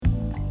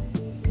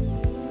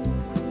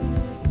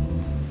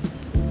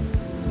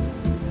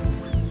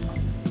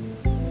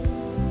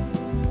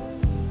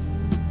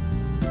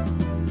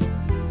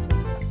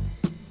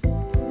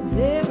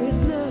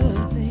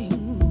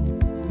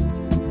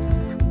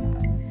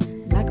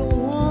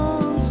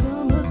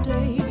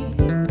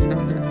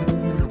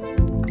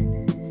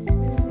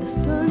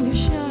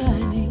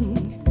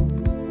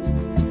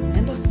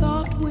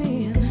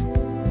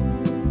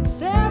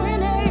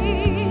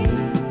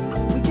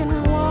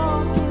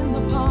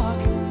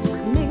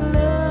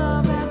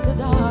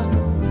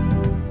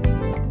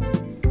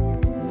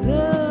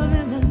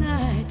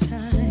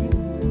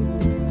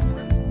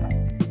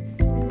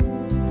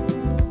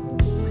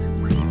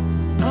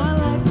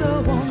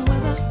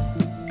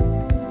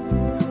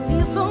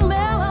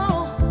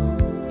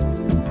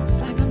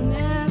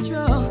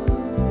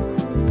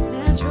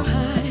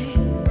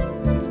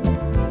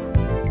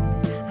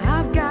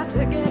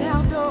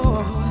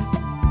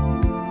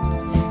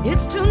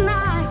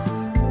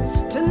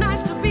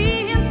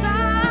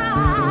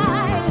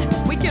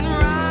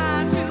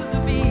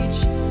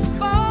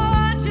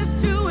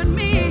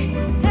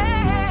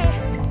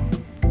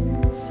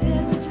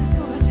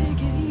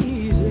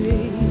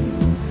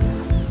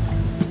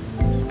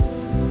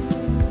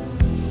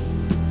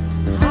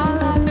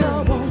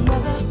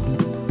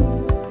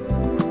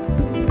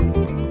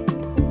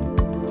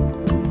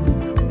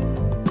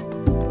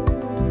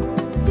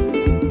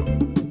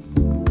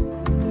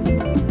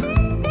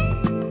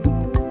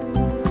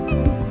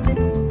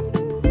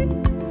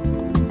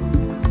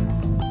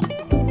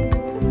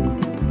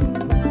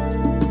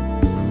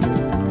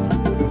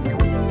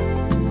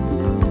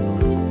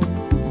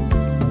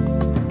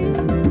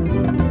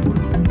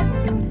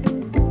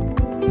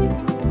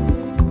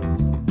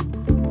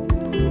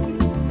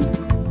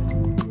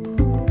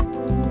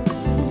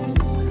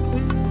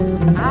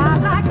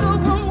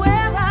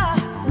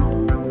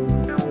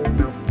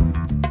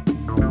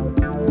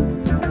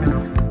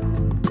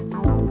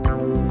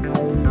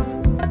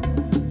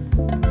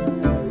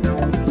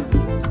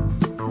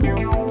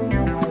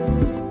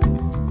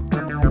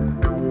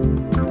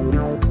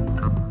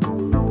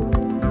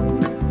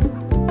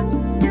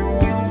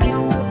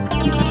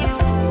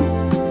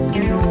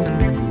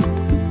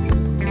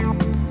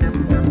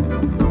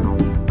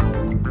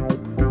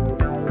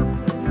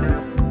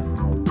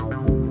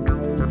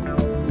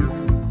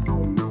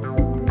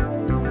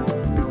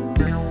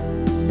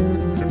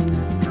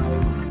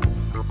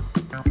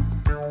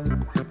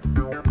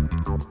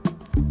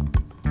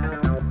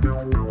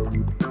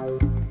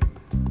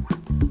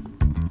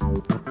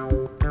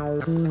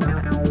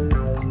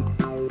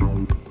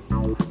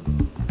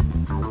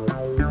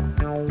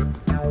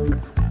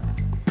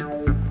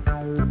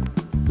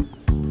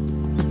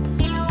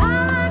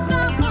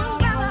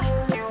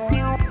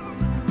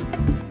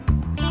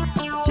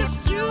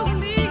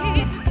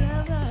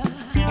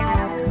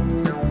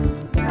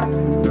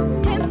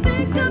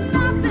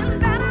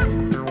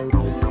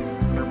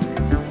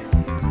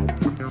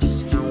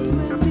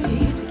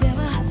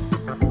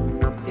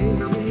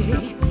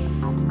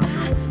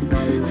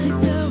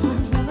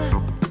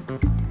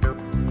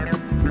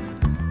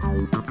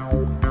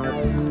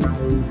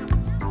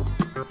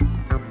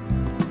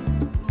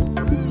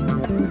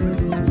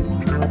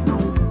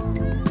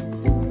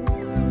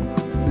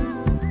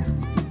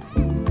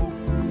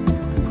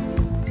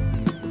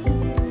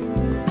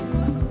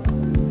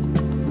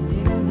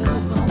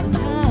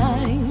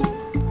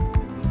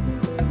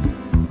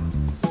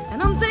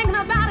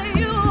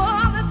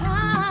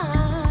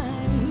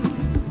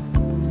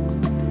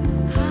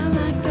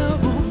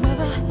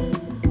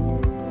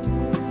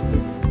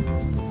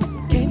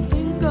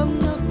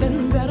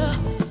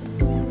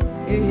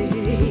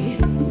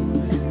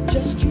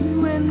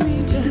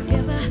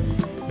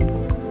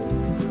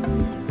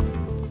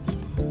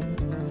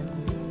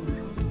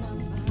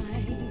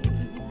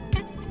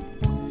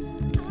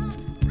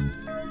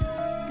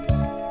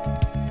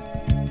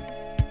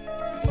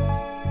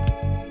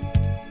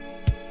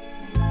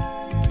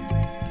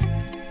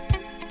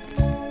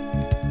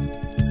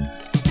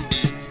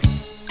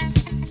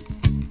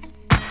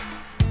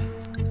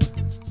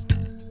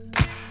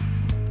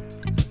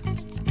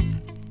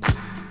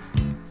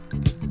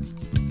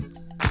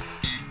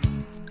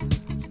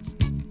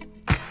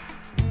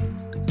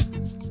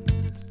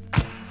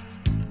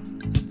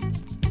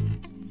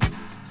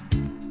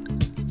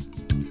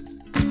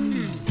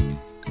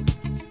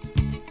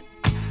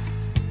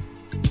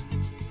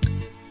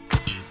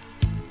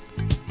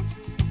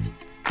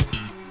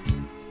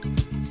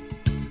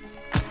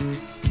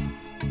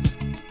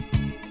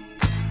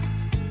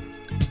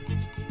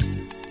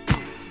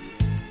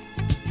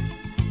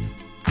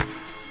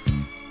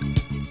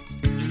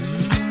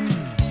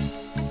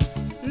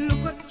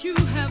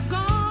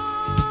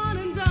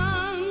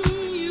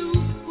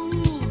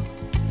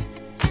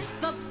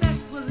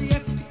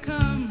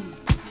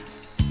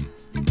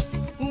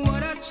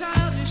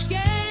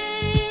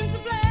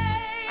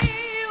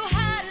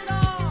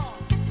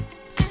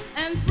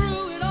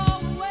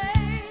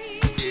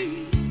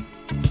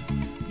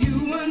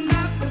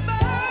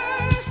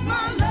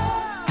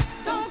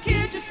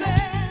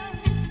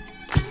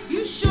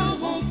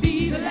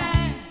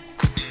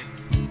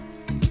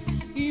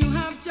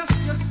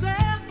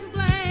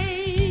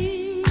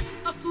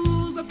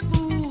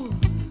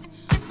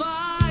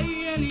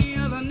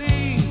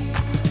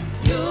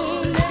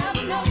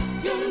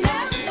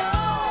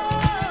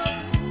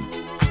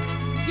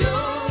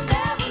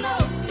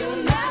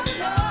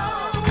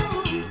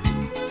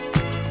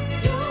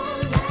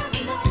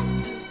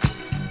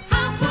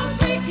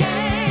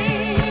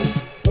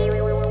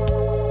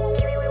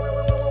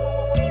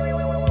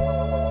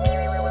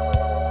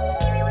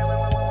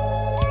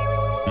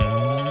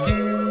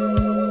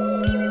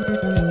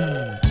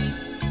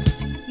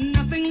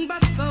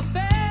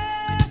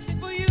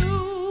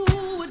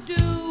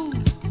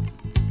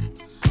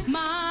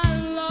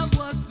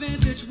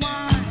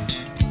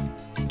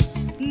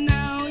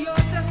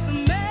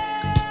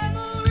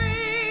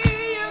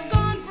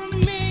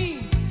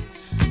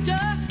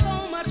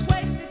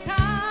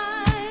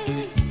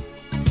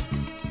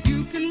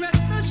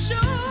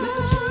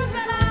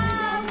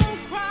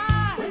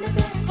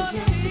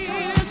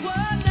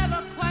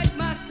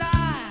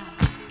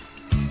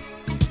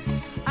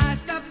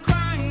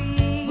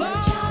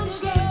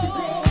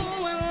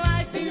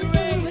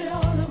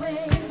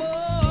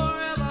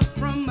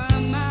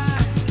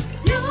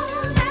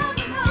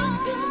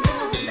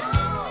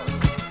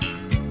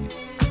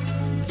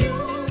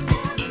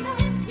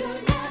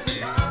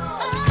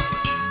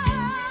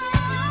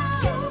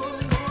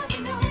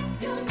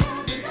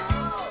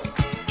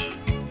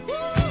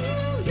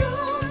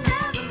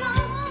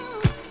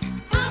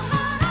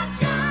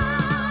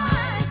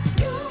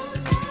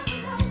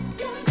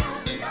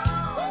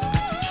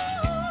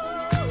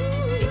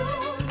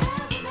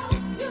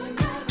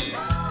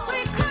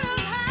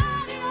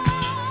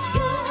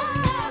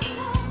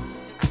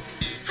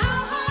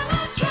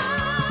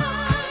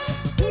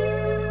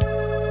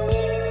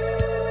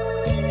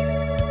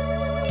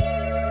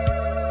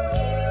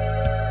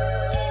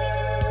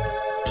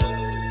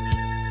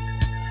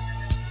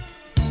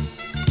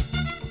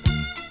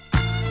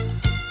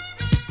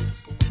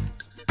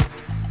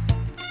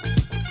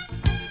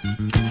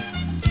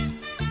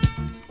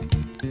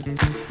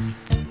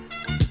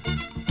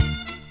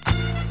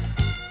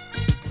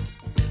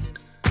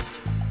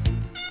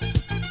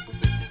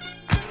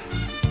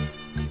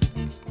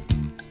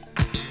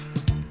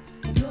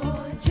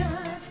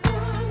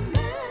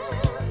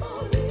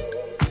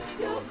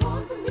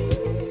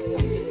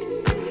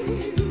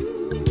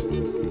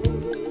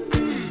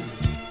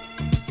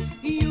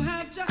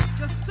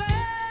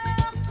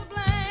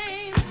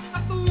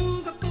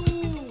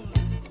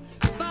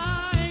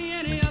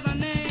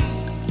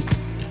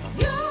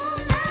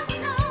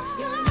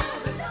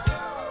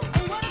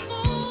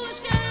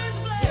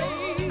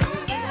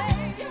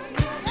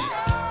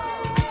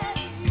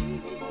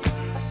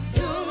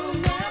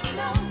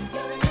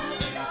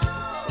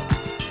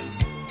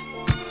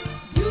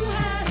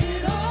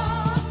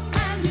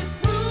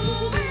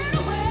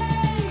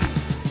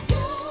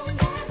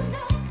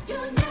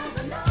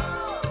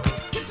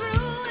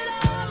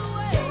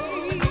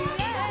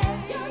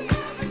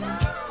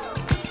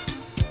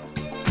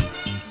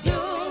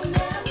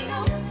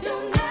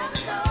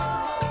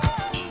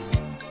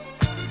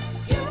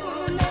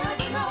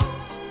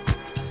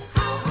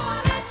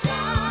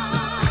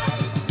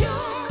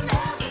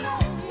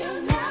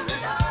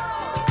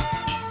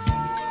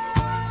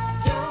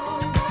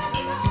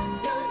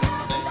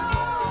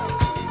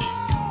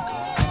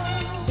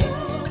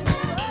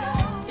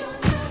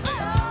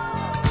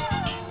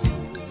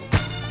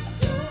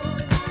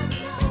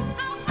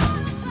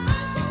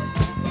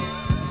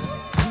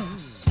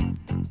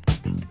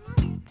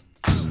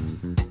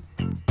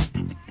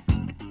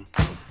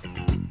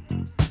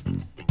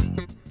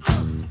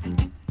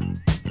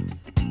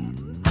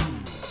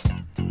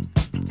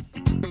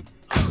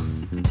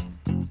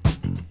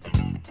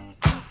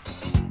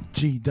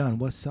G Dunn,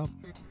 what's up?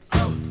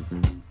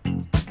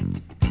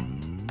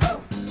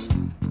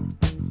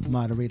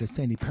 Moderator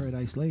Sandy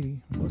Paradise Lady,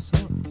 what's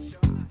up?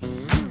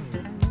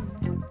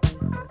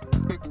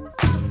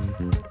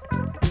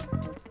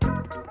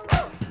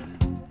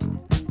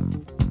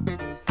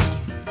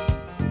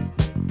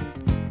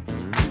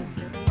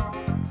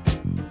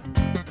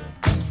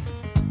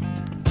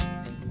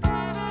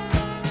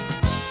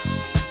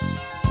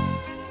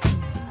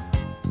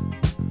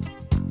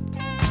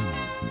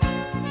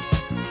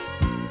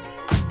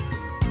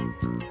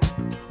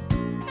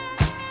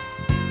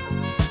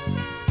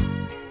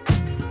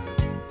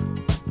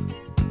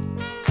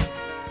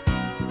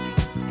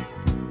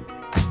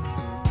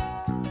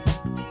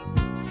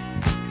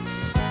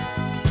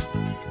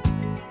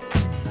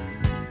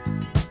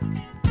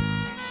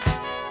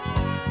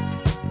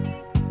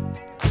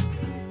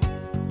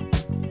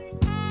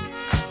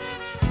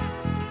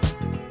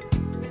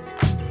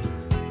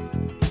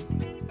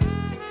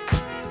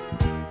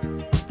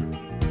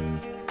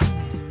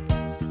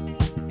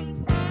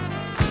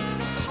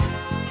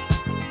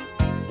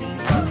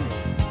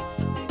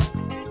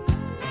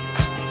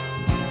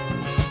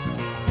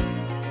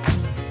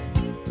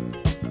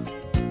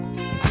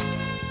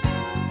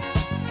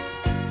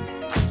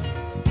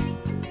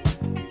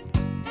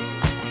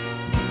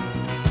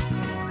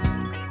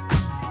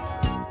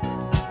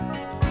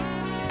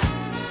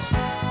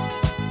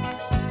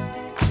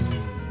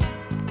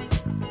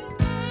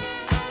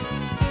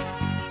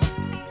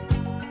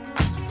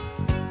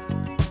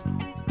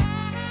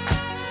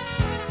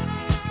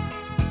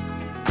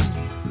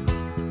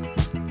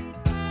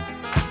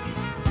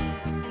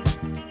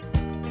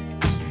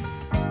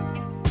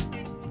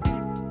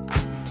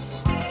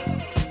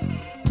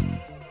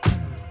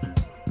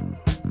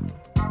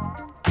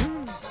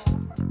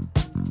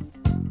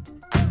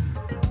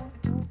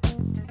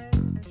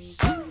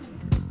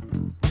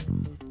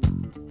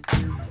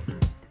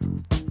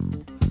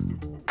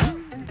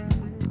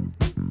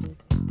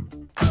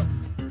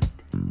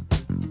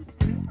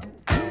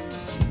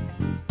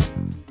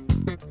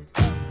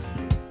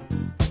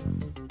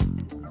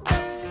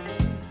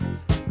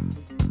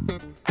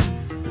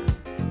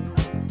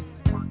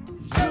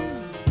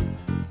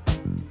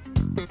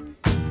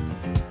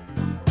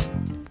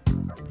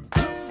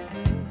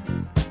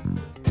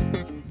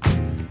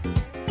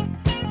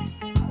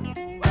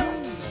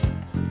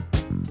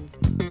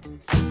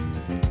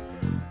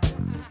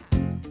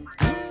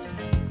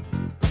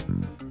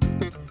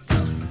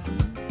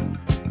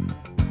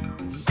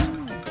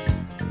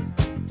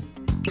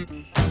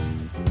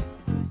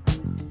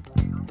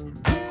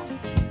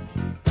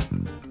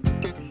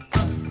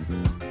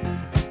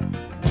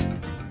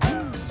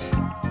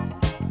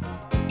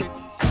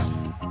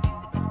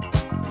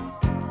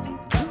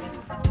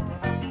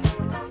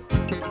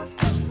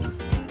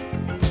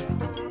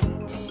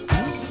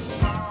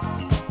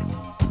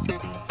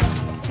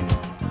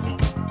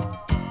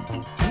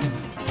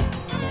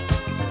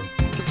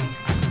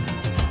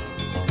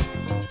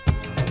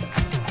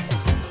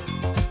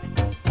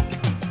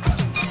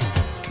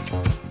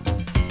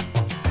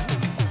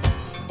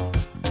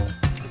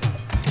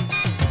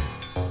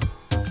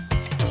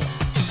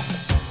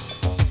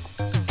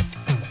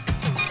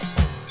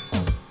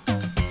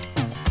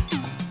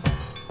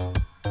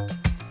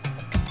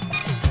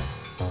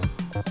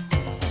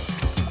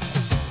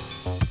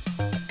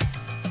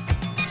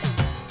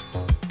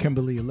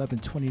 Kimberly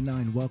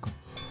 1129, welcome.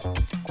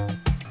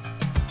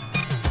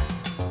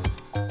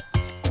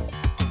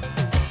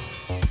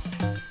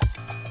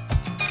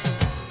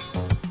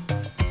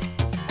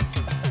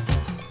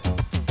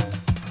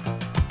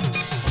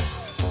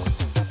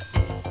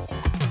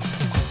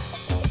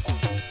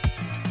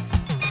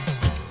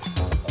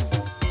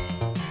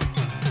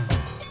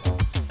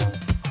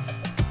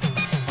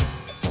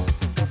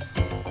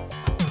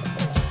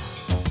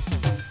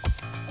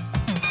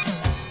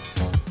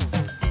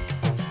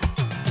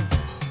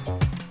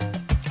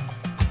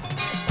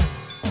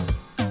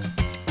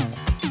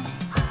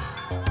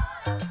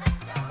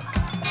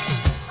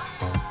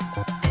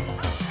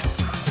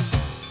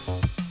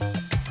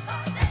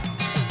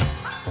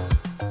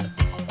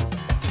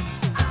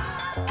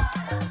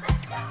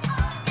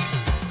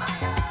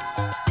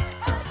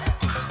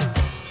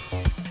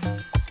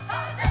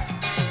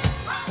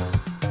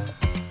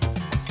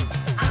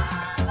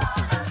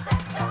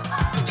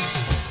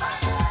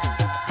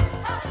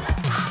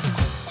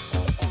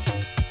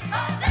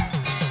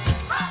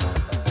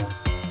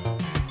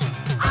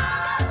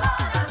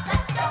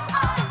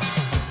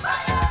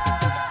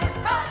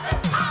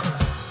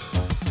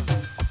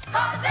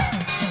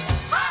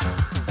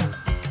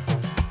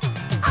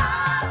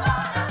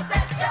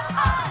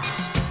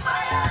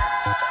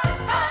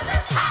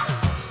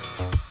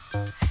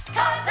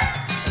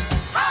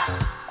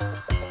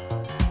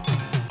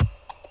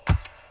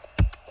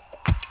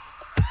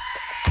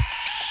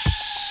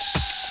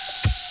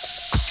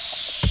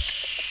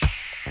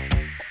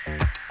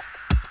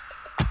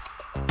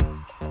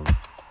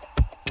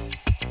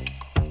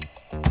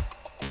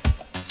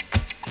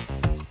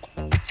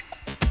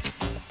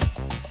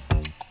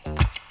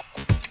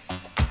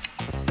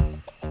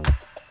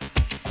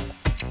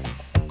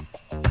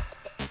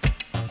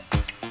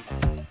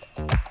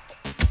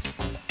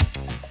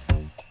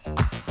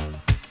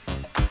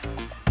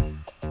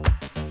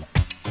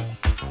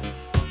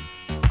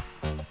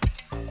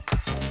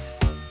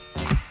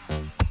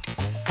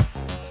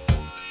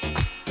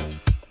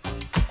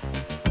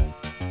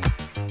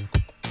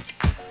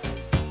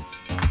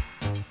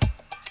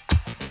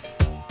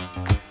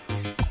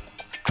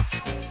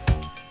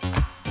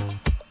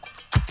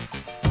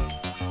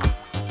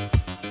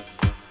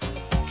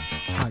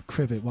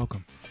 Privet,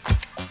 welcome.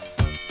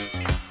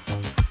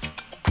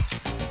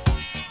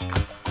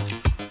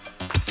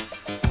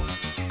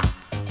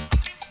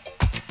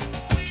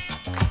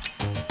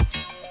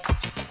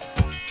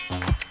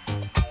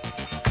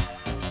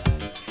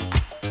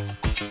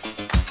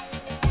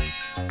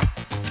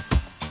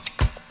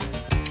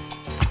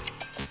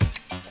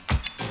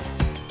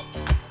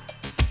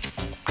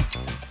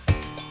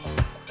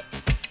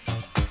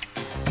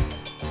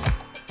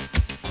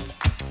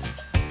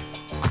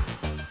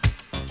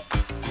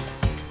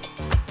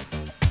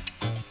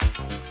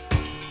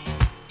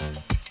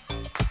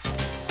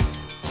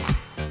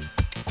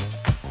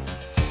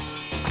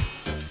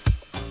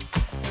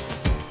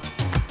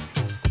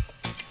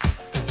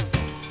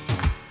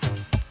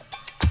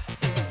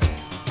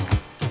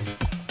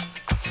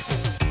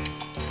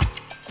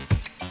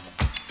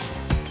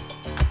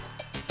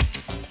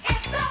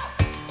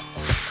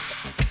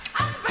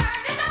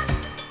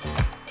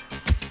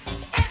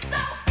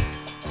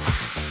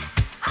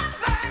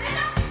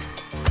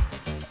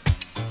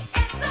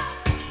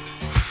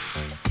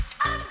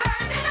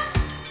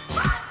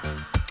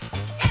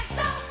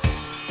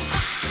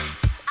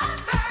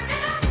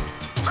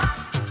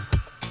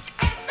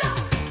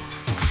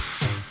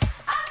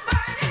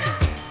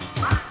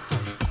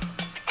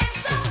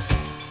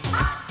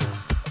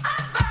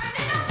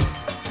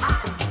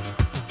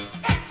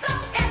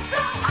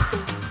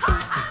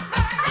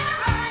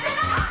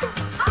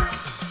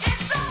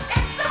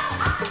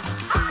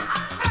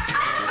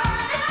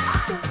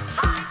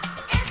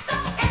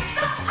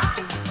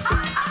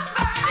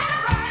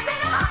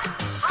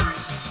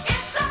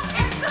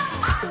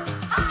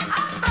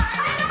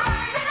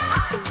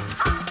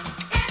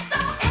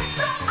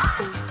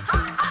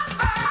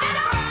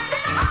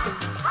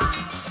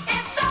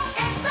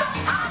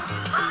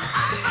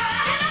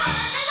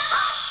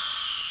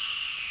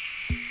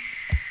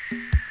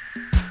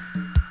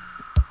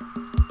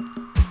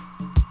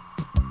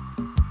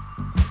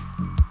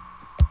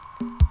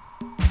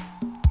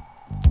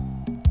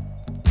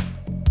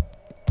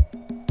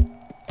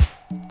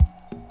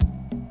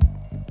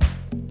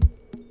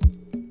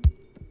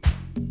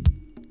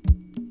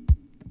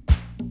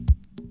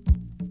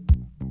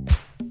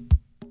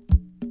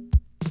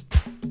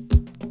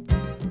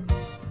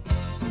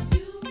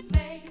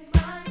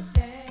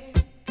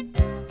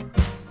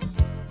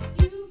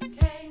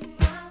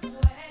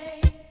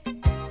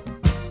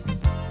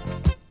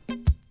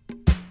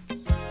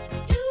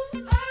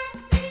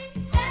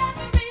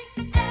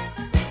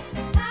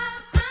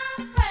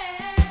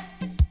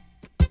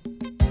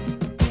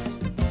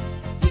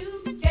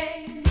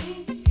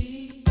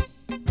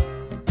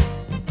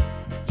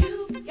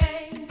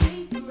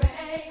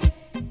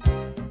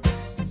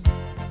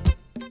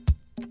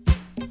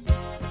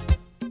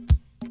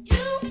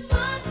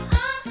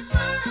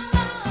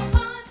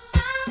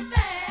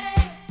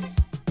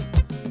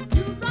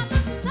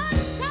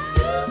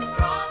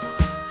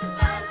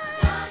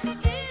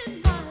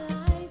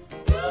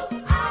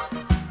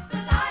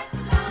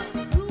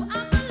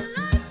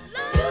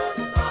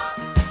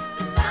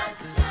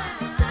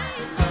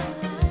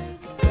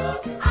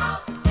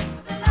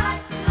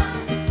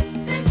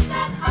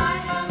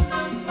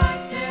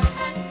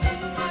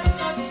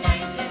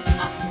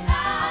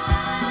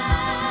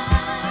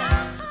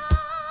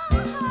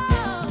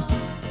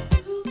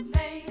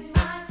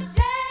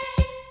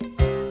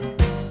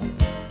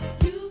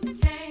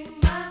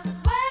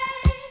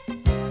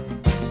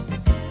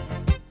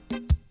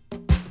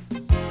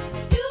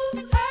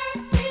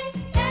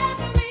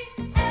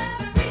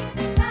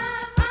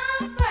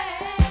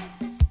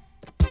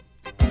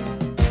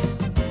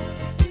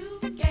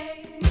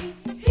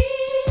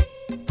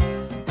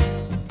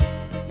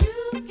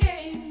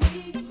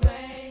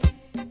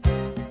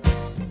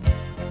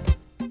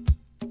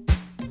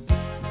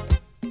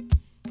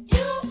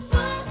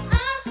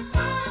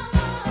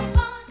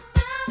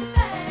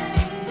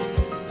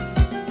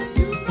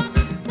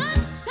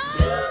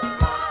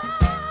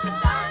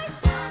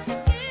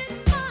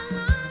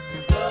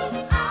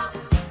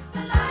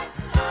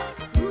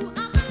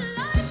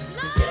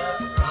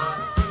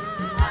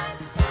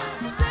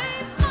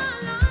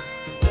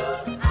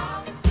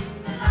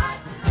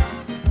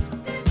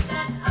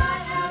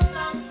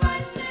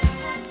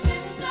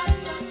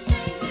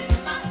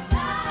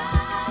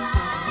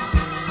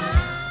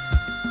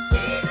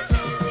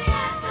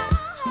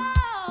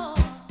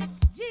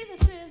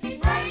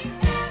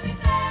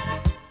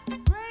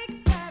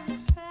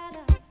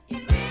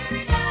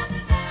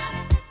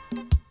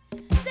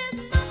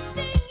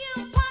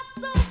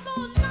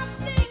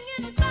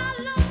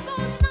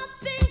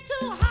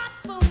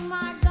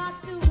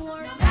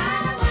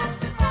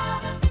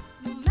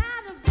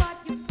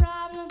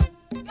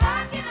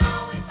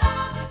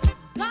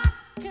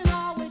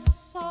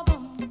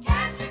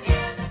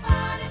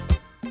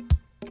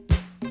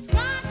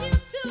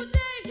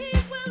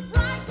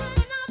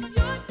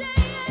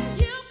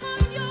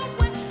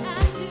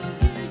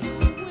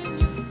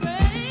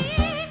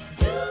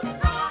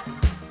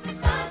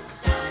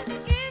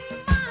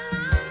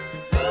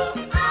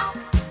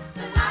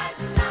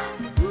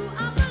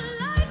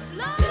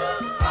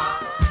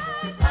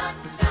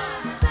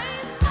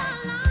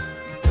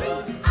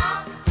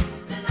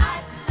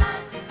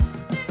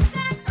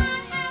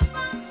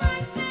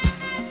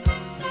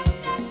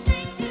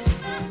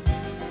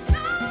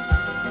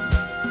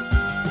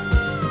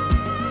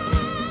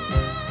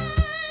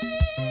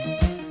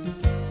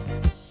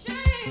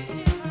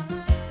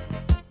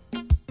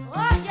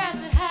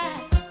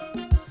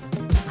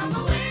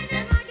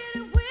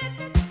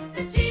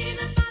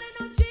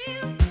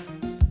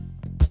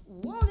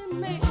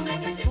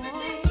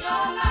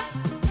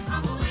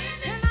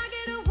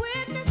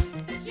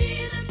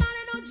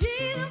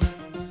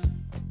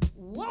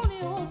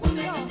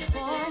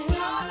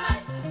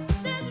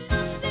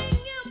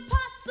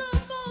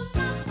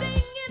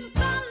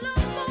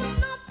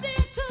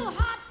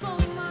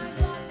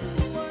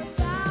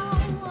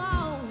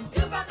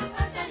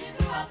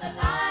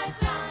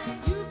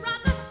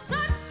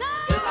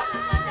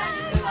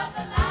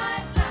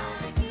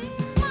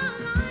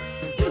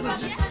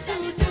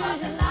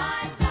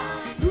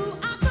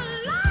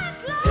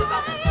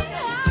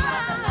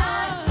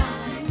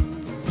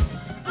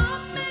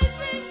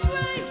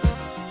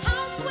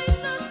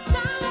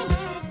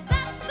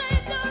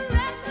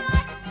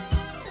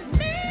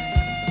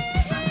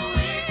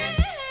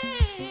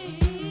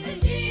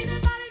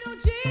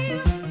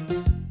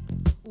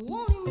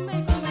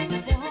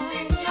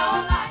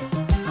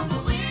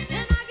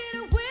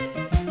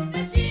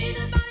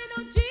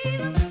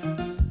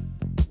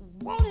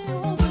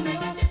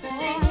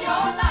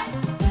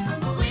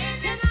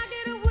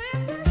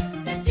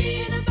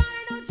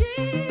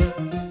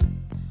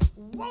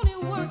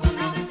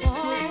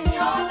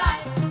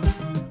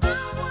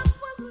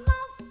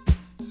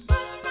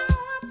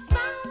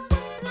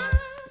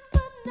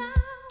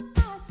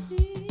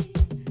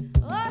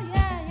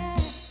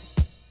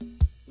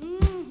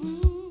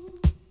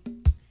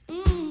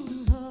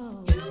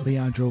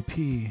 Alejandro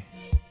P.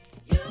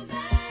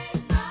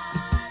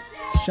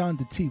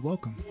 Shonda T,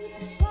 welcome.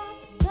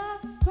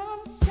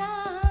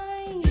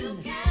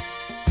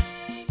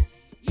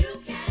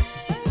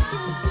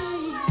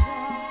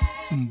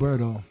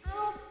 Umberto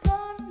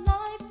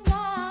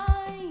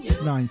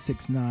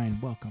 969,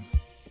 welcome.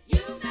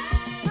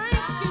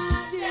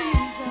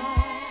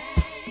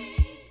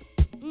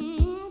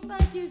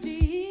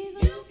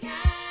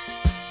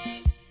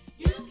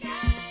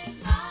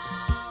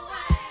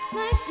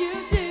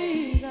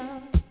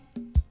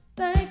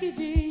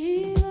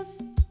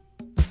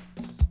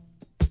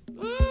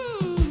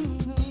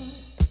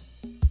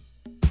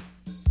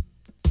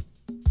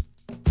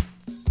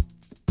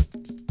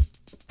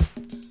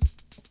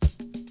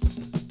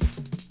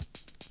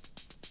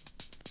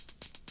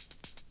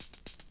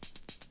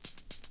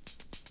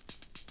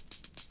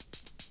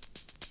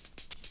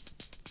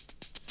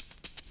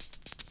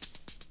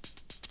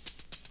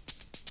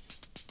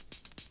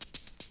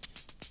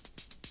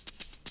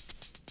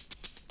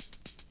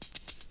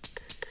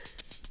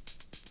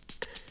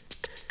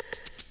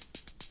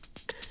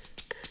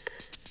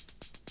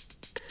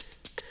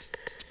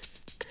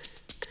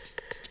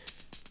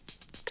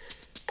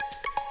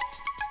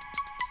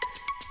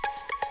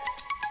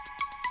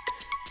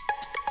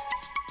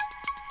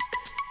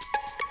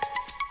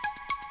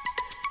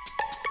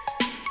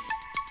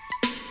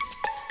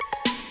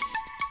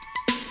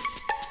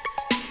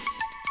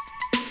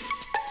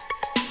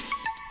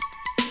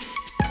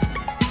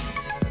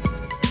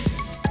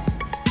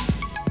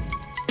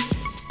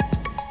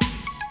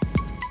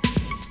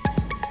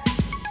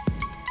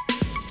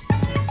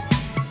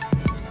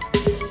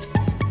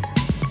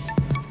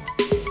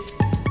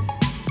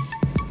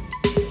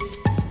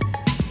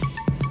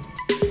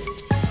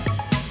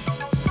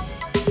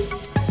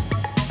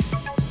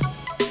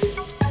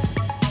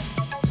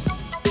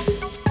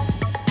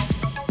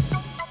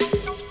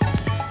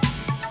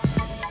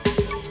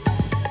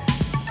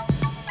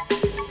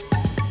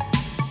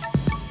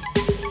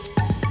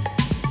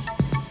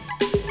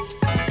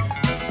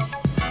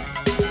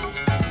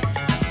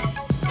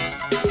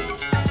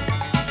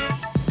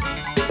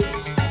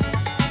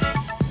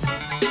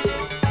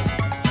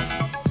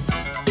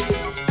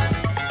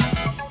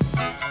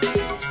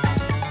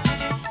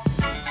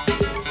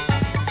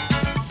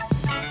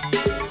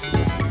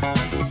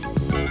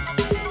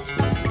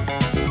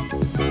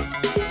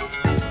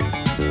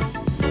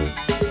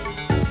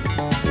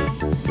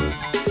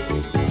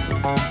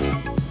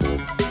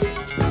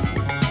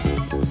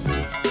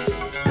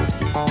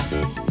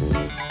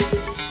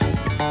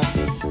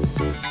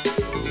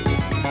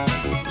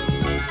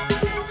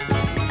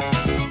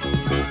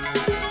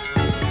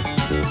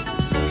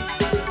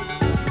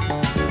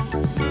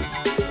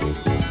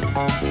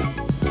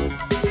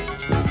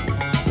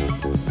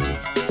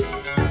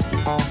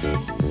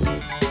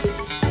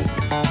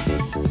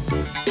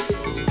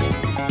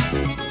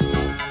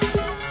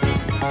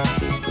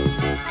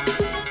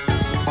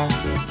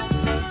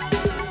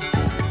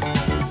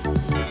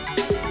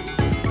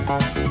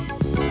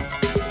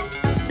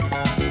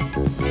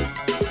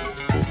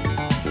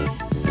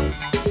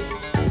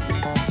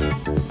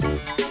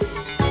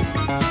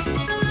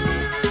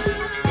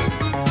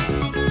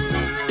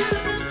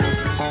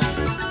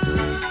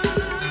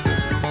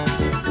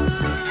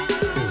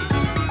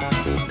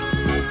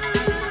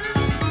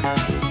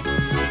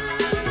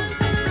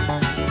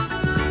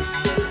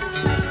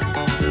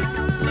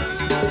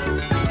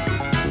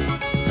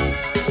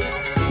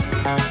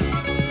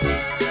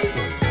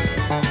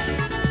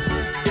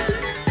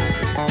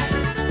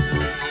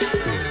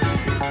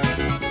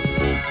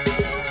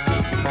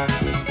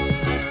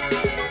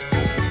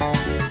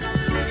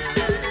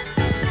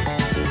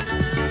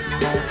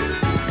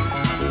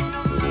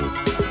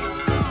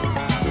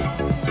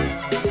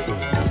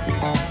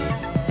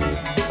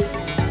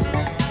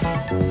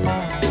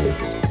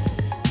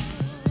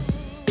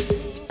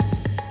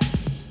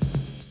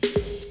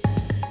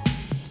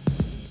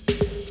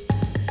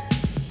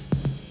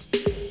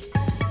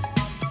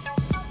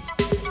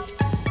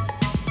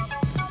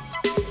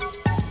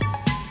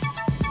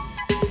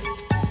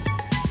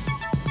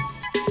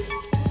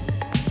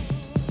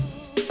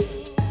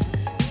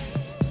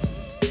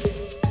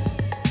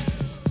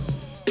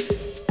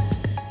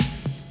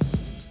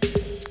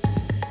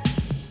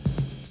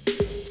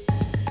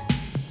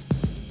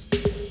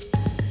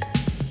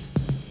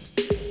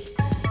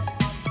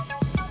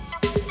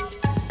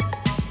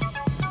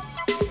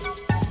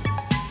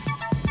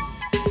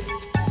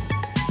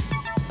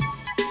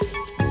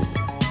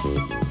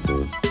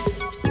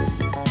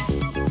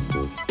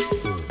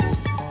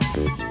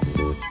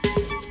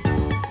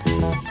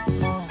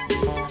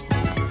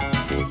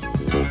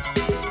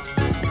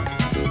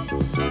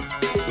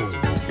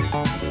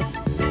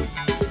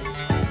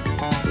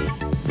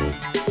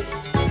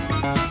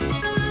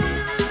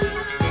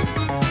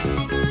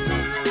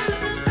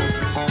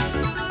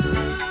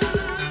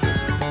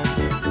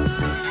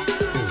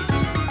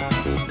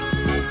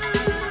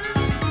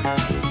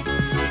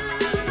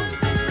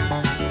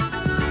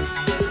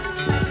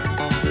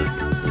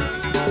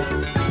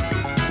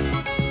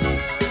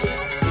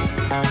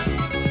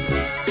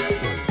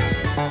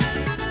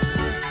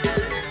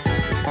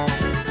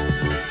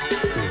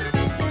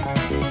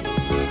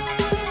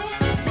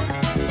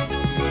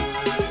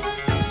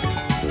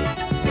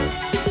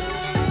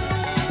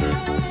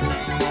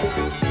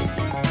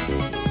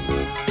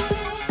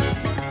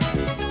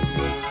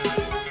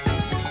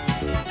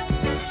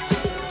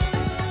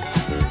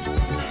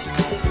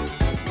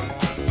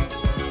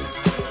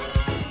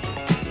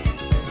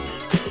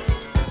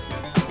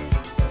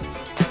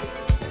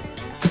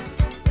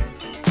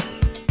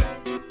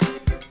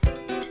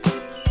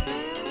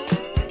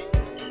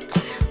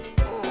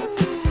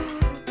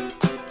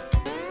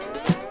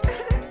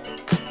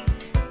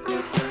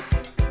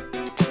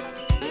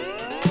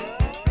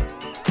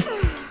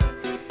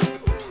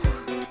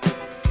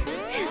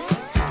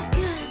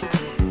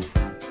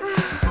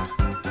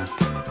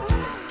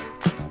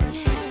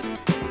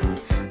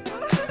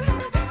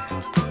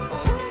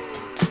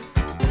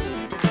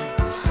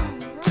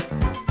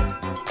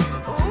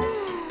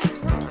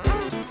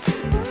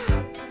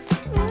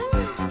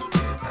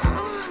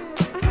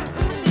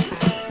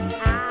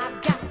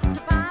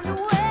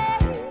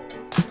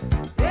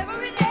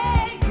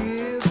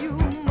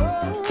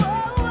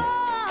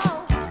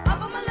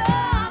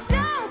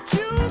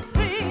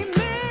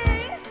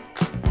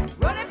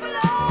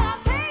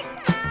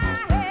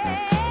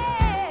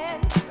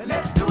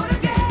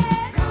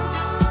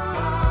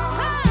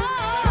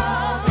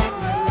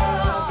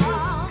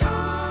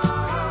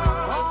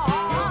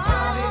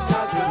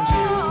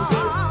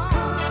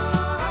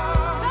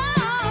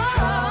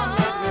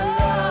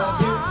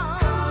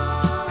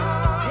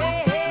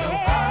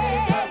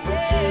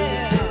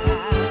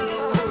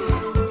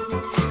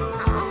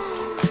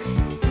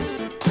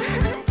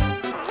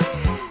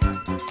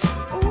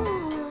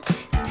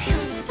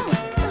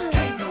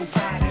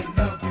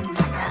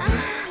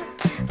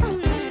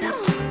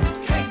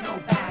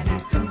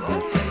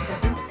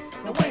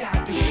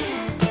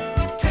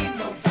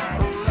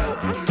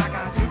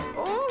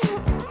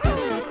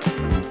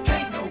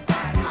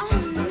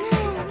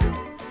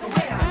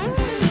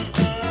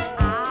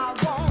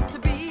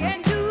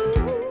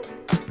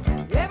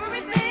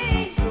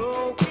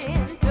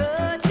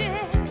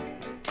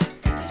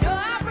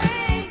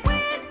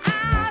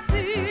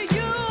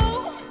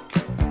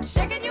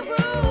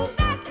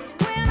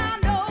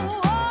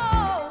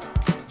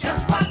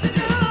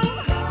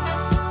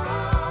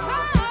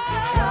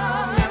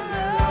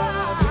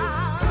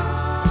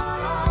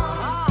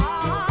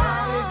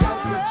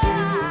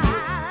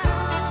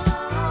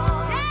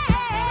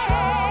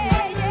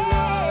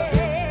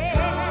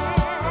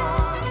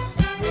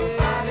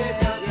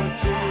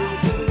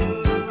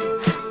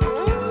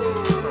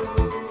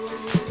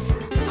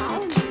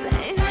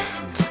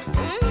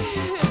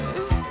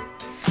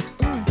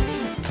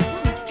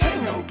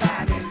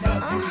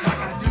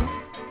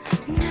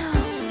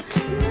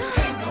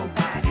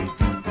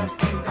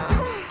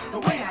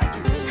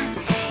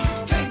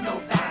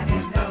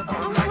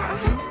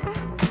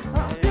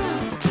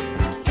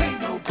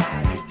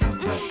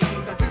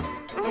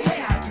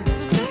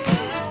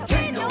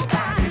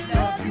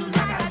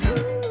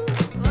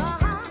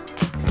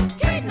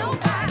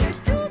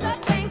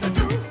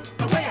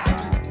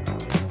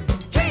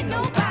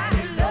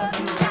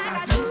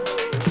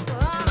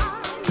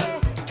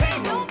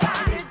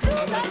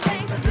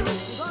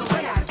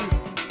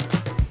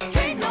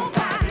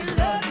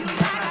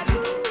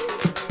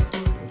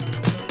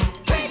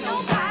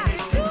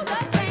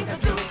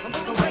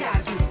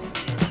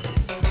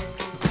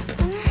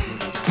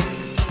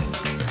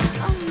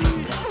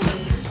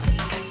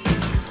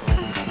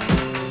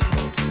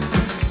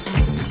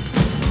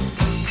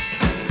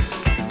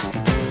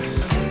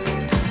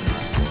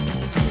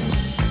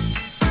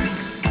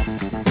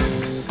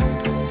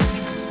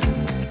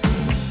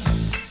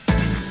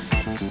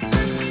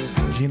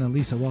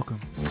 Lisa, welcome.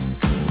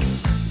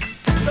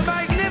 The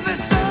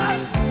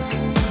magnificent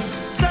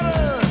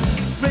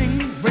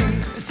 7 ring,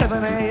 it's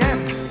 7 a.m.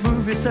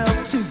 Move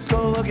yourself to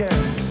go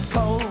again.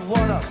 Cold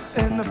water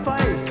in the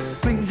face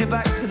brings you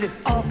back to this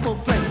awful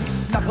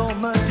place. Knuckle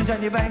merchants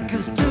and your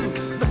bankers too.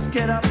 Let's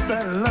get up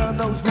and learn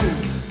those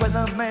rules.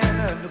 Weatherman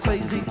and the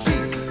crazy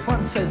chief.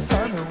 One says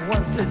sun and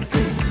one says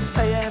sea.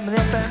 AM, the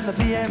FM, the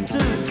PM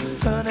too.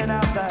 Turning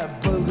out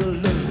that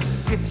boogaloo.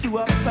 Get you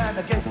up and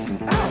I guess you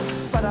out.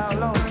 But how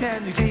long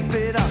can you keep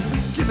it up?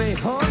 Give me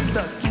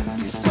Honda, keep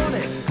you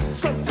Sonic.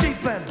 So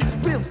cheap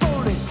and real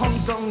phony. Hong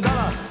Kong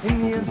dollar,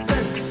 Indian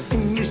cents,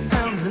 English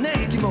pounds and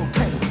Eskimo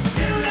pence.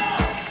 You know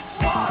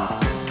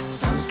what?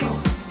 Don't stop,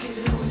 get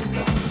it on the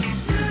go.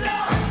 You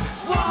know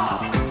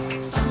what?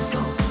 Don't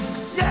stop,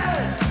 yeah.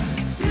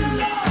 You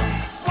know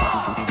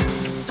what?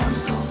 Don't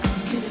stop,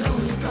 get it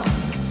on the go.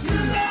 You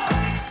know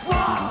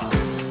what?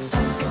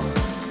 Don't stop,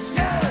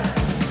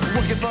 yeah.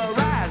 Working for a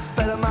rise,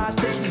 better my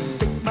station.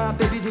 Take my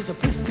baby to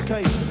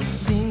sophistication.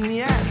 Seen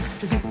the ads,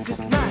 cause it's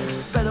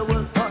nice. Better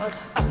work hard,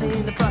 I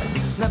seen the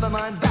price. Never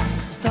mind that,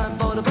 it's time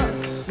for the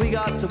bus. We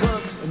got to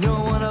work, and you're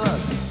one of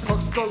us.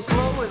 Folks go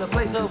slow in a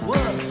place of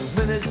work.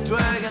 Minutes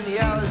drag and the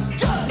hours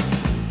jug.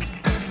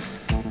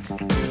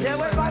 Yeah,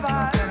 well,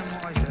 bye-bye.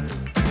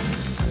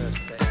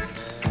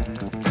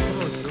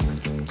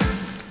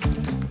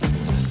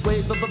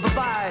 Wave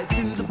bye-bye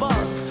to the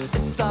boss.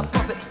 It's our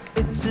profit,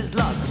 it's his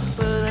loss.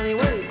 But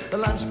anyway, the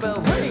lunch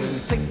bell ring.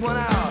 Take 1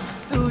 hour,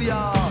 do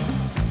your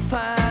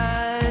fine.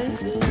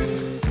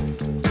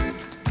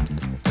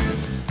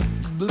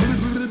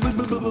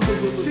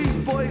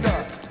 Cheese boy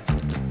got.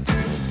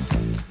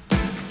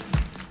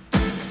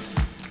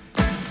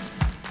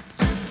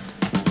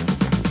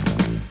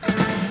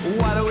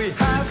 What do we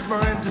have for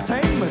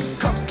entertainment?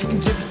 Cops kicking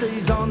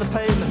gypsies on the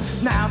pavement.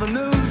 Now the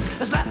news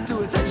has slapped to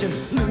attention.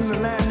 Lunar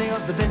landing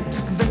of the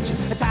dentist convention.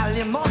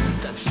 Italian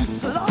monster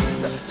shoots a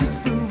lobster.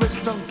 Seafood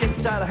restaurant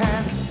gets out of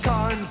hand.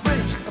 Car in the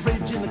fridge, a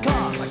fridge in the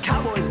car. Like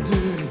cowboys do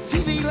in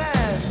TV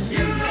land.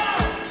 You know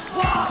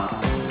what?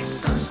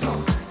 Don't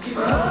stop, keep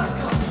it on the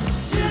go.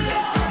 You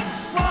know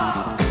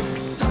what?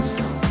 Don't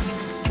stop.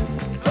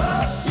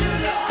 You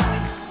know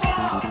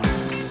what?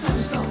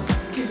 Don't stop,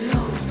 keep it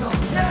on the go.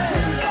 Yeah.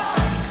 You know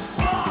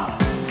what?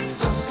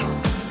 Don't stop.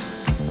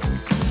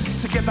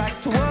 So get back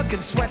to work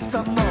and sweat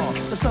some more.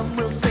 The sun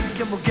will sink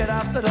and we'll get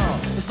out the door.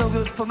 It's no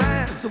good for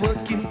man to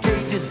work in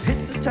cages.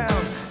 Hit the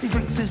town, he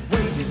drinks his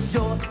wages.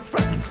 Your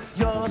friend,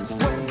 you're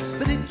sweating.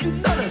 But did you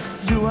notice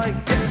you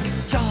ain't getting?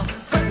 Your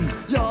friend,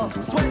 you're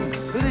sweating.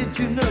 But did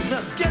you notice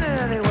not getting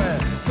anywhere?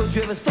 Don't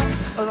you ever stop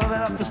long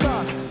enough to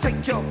start?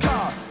 Take your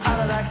car out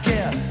of that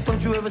gear.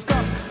 Don't you ever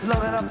stop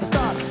long enough to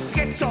start?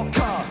 Get your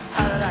car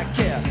out of that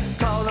gear.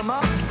 Karl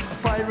Marx, a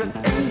fire and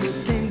Engels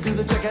came to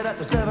the jacket at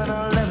the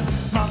 7-Eleven.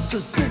 Marx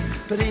was good,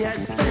 but he had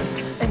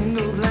sense.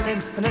 Engels,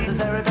 Lenin, the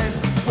necessary events.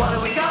 What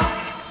do we got?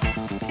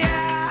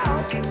 Yeah.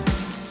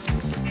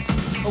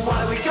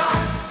 What do we got?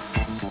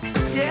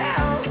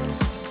 Yeah.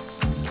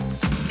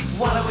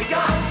 What do we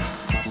got?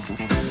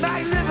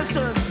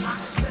 Magnificent.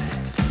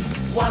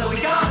 What do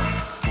we got?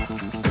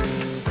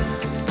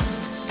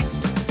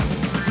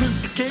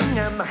 Luther King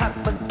and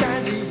Mahatma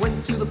Gandhi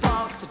went to the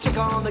park to check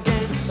on the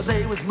game, but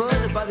they was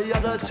murdered by the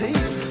other team.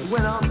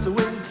 Went on to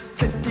win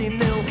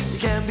 15-0. You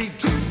can be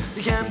true,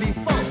 you can be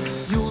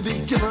false. You'll be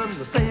given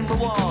the same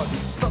reward.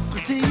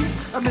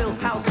 Socrates and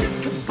Milhouse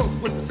Dixon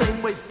both went the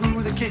same way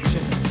through the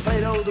kitchen.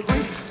 Plato the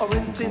Greek or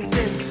Rin Tin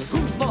Tin.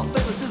 Who's more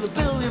famous to the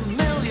billion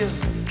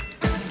millions?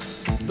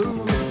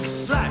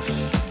 Who's Flash?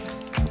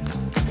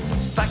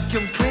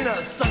 Vacuum cleaner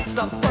sucks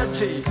up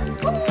budgie.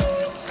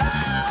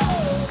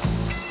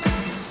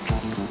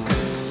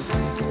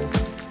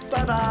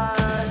 Bye-bye.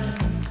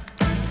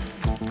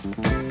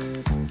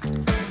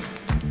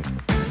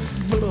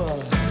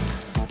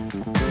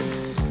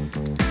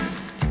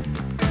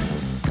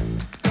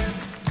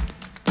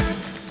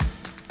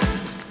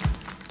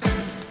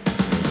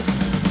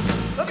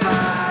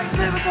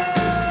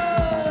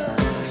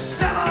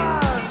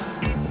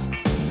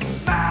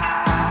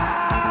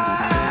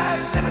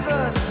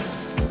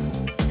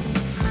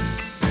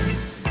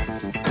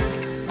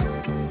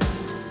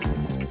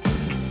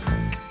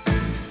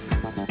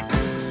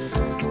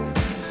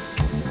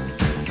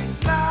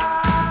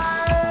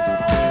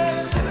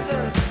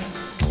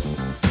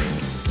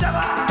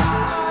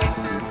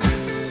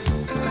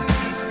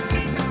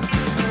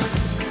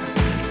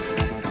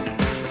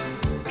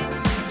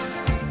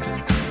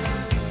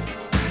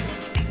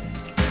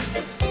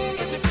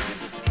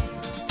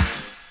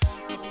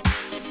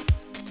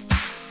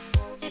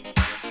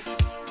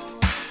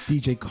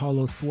 DJ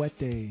Carlos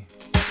Fuerte,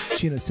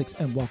 Chino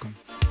 6M, welcome.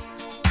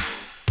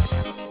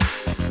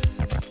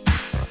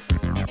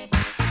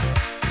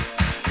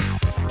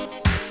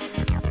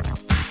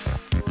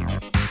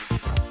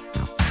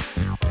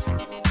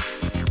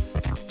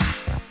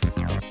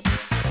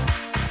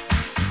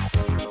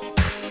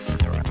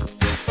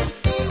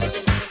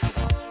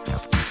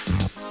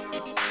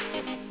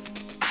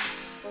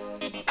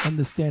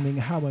 Understanding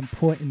how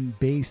important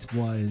bass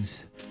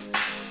was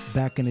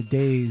back in the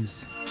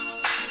days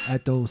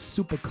at those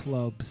super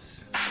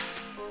clubs.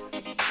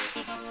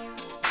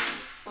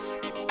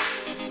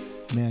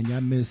 Man,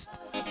 y'all missed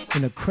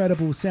an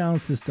incredible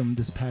sound system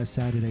this past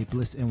Saturday,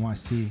 BLISS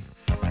NYC.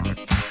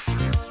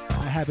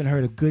 I haven't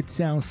heard a good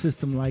sound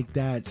system like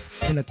that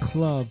in a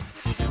club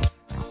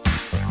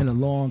in a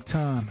long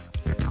time.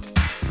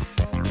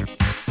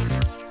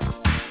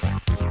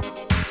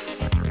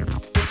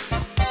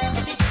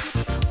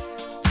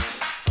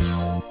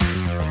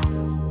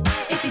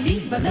 If you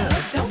need my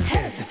love, don't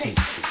hesitate.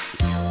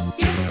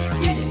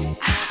 Get it.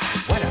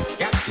 What I've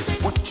got is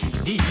what you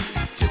need.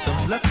 Just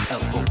some love,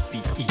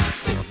 L-O-V-E.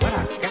 Say what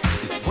I've got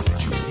is what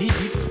you need.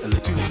 A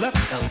little love,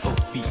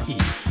 L-O-V-E.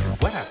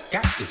 What I've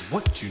got is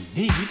what you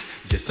need.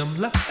 Just some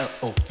love,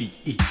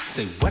 L-O-V-E.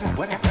 Say what I've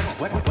got,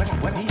 what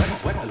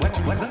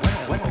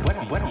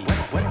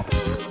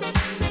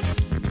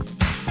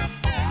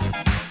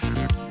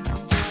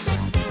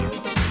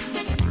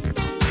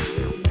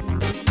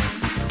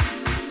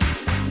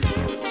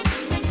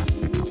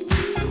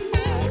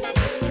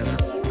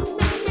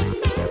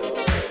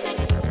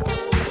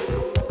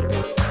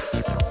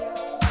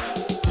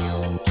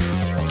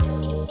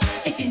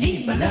If you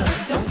need my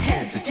love, don't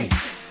hesitate.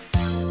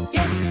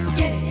 Get it,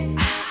 get it.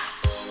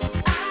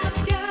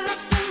 I've got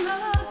the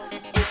love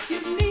if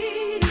you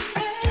need it,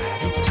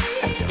 baby.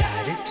 I've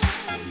got it.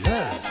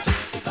 Love, so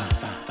fine,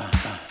 fine, fine,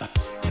 fine, fine.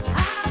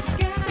 I've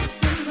got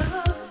the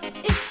love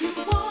if you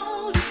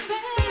want it,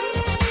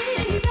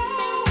 baby.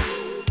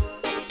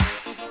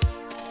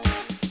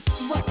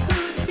 What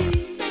could it be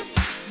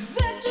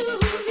that you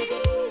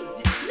need?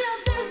 Now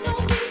there's no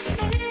need to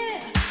fear,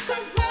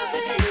 'cause love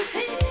is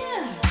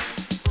here.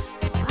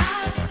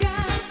 I've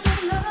got the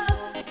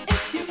love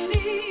if you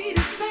need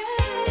it,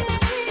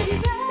 baby.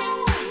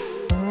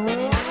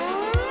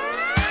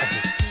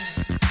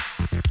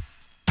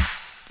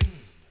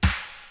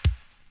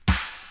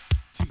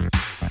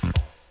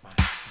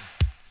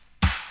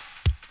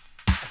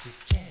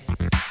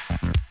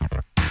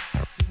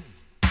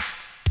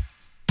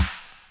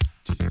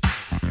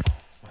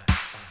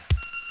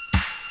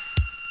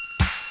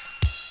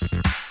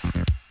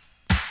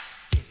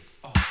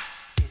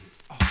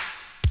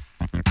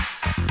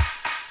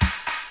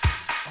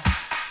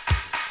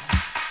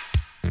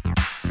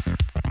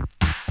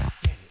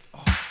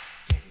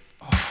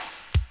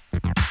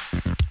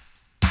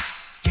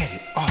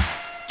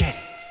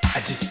 I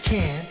just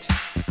can't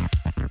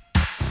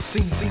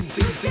sing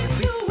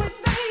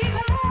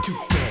to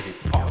get it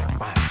off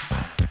my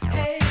spine.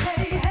 Hey,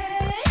 hey,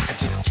 hey. I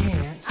just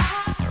can't.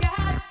 I've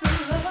got the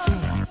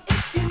love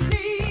if you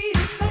need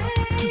it,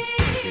 baby. To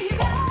get it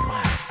off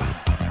my spine.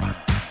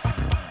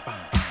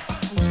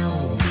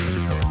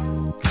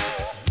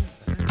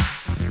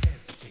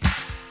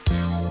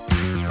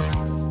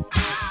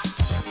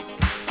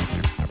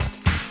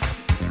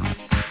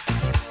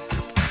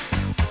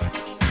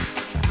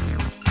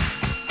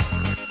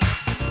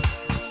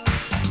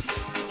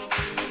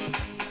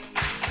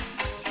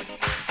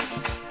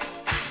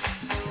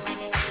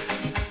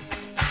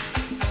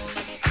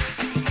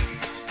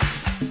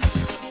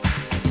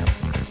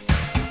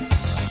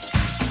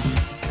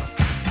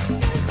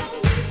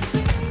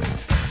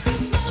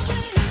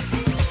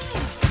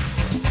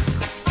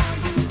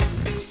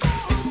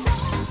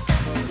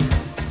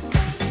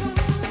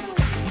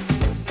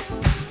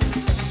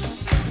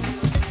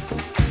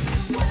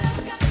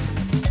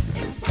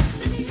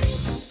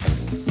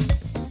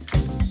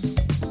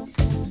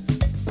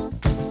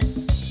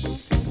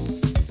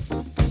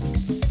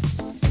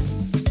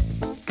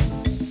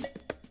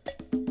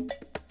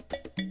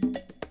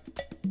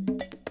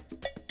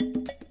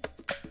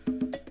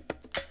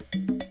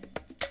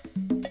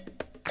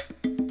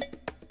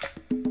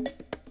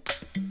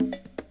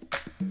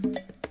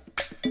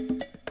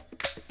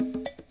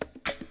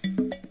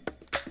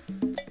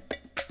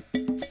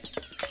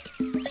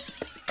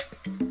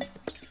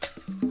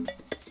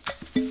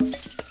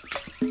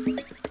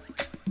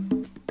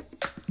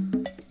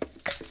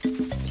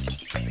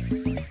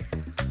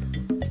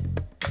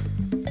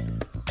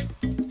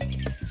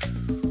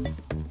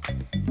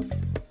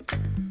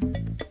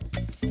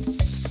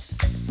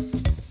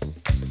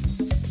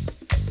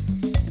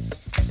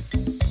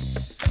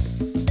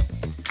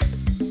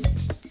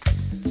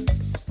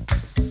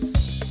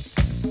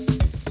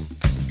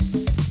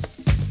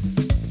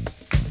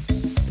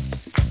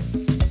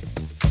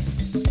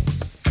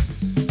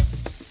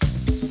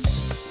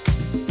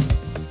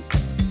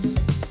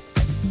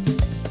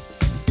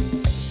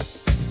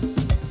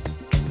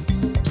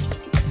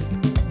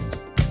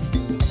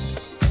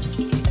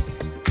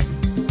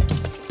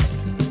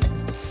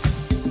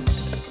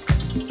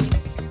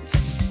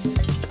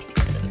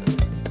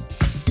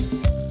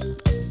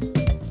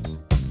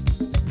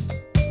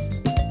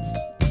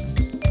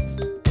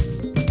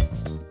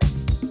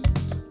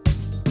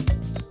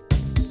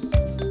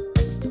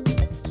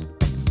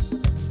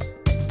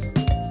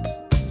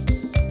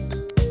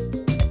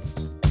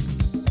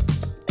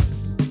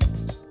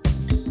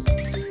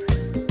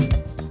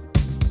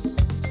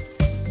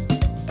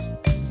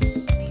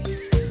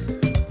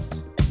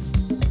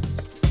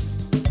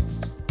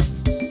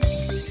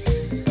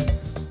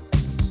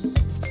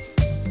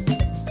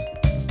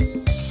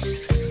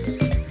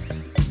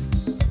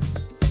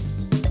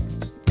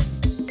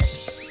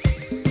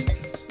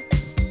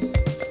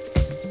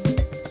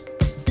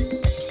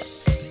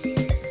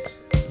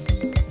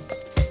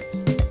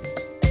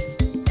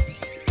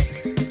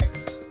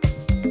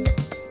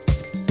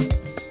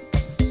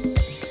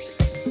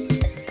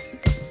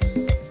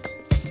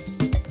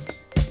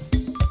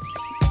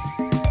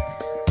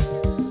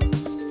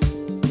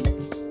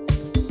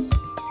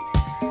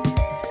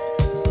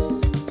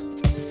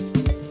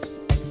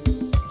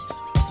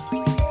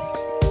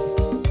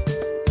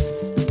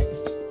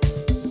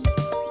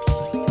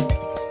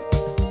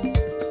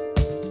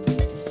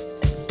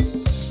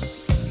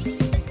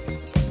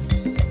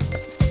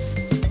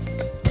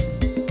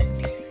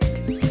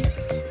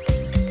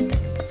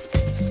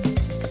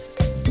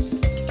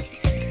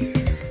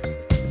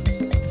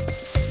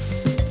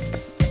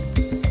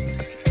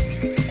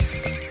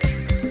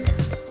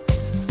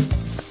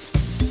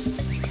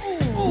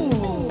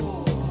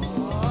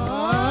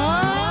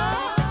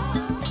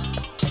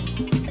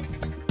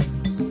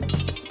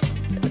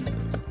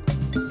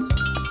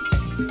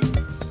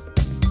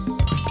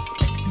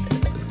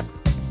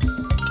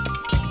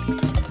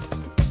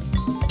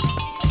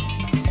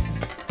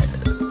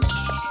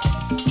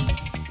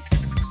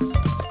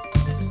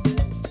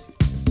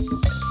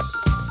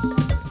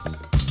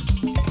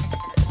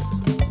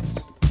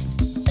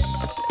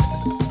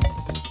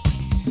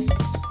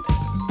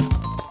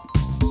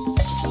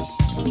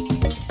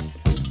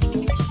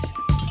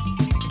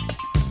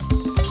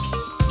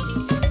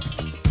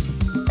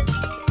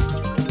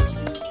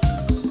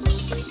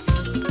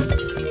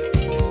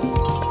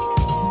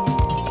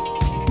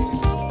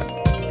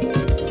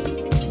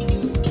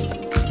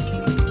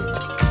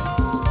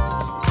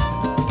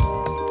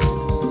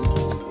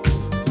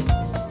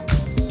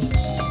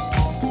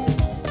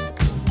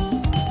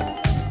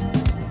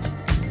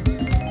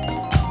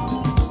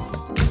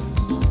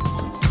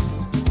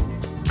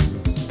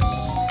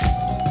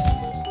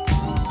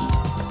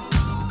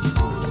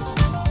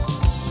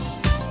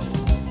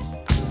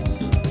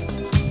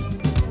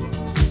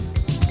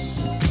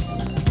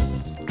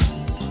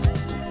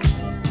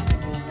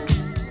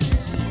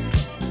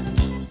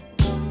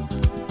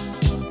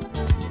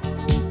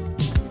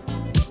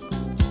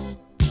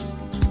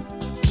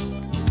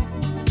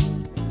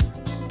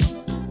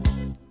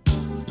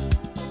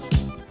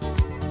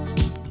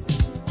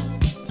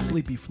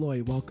 Sleepy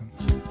Floyd, welcome.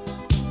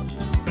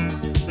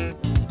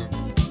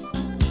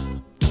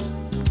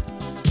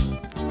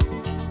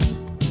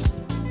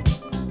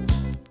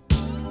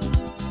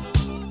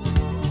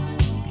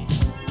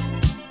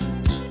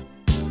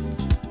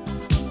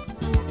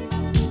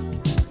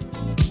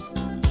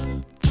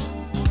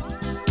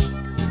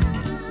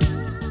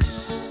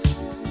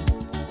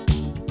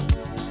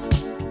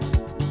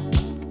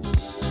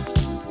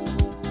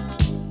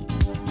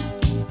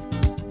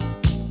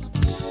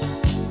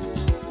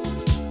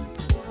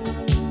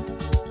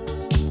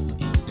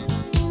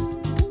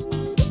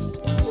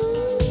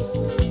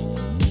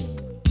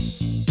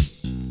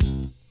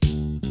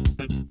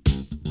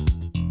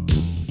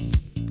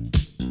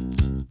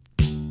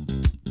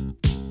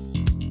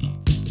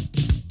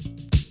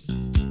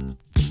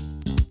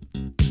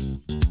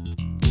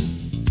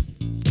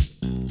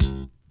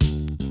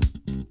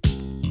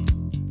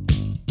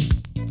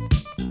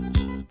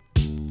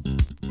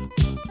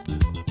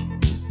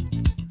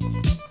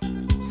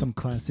 Some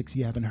classics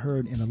you haven't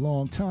heard in a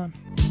long time.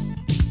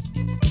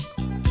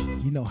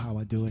 You know how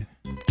I do it.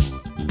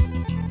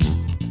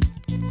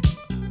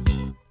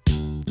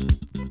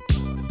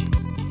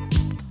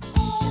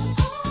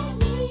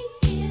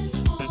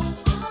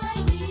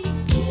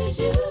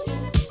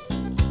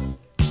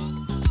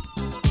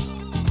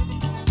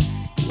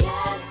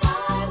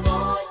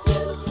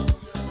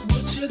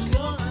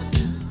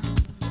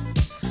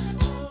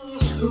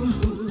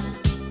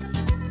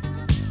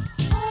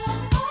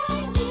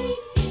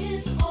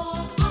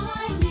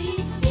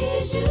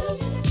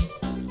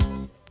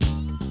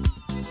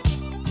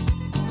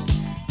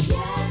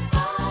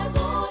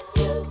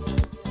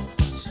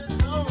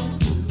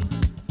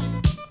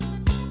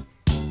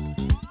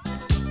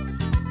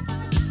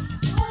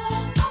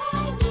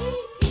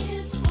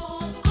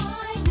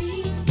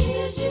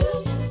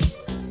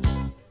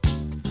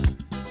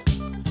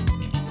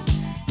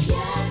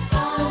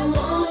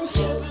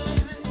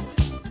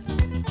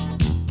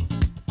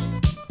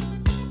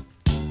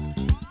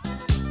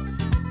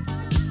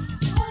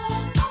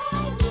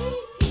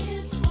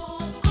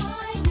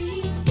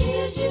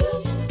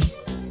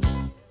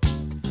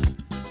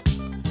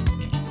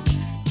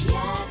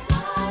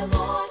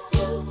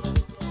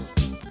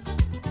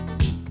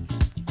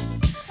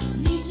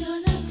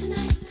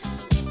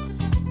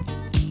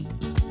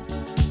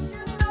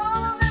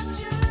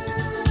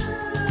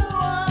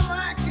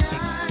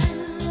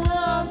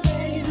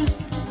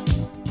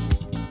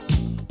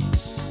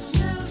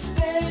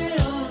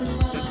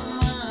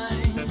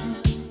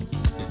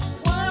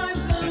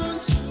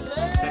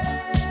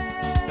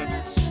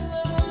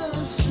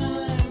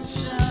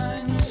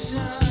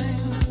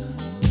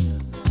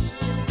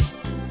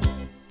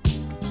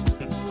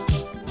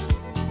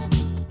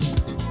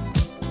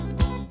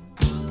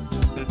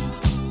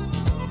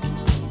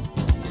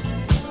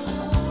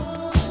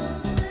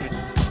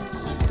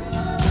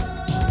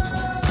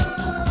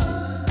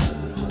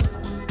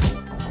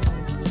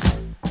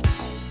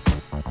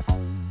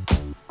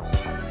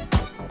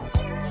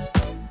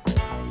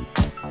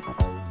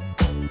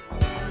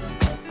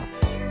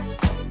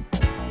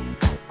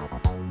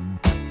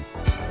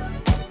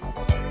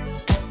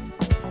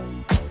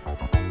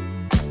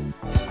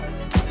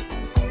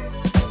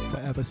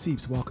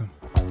 Seeps, welcome.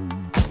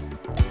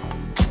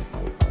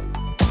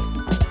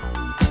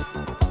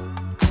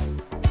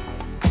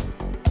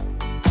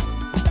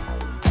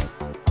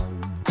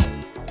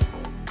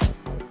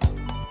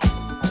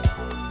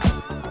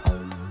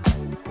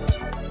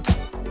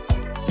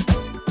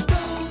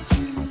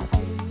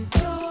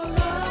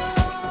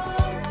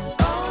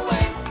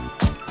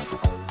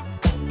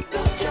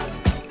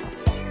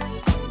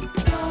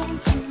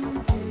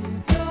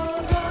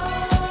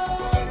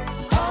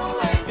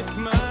 It's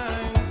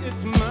mine,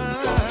 it's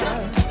mine.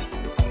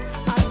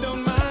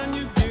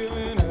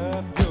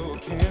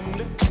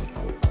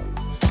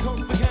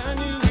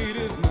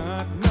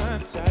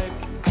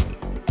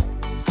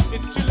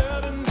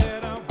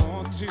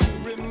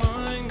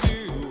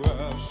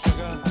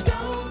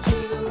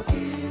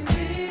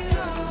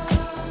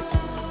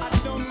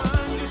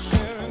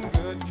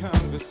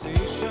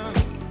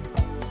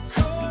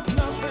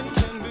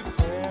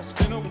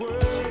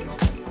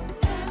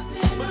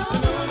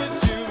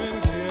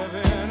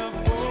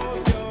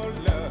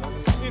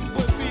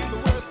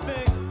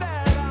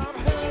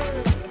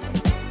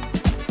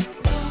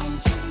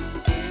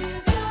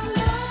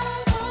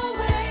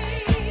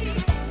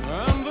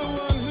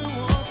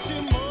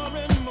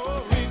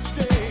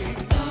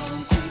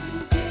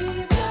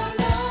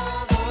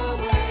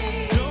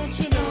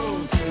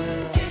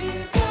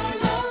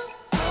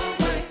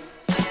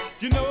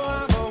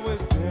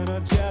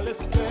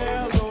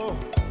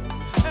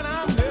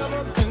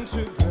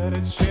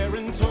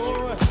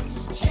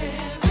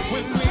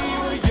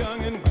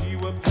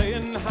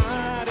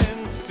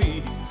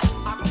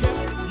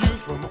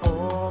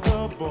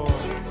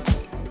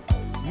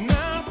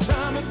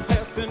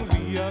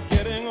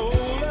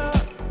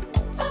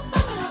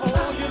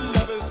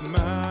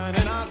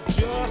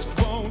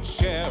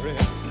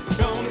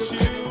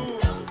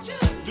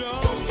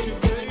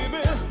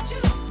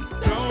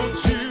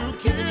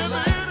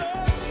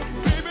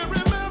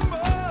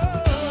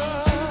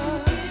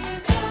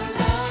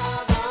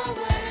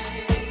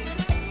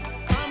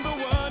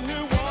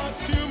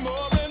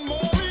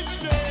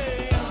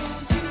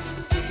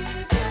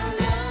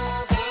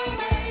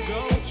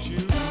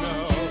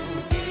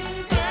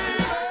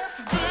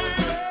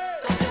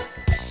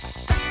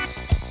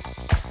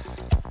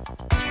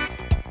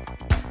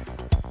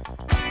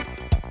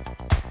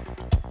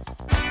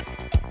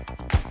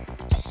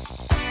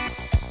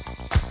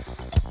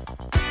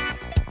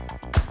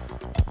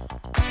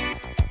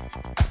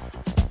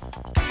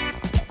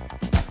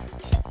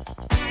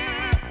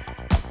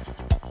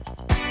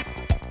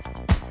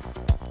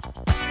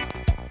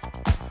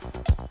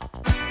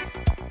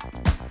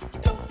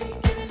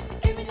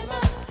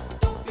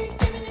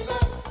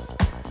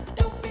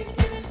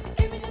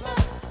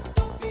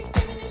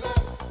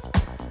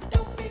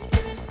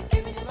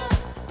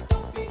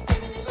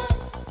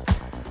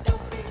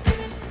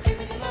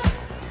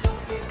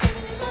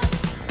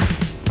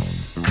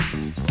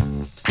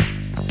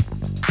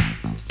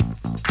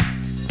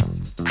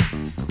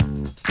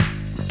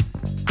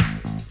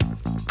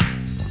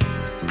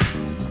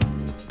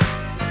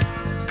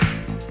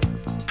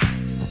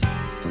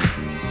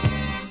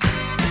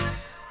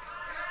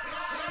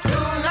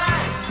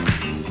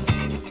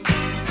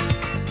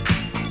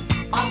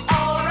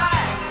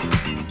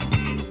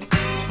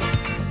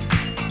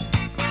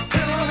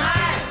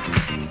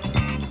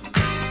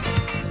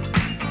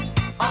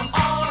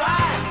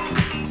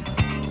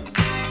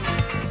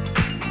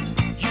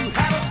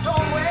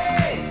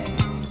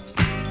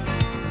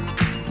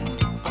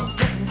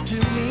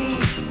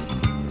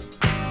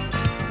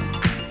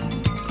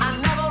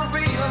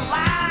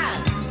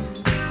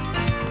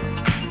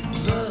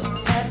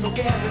 no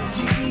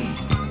guarantee.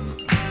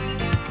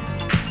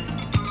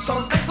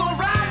 Something's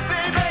alright,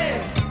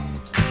 baby.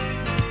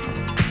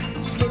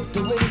 Slipped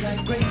away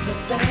like grains of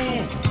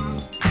sand.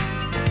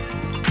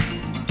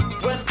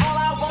 When all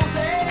I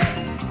wanted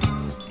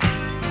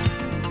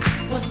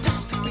was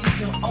just to be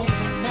your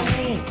only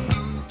man.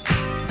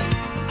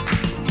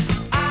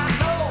 I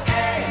know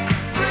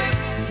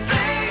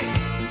everything's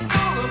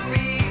gonna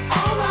be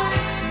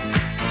alright.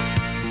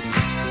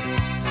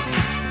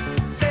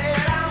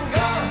 Said I'm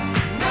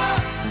gonna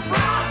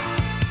rock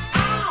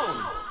on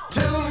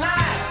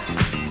tonight.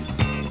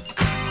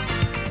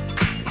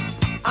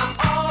 I'm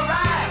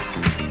alright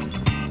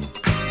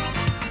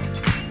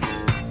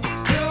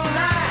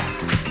tonight.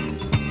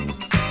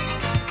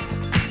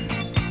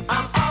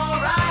 I'm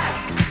alright.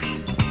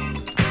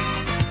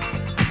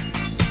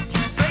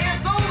 You say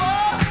it's over.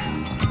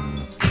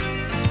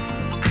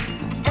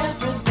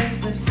 Everything's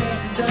been said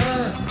and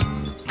done.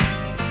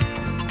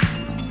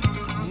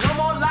 No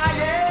more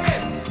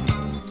lying.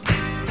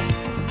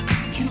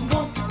 You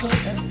want to go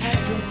and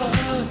have your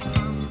fun.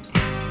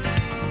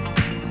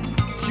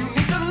 You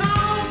need to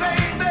know,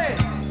 baby,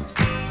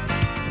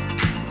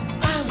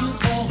 I will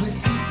always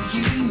be for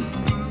you.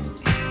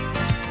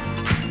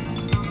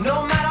 No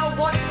matter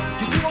what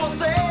you do or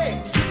say,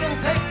 you can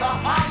take a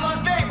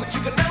holiday, but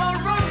you can never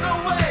run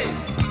away.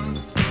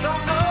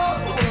 Don't know.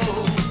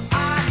 I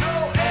know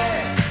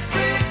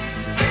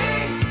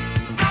everything's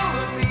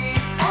gonna be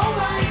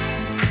alright.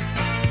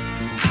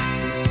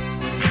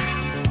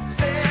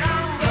 Said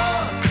I'm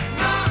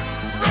gonna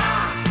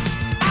rock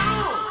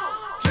on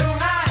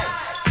tonight.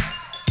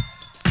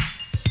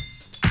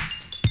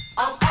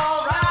 I'm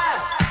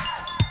alright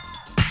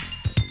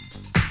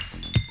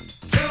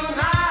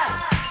tonight.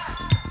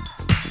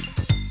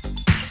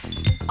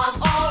 I'm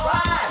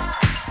alright.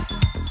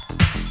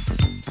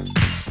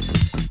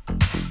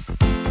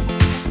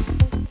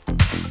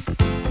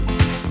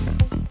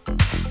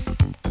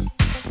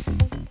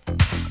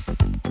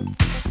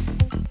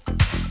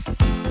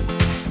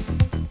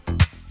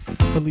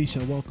 Felicia,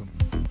 welcome.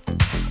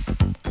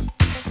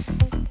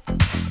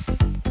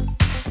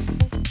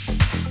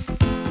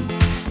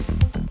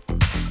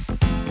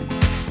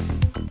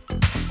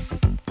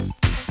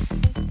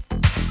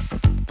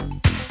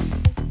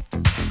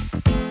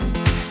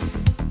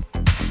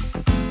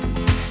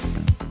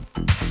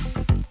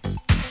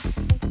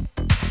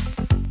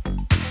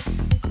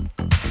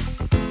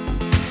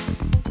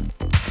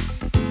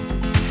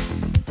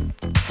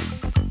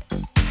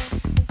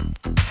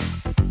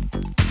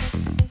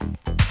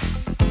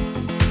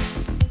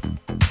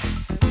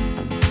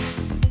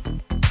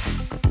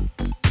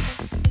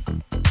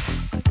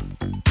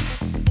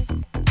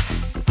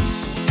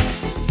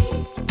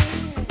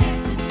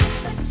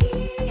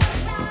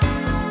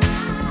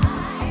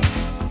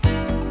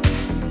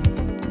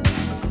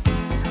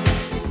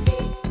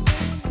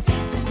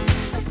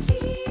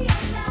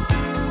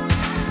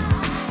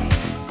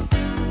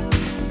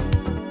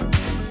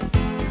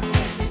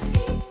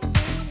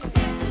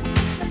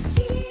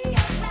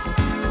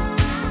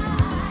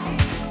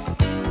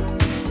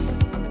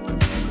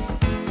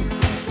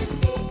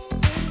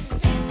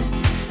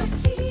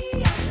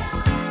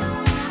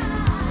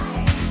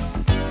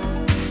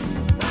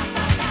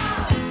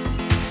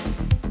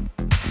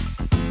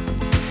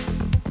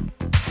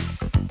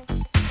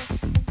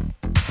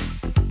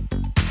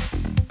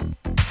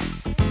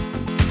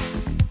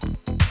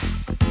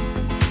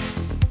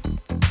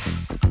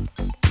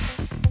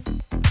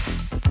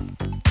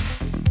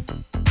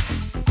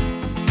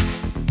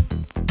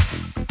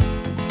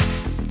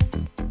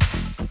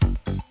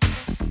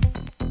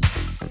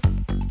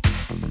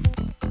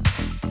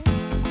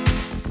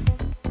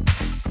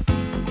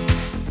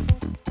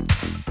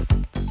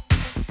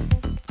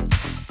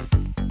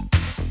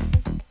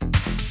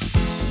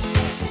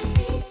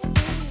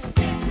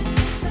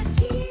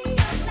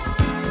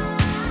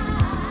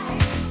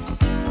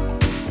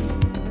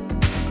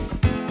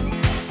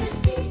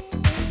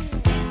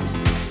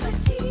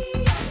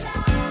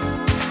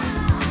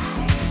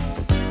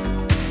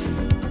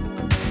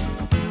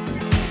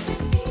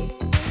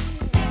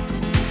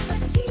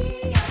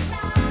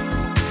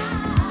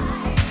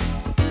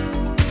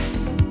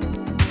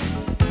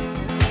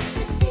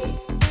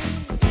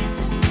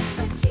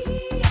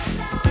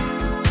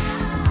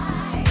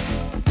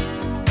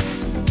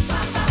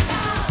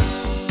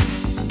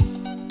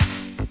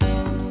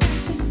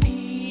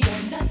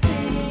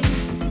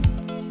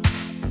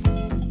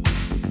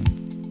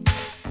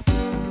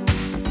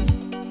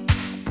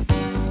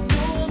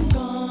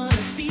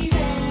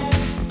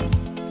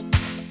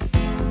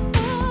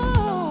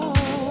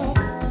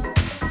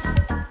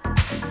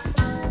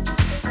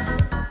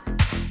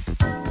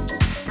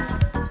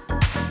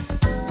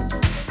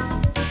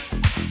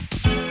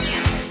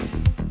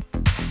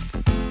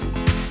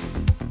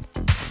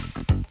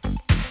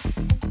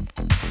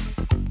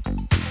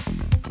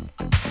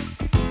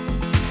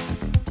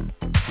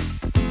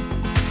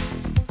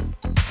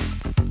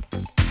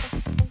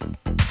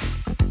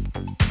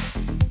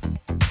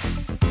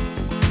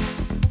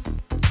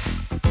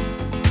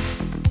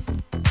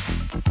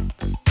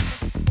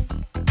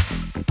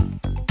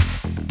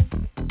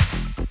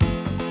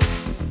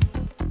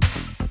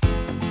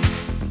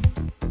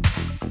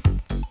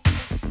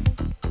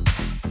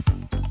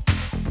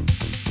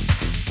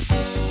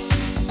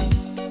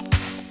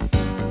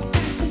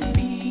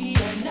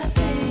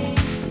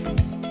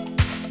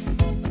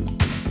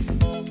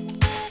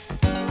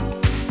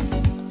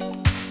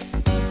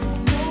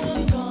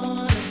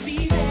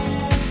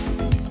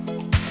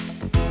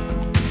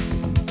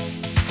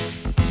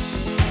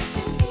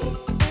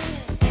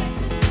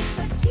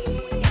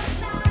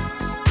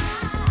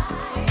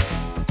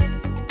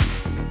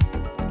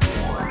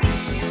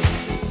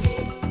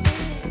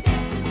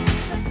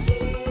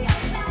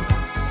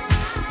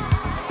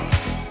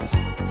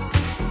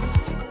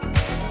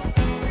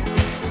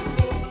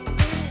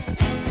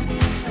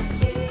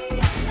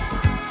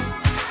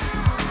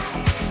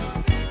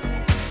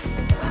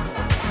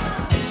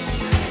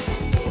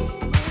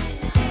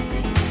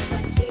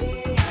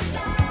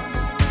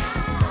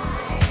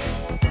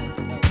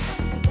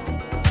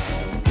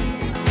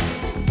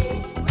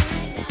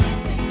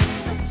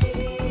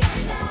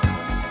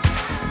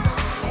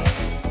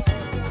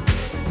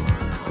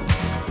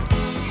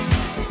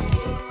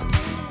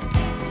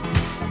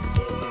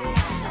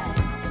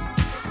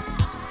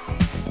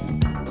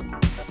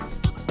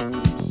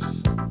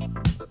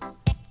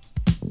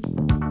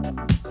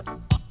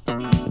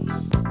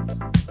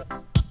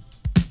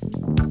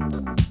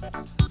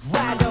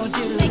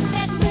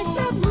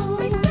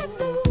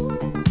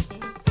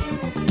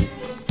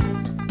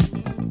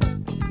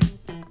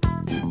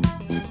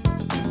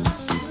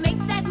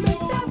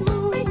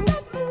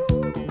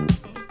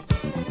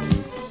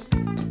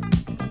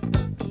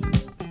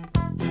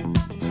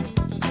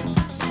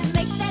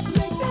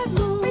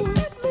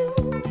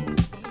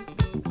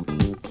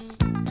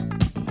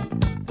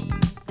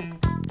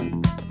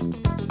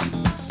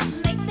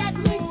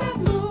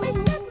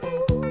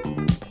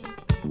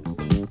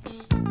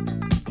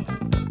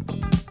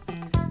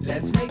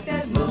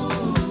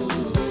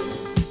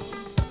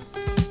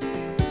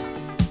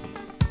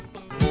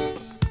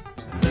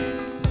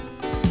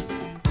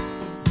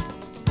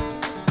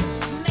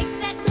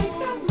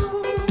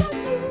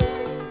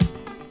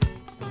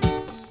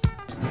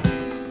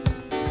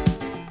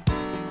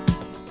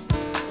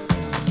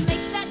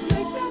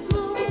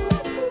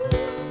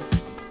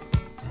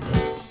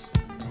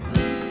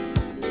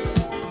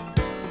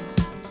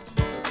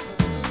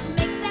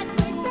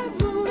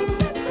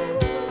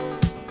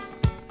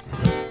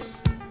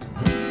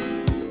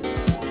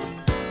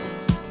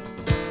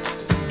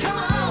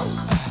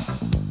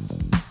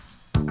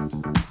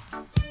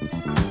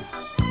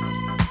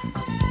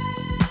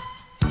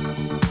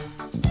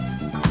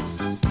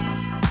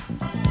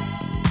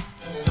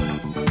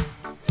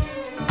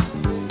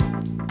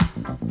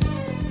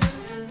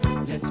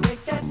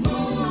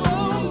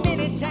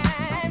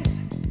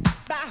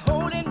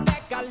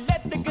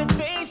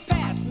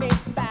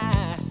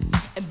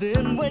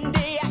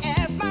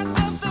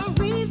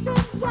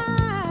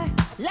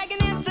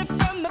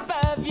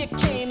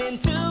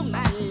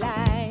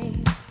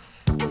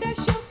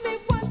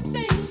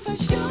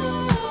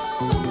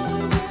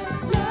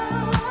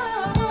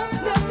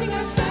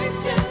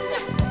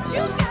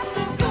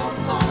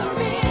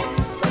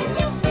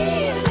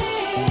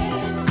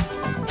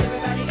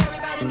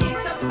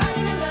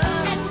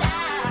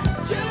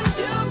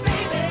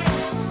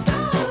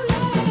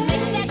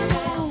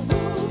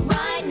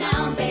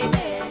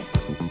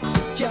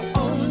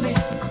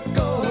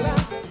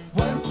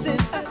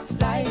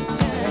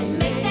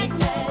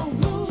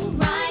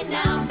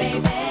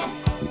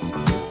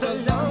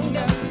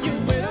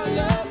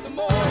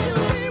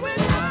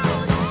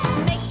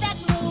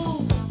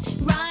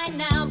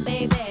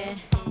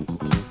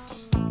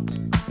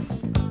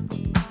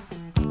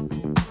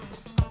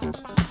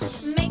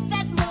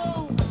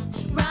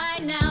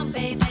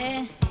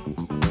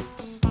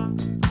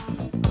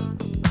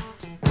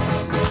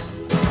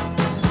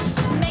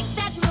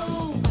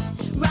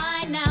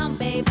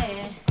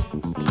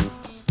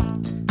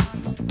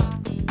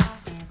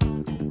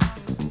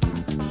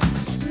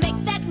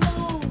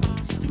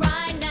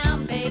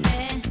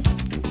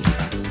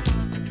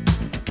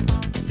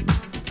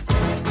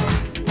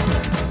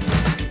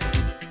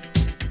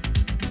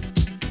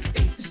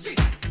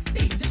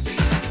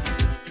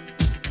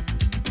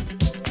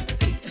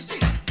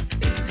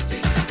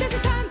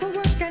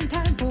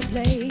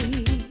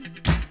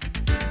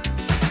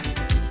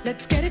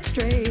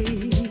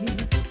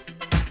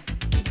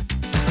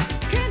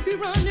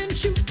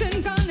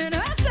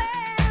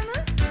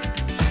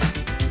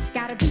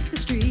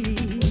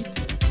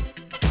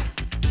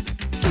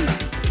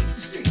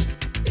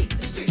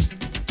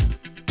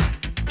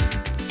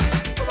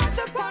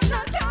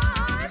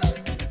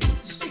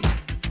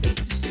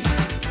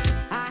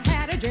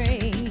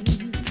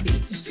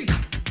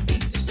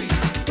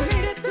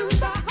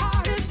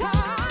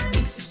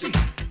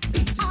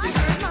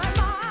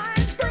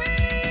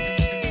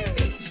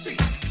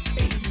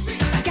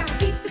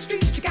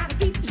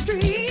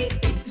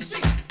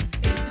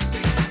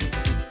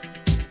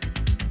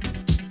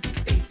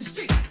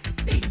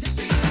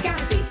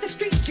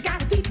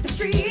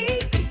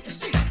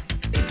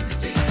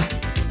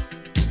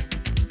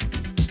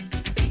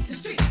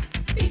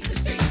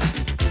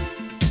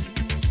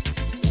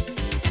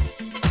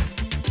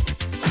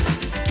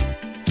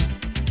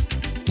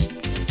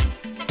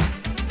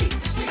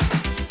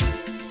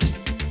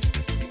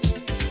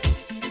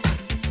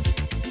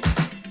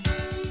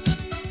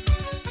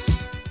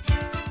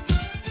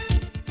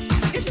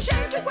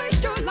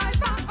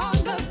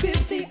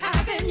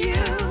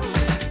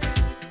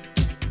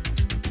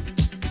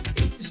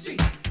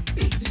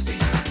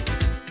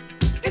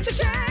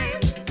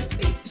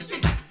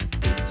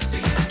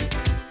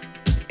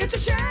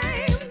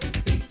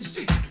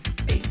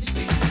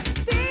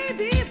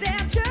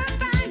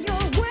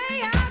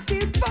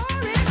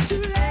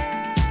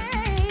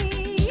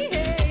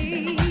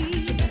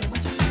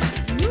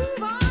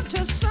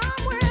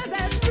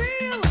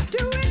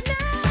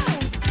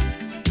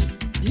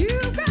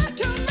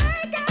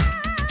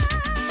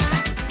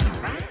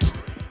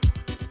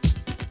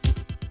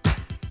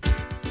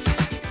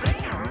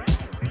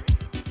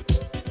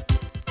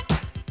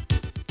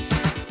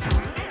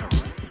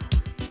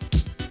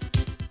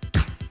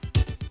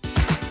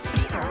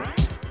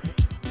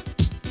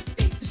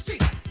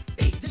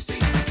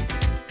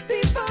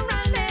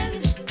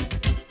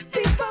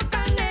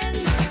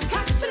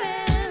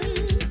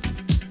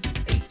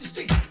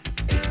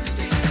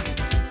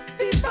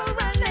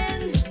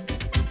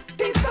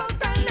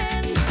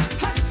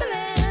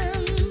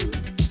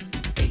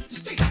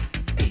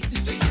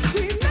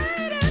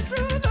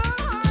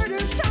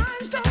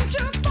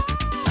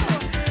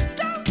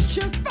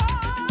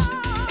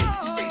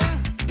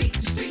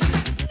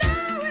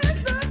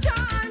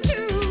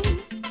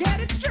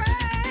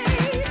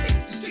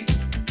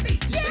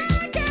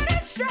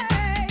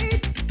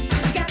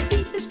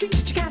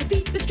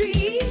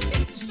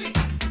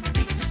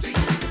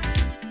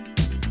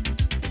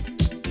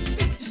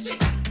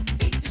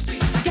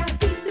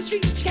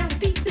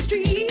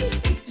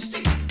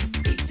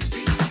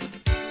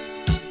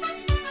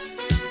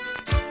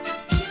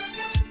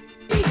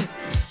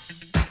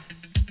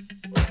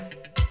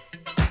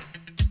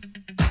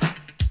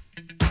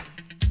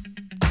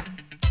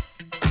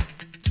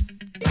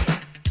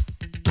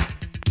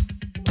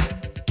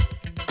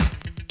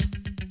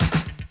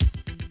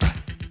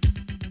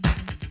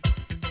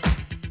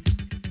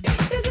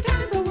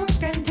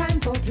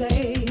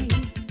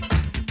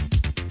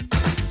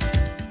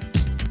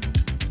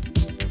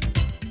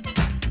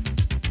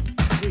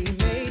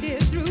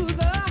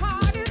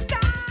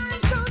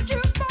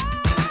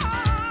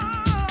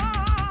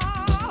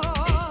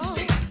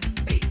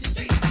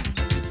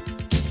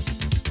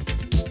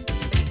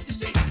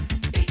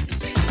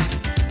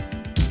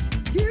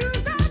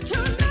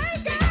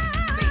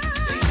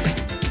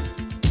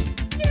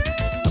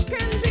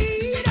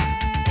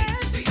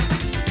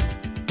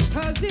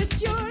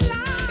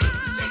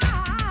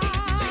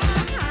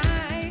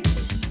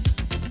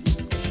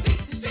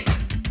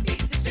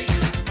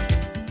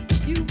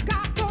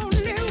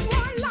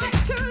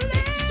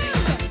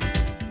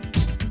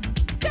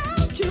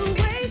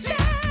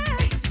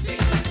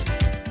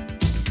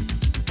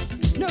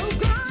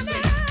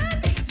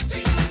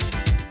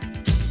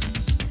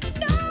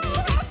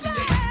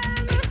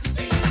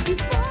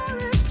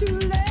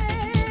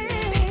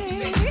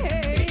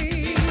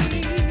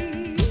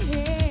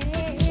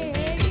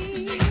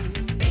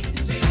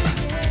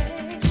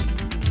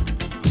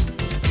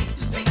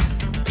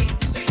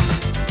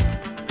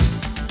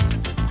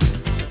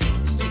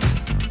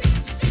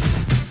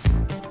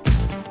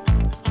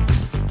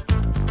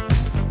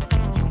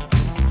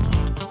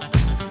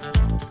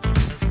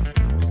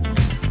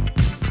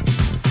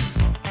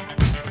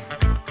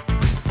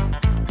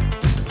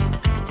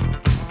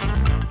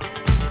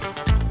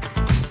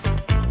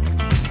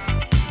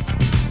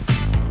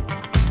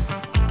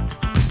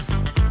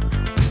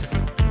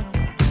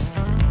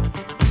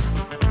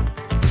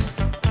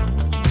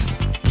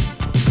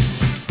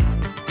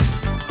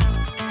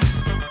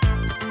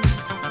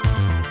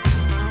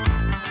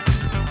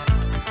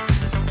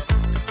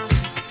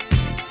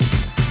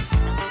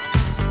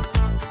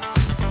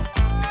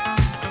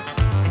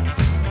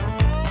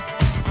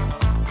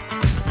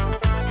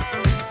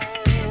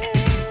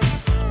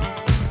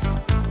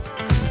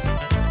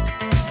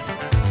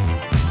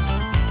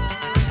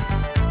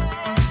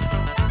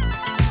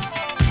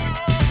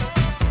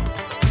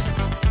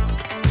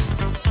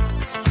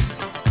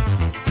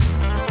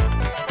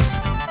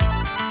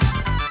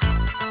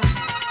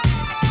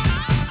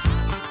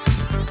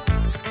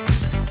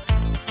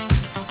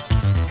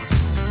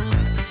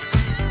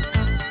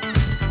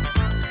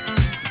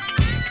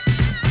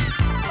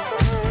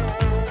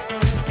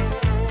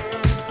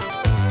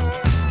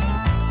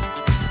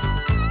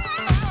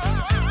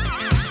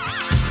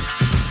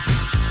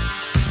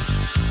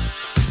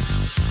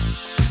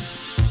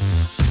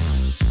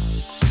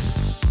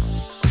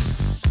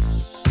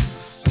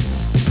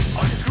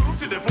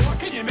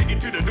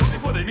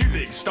 the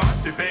music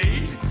starts to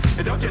fade.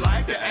 And don't you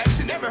like the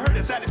action? Never heard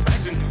of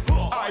satisfaction.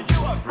 Are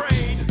you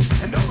afraid?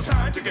 And no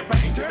time to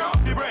complain. Turn off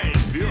your brain.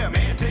 Be a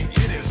man, take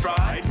it in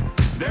stride.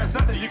 There's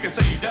nothing you can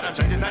say that'll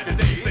change the night to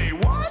day. Say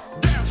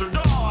what? Dance or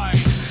die.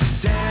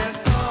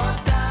 Dance or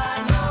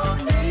die. No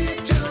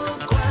need to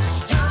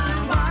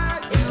question why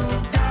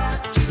you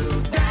got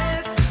to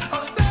dance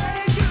or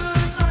say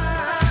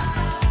goodbye.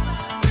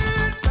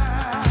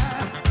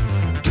 Goodbye.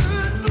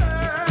 Goodbye.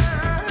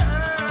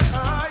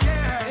 Oh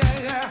yeah, yeah,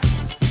 yeah.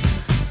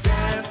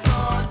 Dance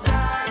or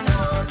die.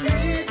 No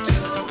need to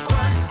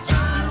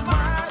question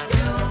why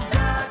you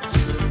got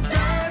to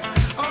dance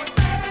or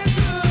say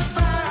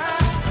goodbye.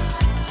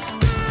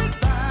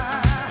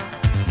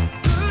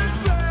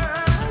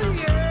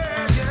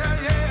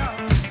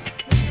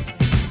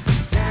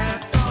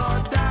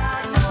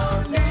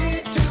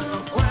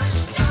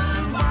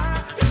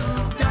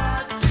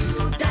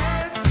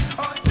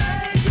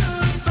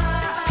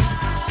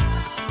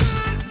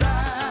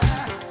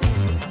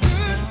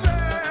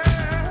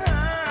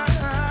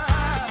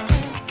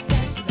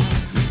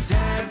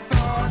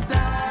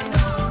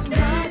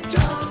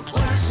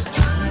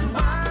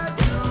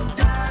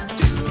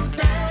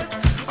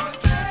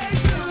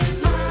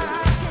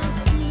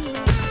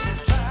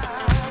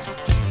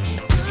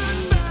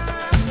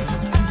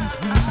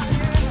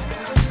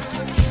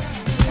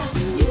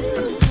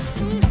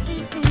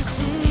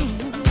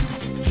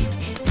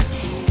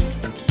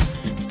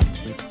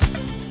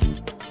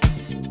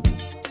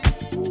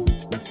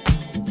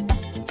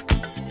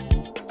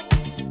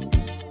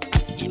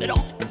 Give it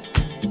all.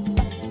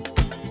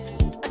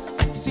 A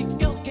sexy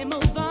girl came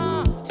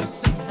over to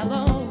say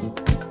hello.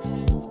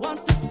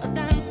 Wanted a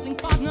dancing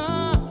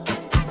partner,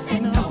 and I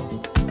said no.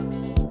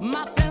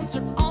 My friends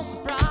are all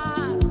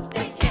surprised,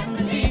 they can't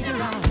believe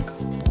their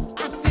eyes.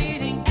 I'm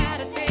sitting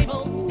at a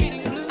table,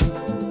 feeling blue.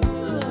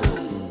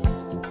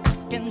 I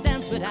can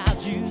dance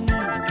without you.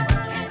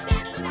 Can't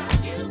dance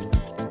without you.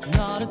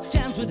 Not a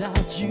chance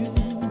without you.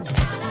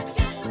 Not a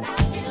chance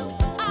without you.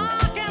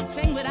 I can't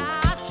sing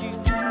without you.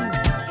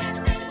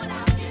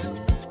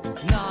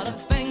 Not a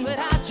thing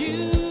without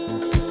you.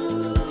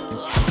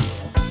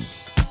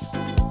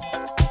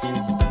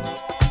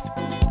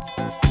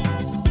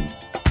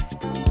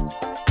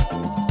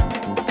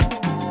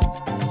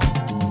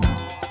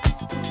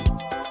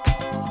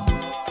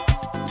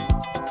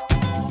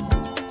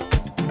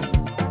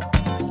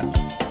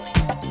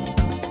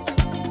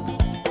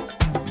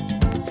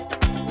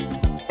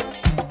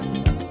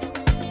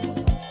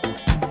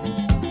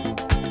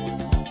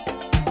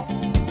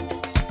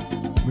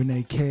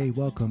 Renee K,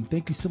 welcome.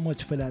 Thank you so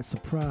much for that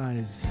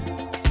surprise.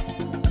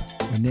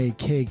 Renee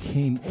K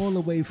came all the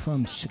way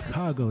from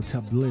Chicago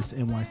to Bliss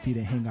NYC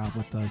to hang out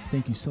with us.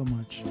 Thank you so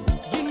much.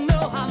 You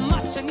know how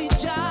much I need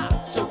ya,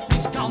 so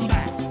please come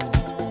back.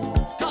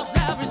 'Cause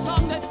every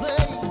song they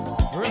play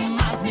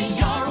reminds me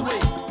you're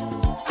away.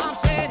 I'm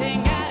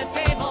sitting at a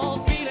table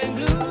feeling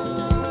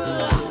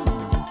blue.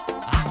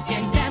 I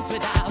can't dance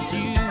without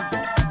you.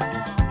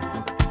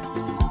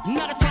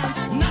 Not a chance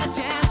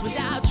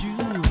without you.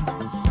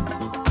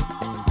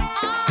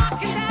 I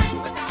can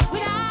dance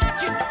without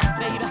you,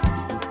 baby.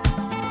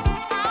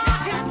 I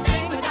can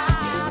sing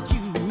without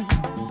you.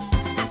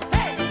 I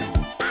say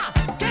I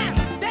can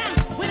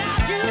dance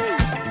without you.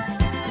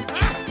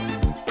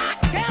 I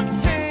can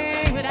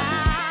sing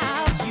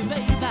without you,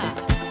 baby.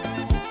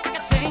 I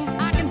can sing,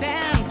 I can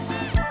dance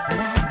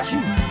without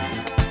you.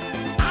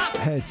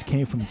 Heads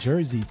came from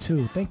Jersey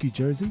too. Thank you,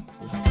 Jersey.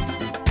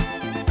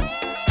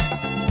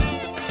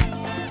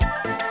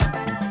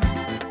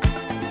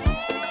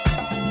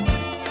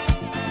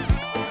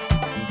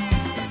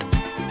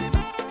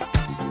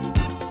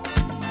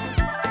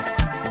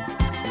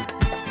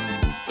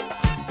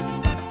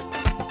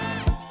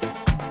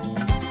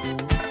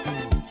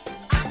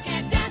 I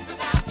can dance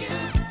without you.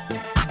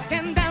 I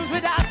can dance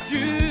without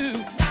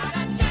you. Not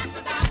a chance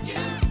without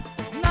you.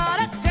 Not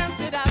a chance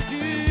without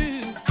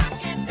you. I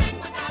can sing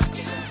without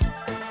you.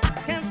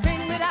 I can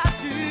sing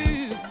without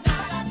you.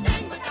 Not a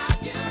thing without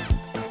you.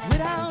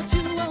 Without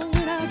you, oh,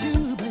 without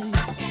you, babe.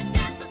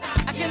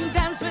 I can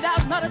dance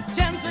without, not a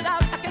chance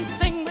without. I can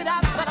sing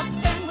without, not a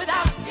thing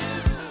without you.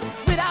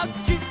 Without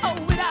you, oh,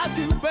 without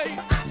you, babe.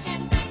 I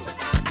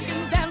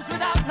can dance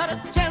without, not a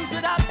chance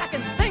without. I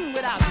can sing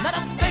without, not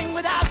a thing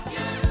without you.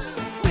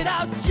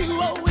 Without you,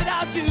 oh,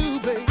 without you,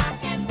 babe. I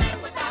can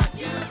sing without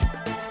you.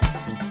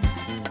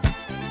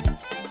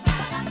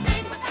 Not a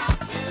thing without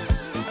you.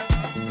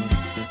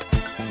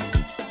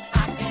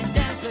 I can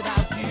dance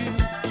without you.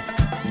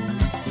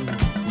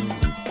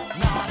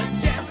 Not a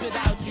chance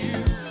without you.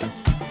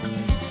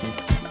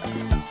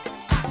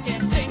 I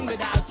can sing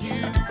without you.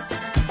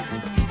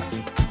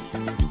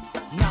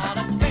 Not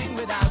a thing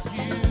without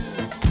you.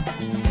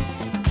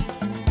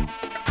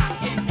 I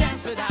can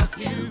dance without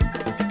you.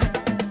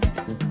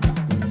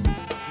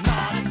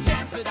 Not a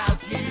chance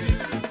without you.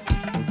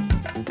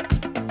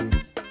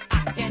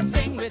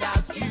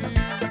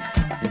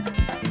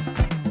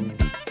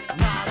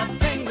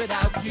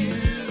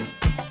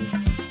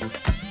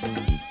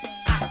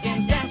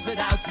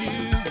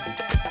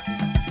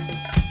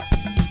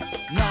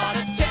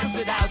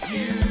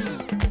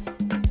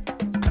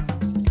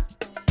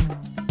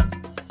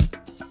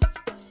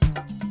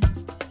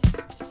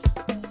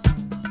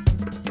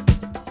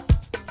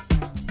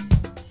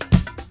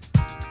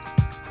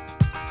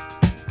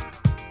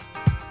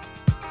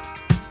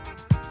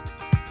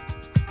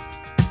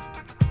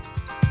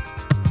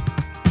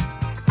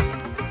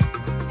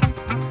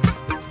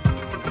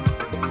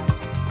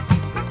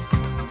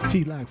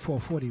 T-Lag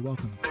 440,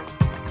 welcome.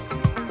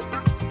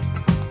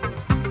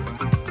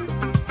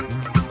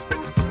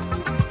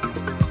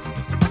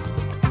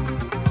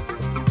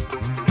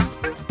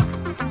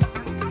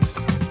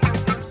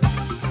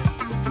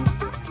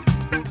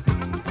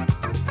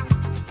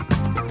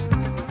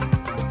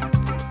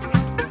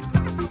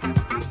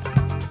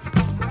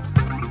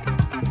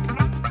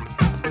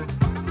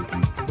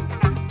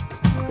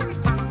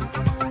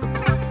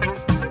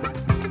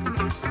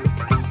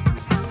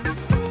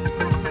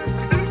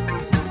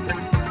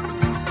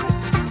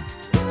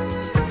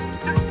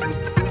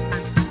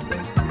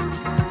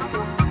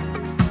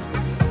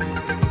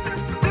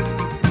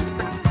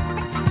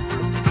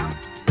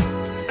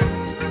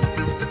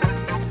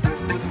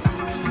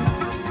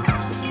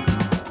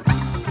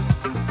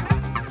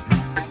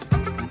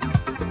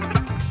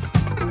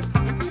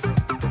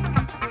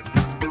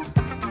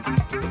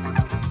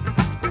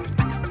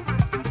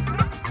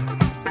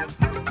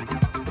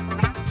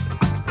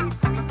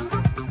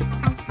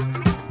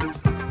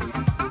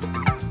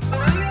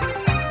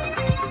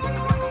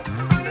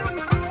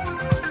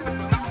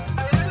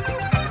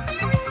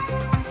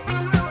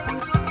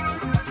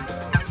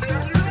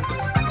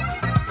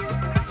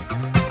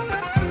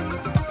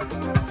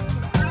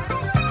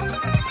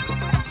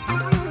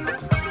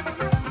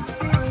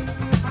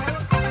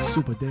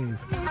 Super Dave.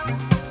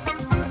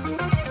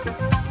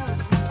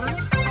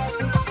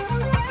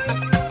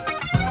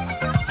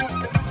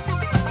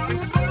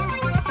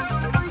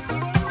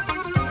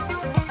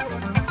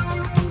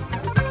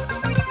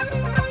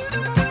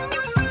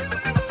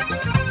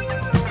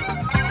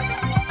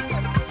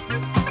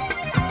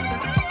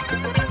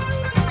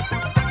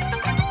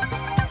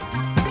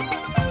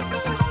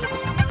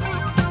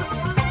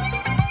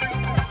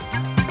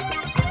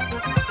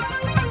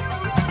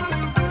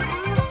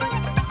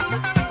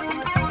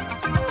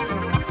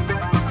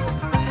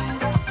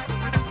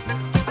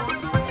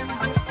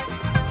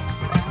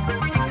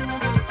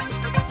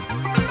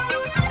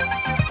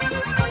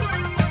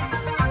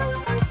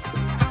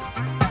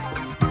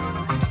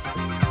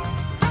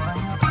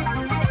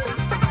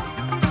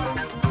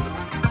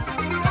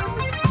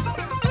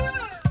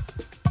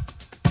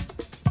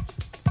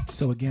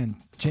 So again,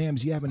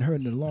 jams you haven't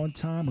heard in a long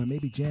time, or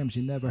maybe jams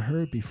you never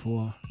heard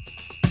before,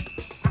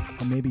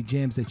 or maybe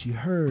jams that you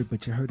heard,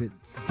 but you heard it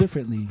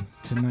differently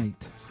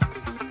tonight.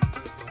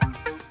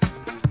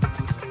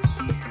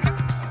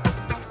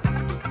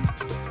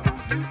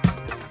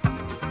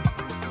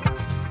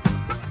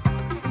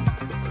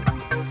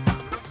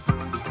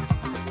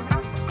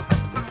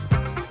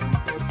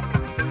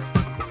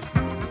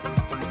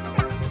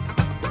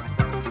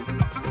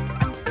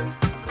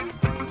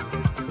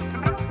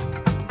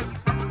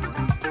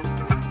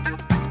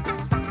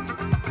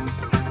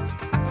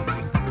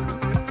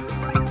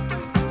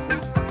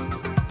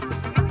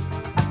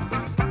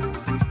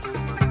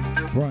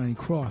 Brian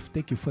Croft,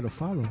 thank you for the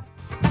follow.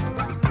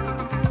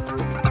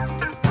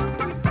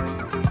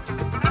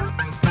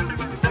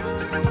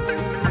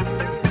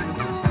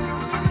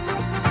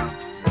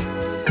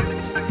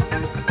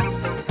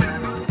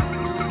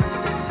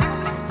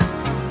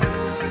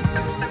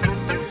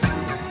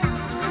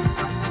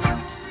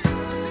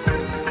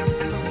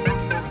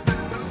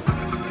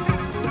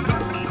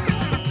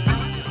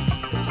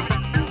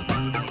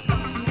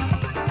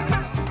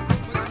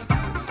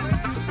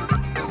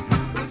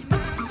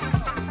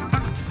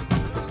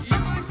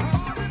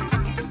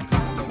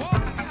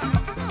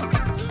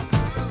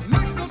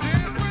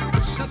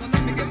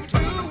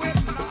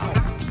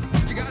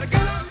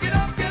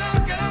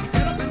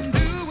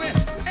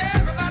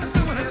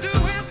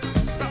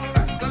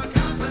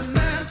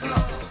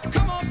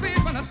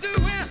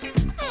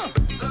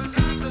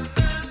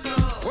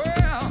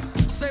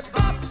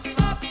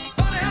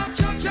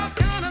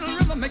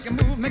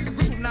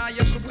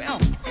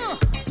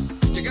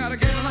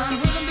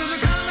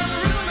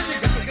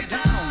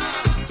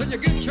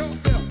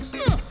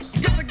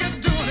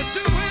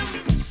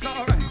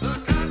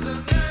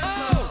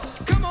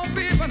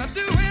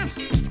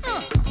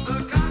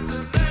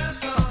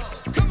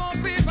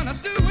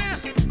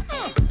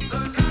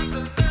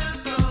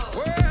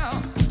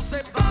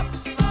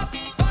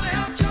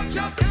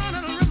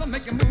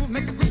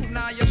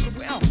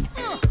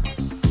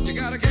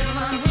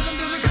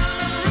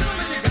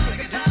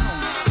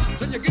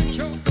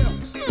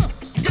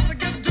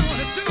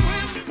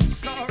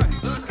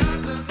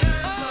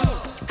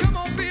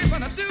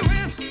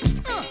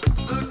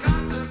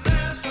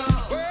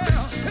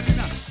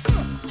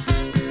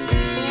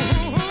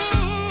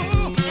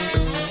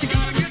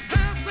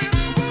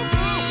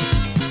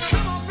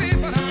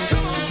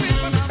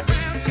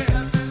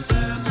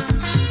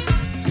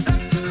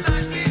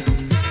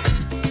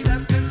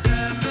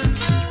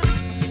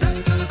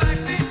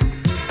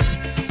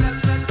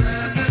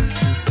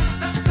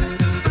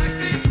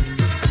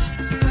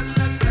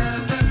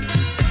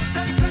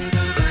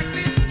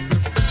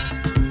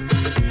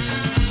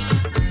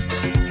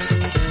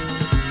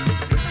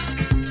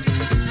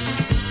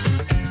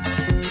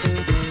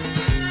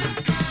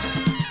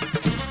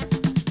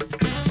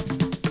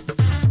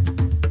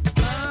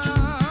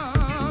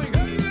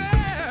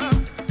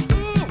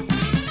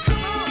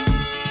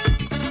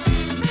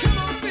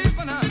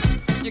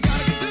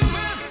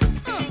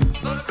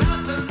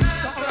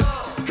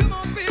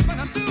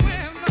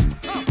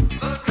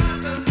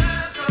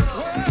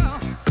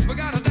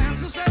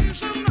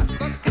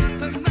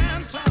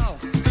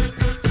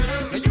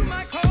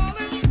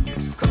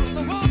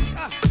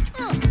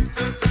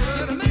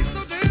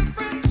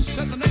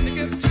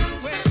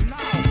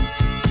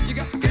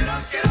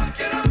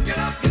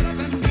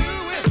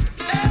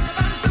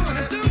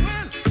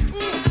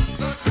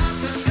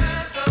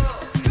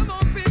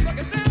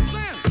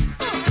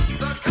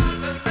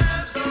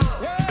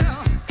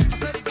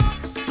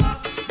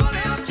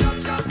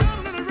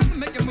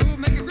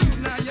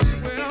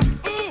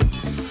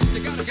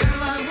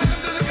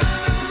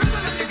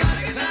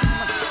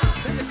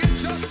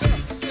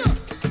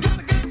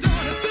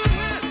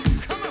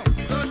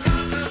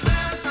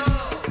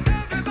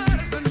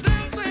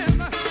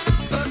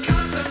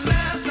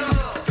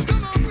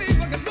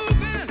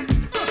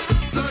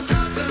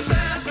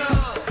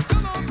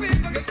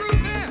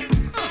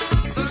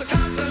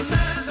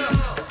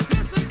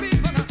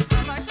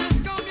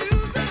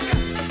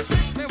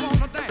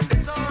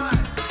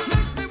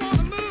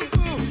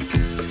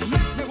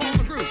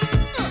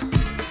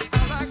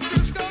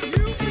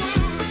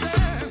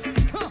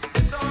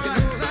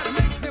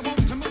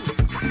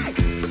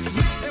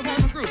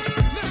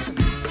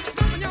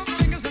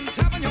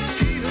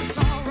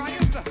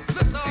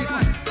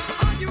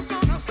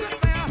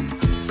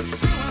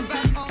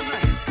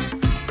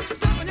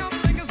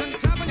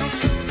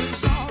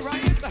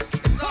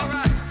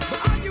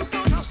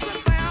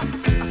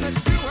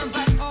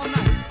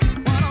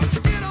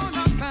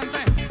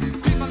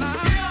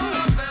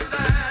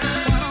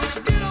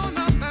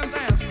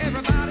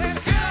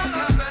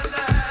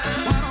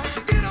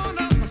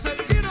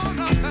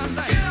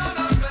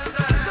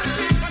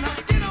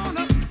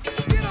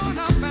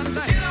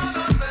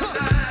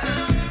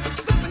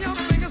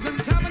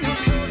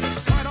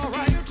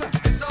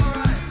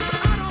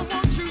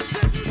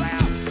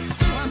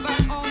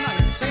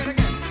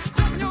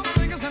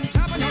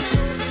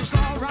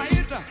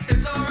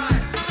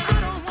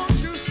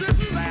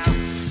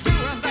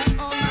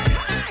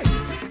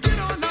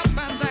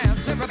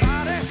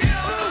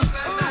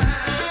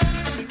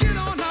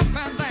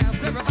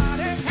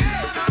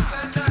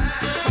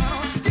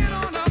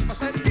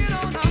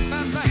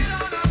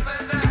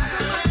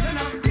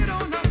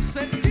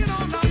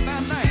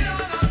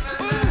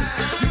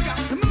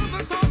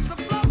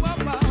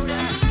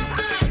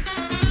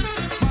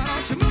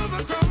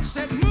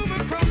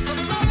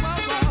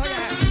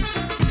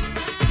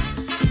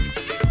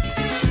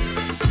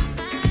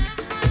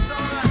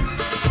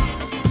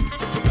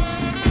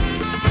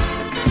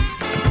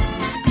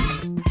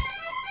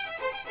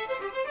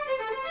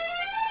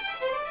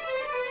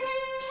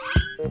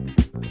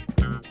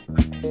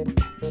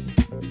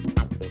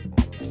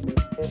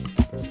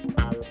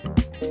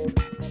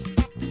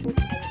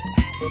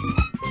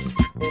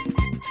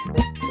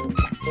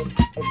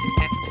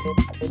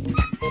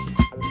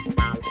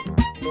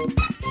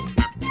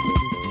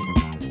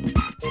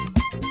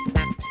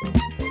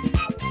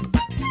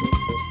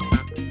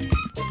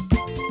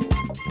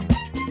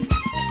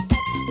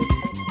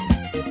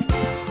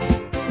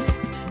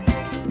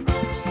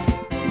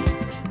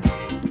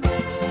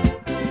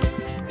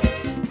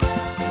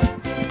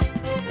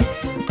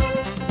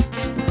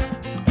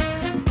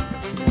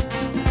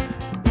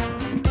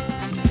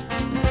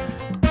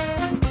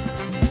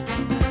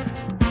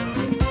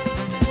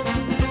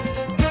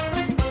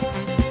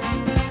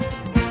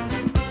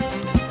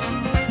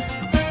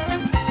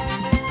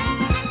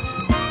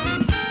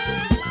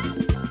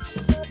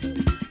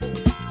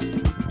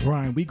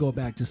 Brian, we go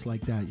back just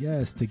like that.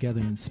 Yes, together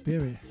in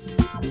spirit.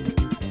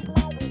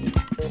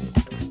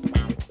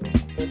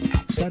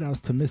 Shout outs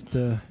to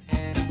Mr.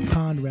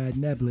 Conrad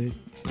Neblet.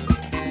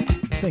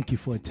 Thank you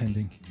for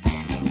attending.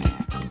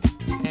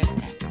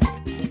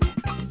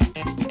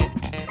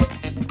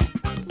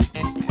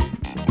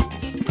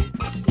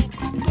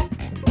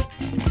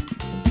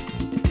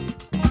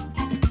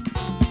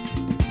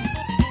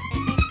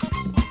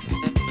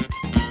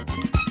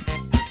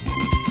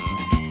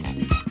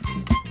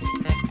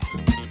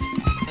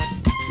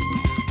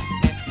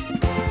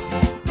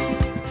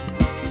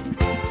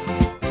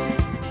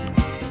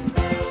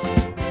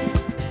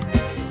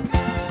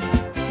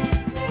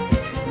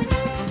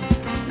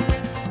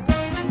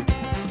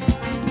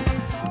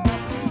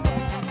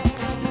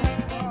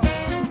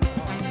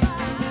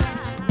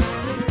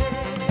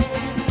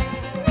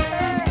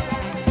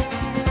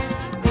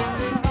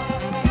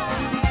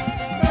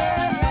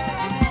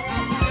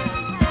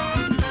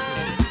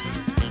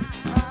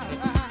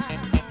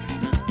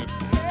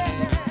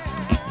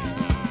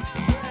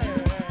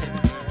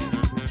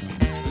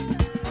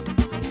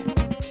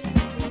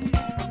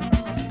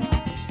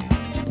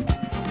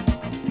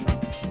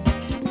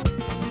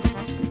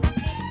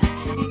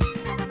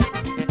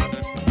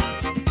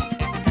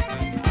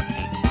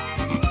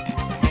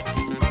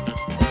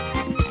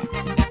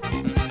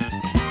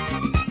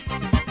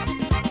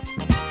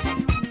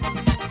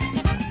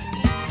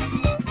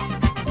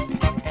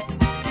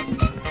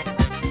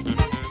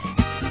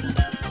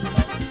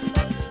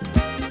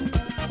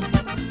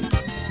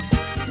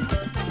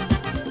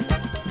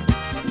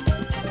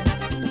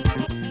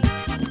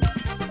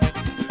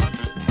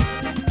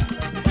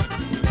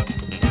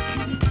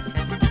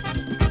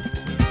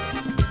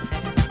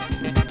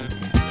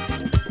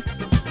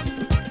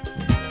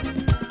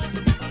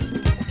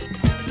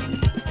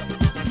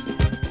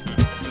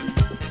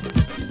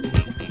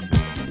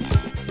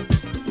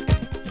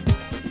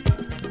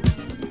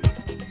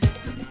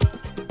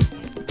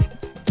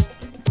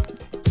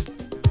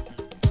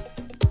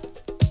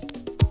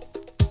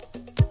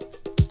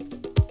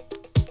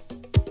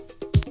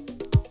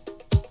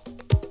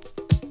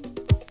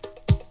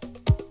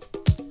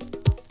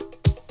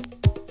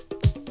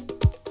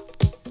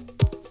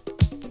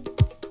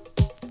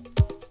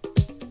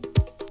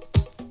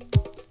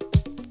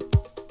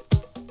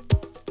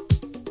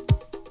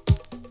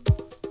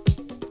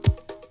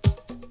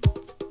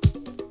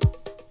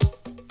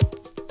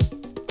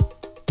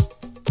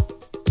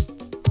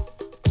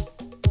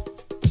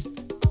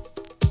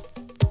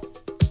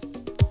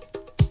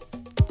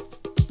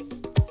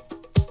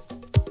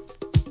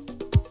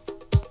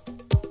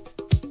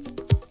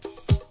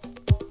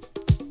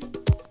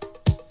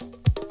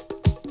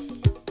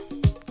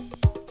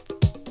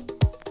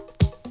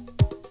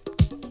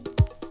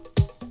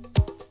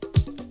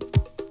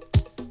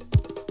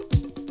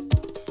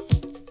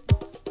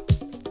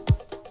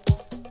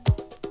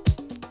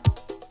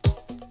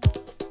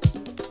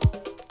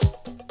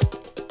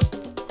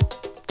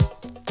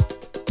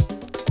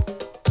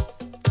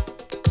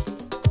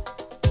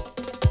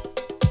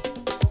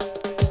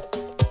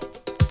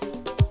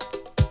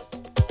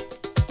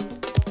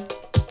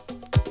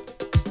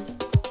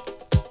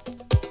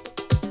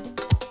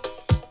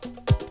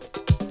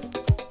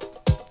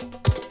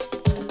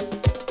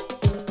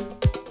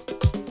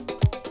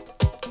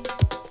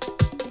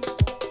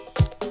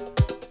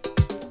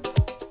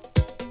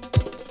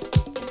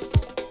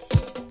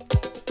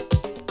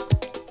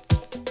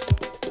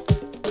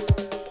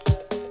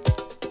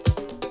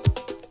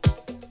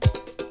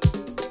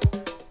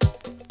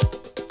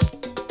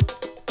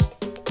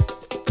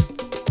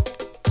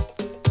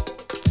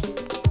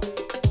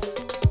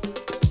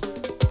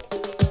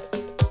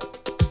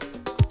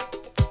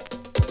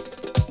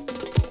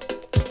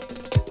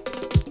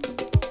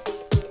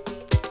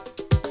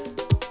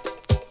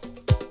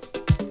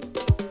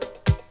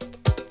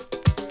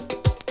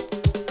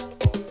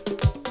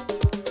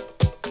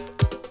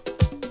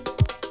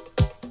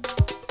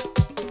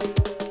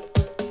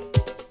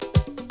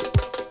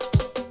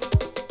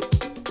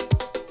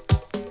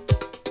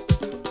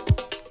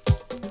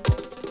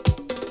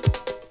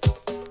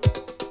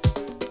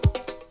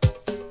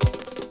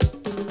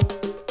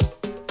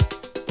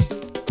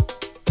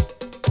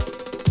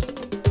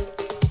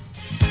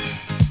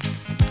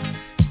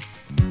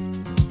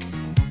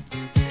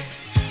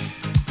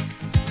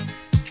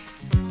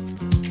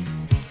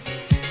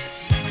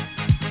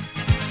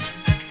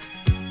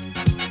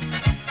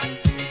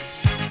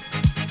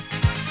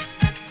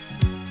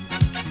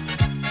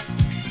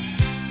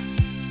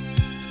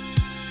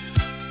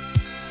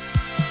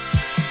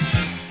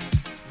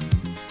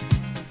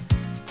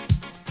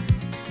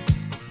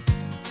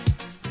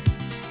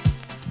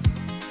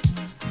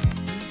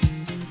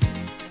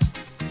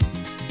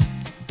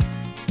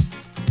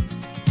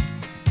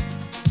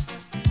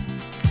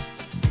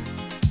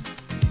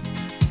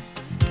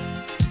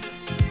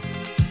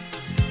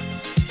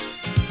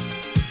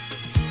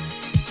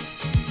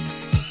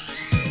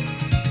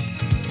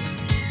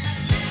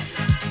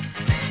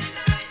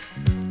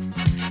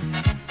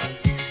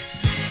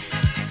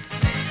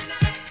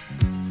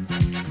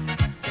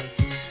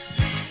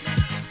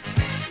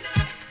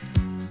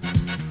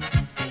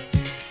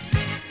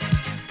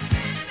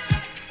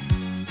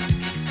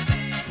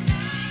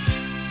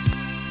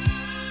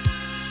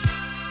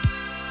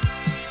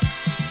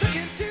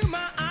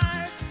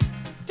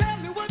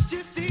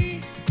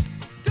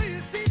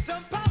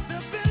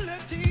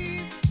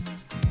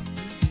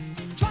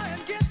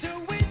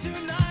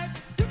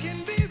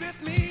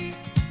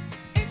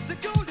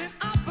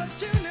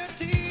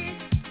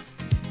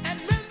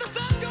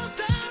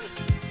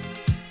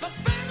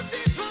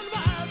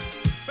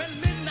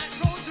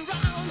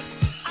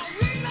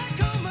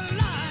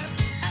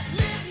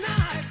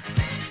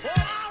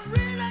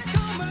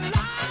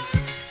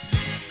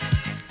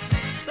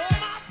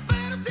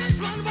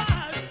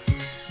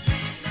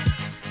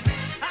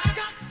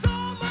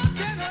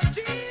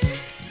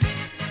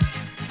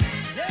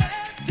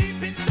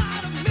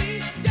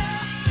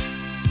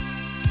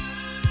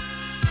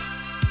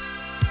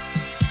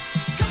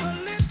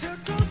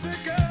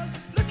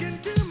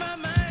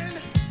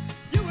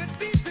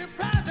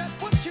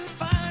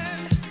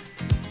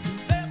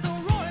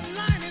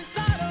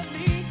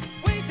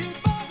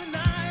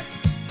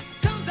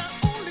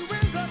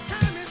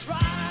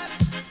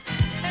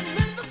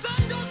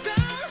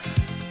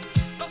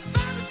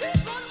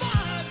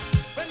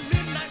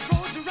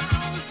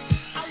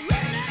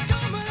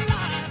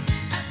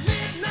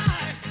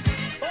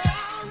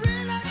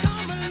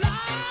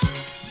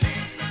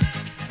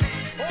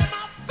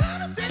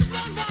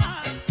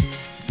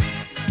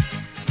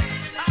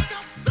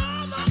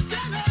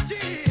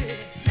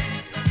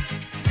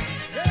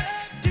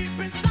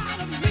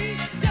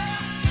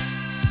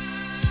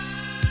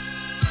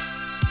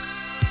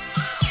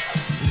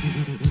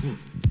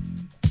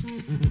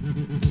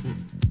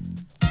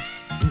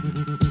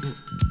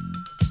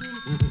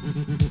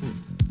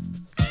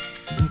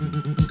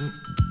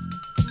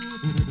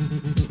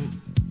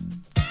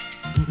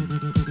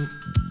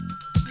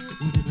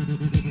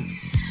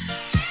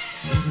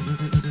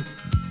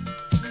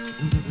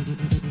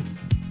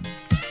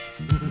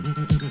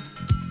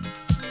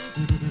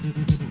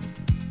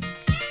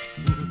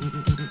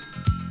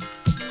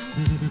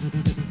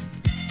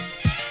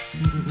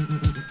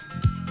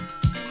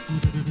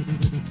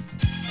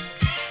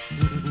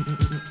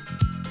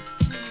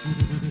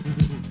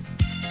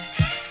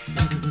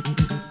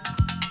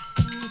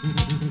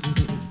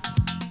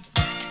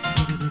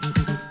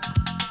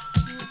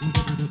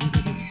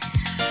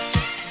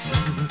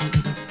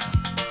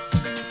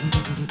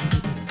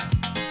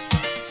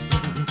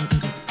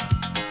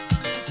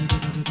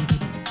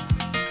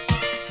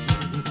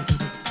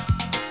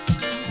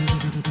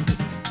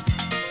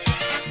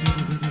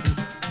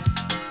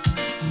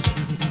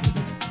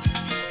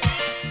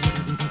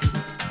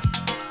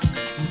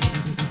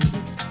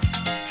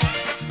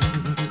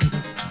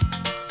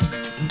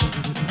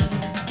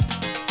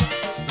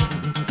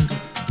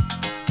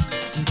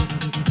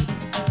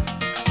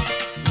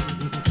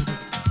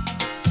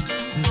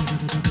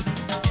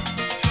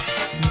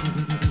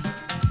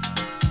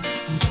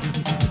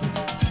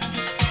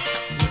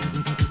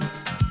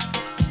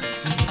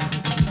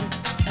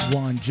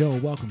 Joe,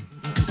 welcome.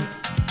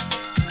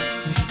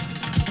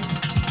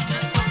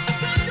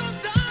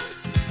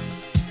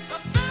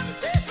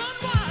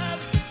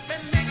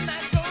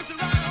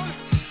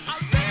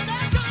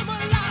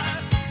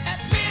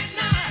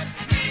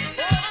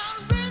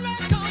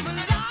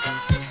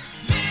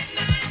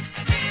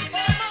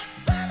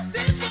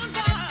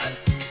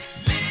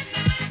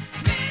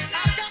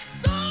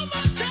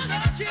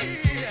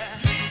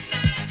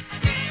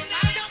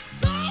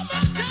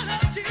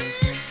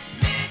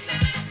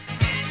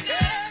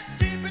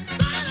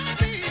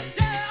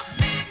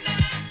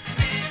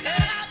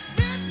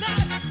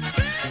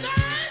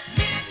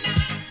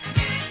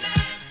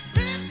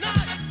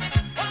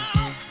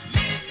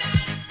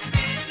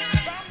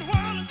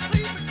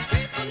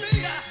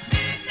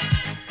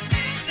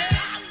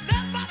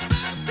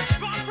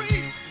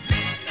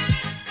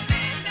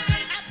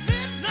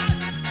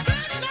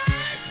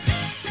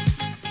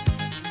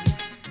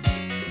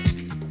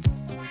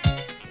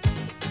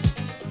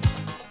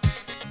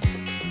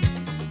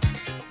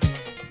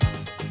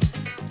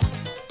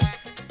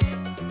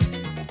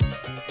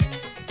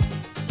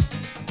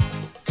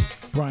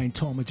 Brian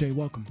Tolma J,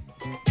 welcome.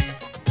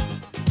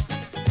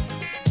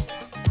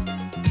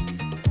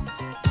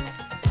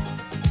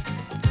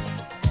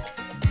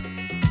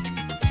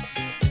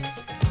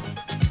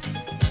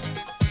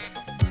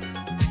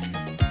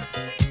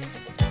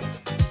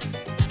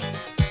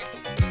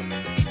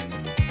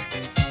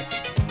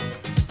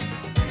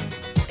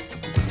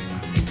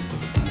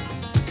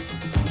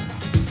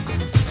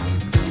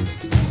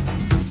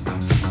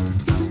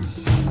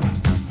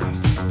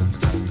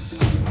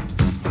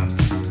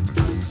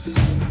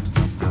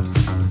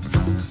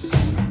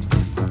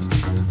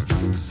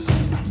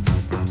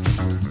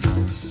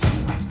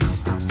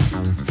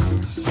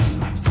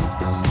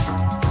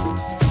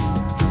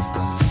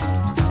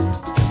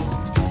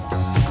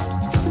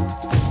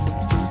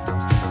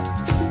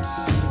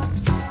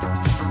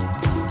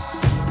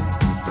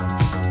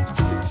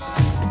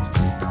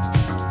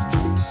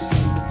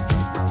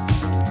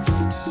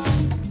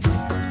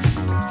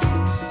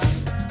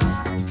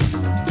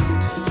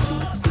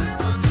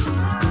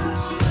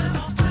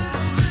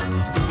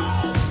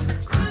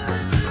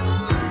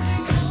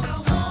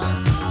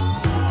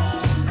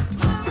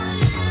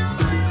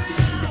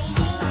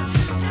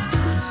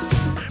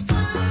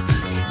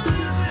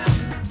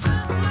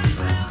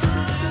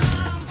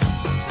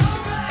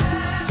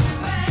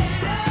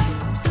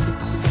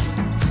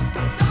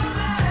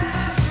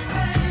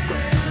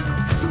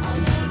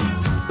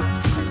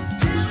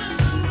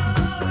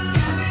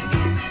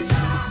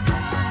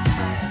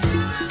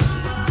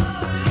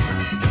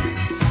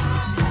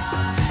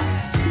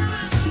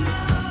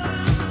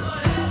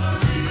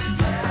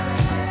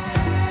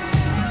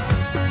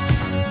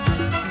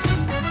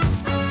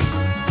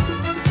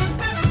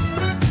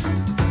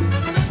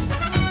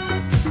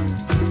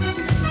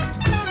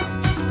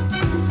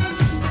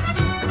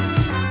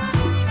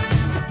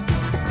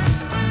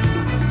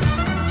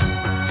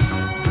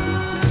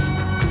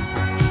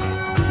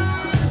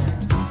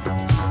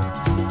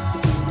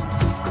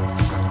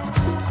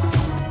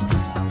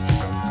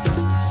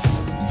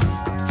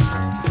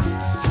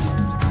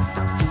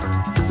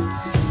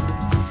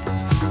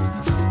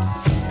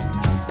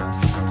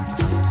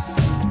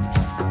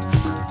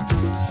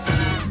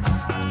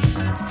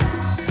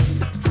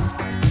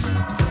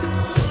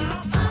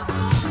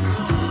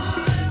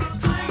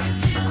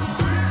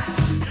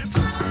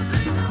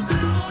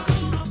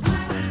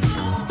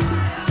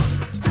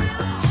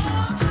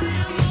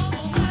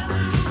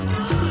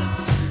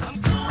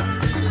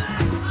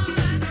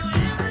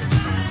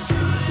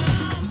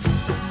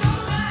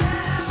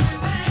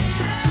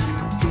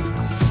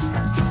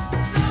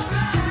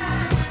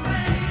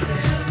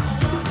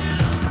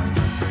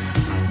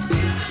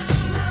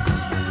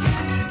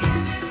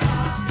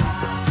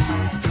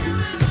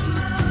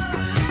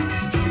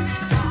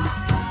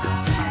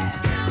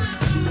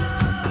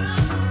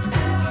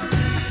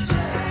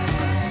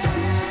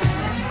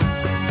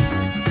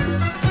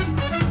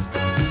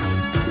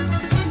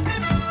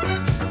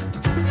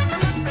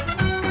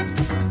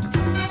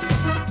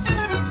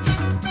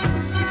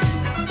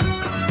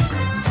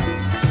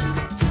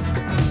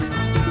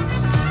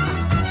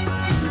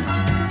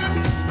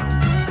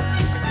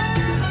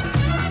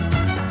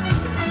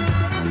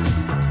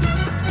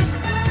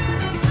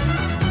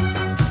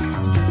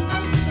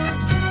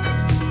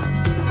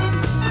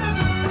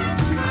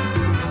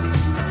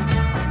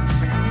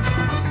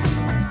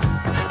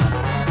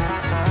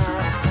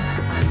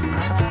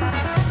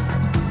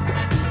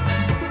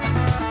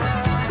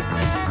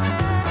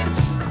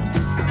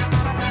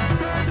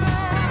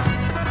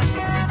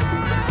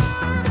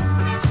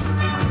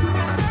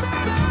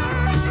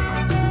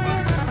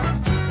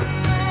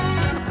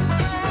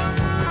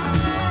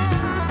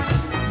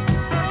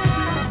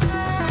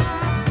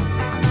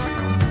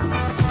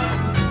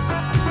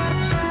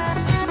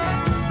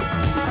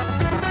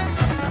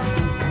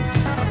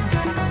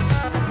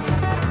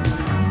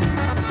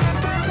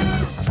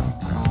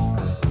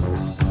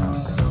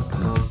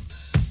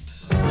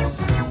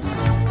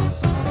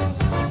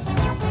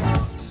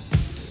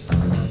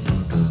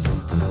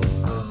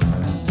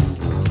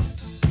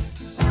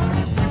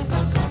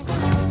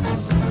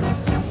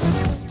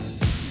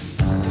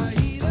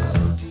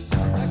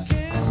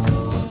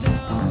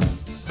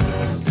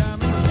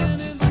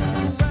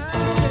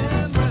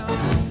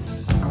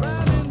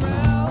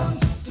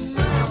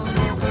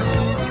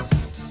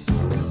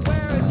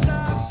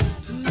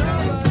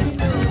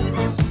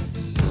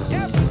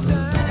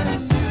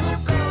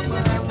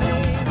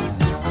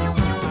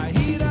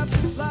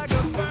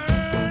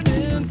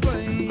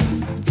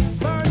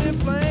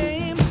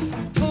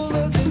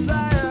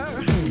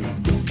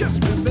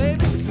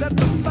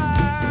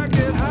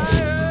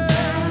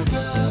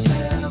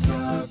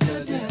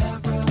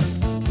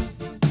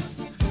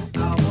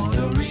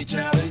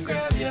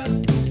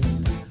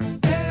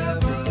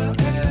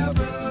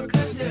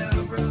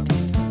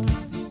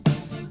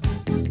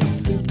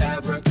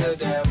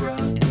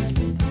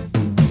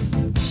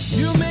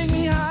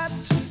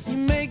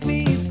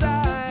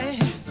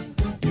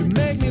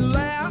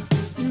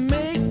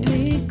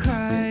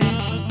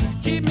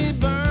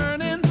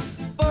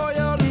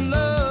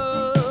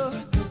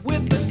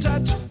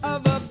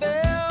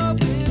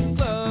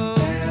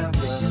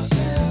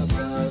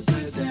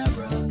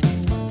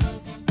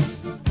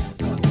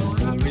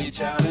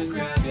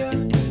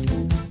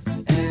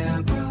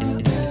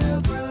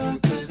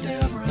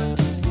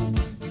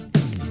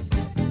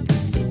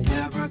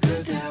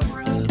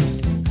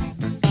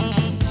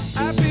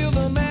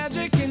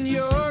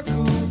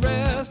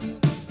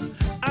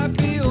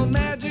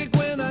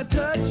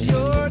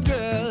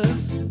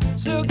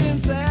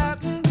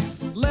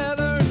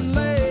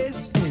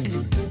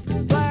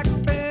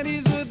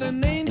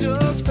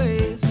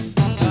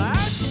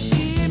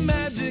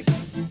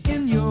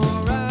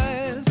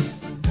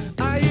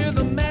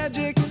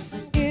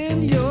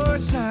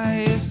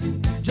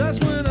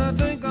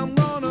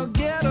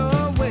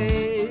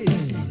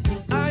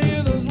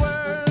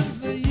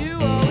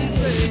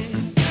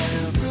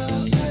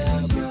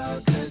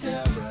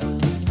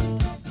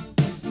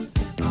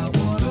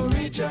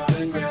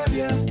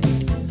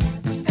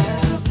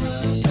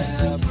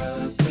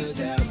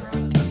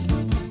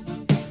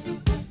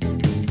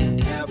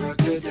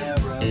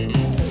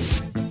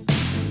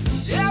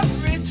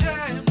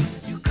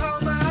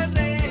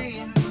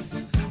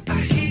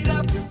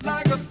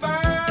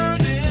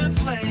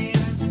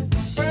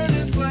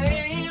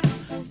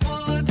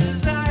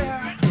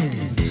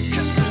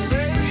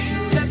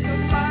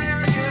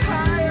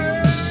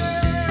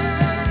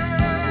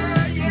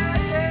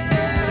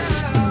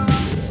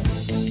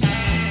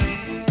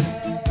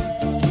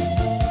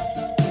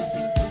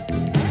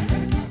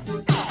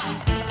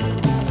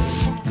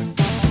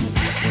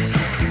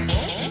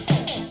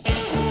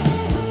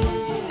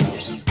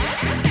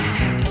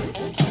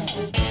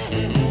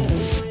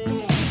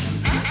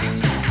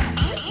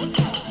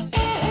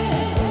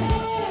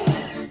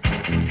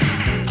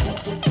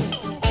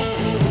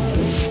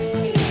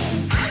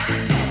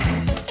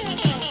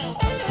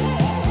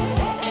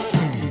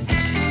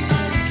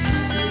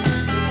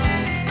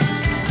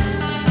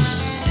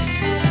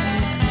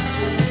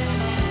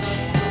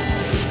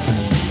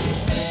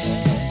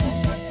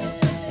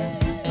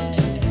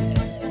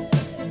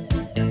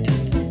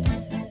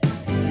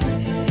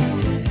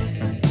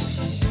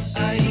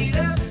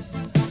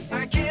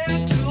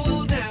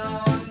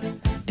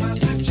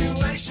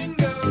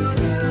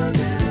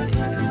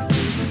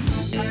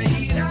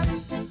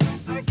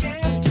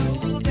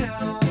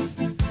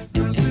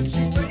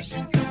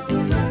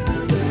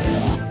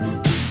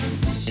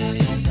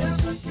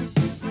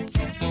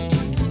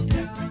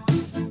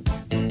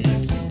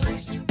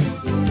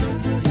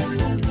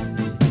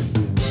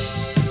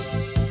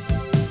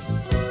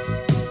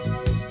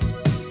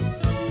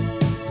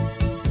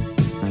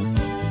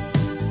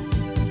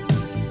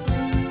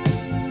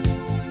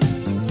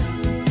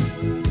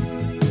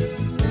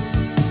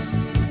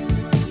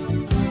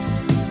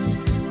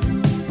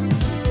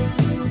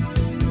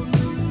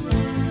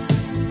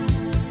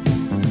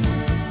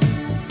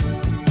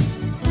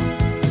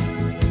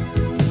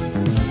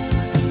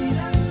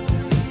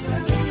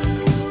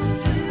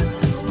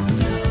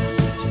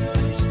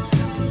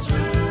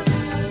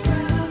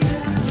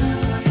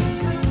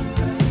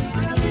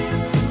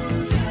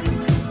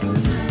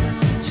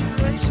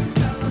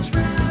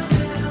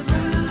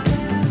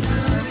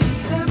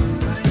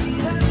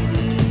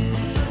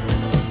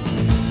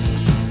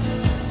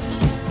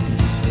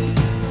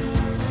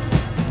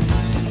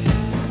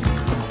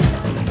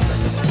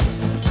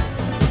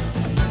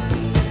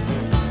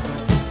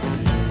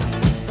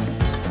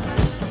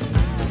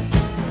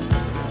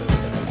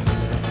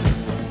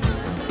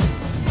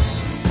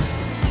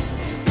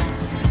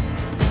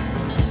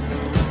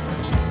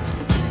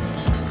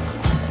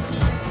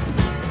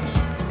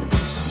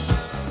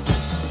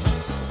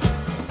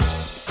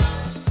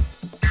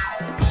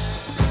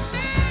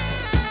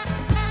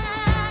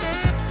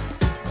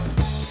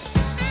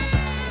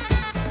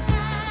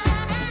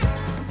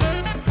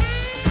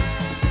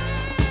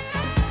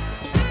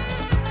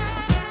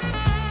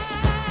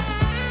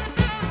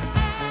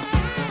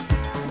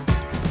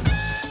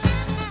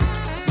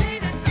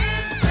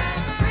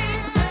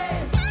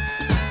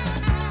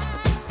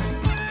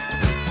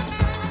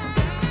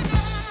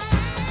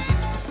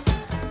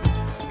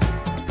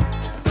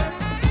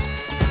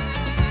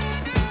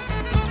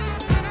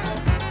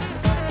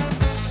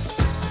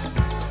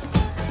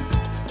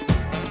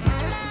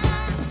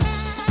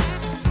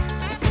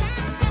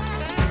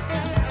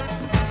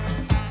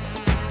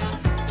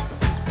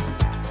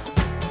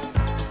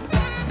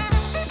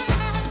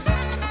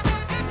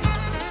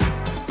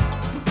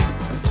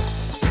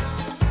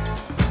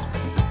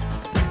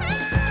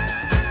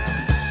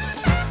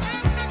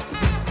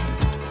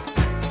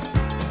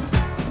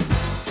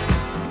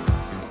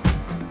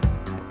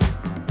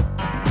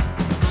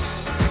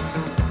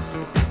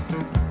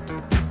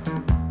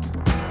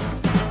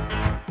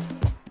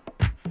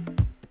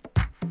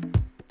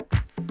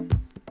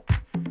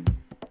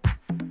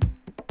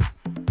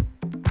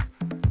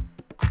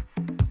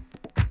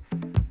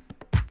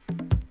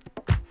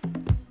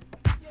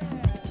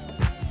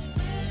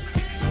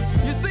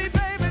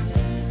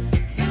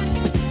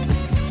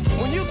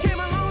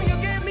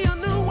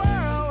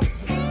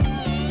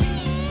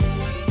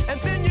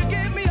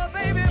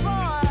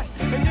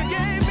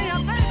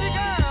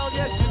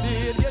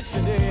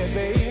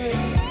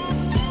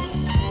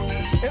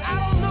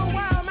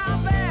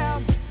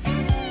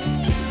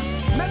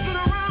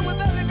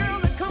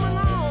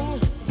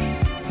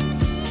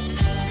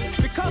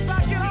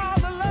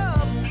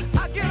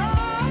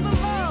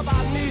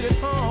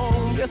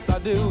 Yes, I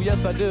do,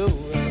 yes, I do.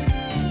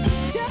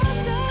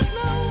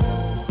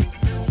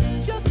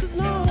 Just as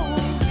long,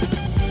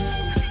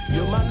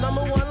 you're my number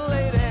one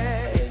lady,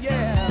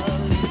 yeah.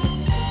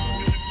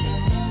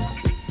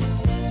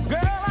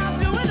 Girl, I'll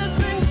do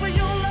anything for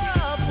your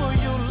love, for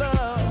your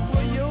love,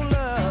 for your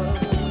love.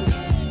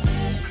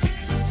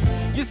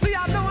 You see,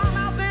 I know I'm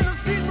out there in the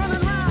street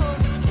running around,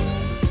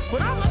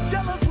 but I'm a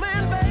jealous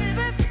man,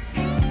 baby.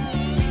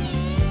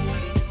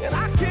 And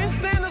I can't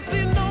stand to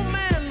see no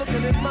man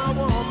looking at my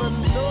woman.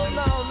 No,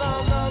 no,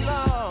 no, no,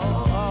 no.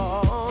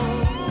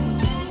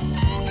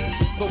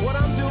 But what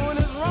I'm doing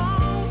is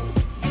wrong.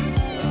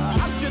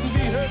 I shouldn't be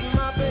hurting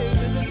my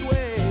baby this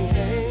way,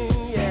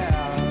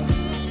 yeah.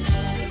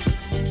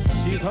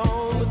 She's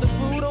home with the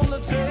food on the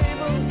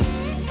table.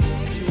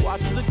 She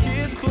washes the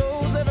kids'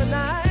 clothes every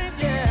night,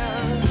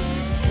 yeah.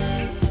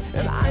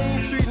 And I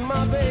ain't treating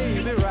my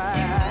baby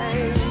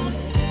right.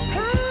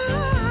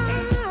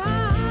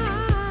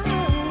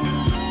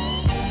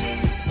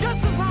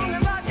 Just as long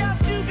as I got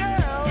you,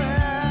 girl,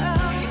 yeah,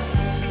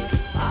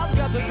 I've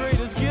got the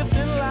greatest gift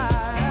in life.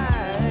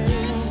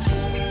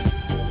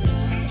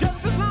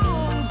 Just as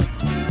long,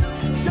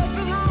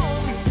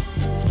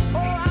 oh,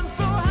 I'm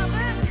so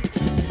happy.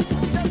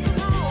 Just as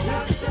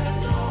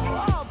long,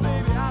 oh,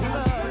 baby, I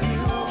love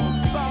you.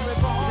 Sorry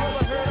for all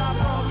the hurt I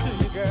brought to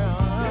you, girl.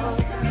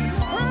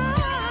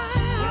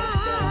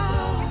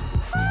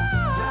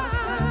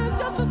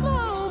 Just as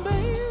long,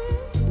 baby.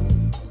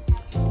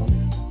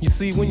 You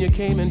see, when you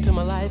came into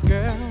my life,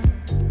 girl,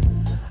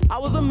 I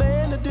was a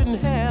man that didn't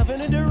have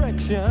any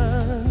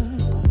direction.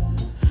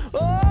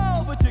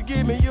 Oh, but you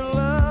gave me your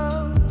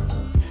love.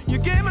 You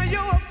gave me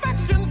your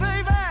affection,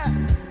 baby.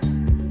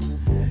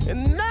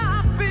 And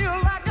now I feel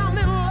like I'm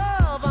in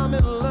love. I'm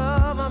in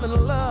love. I'm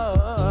in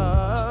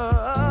love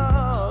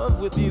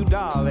with you,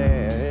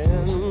 darling.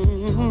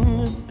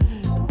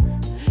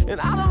 And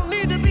I don't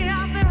need to be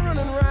out there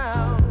running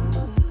around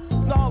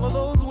with all of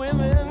those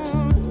women,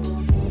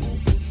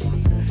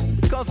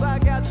 because I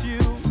got you.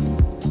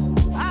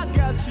 I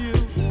got you.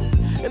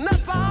 And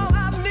that's all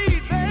I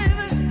need,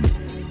 baby.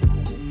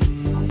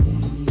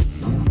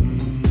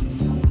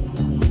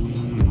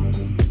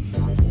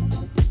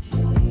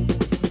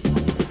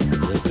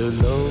 Just as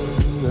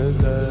long as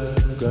I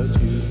got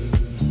you,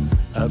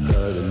 I've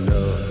got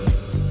enough.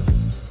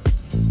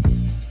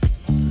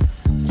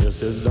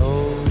 Just as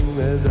long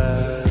as I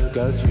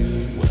got you,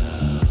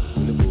 wow,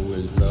 when the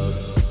going's rough.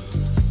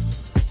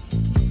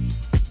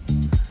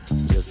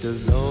 Just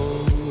as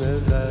long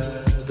as I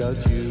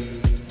got you,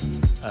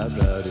 I've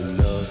got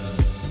enough.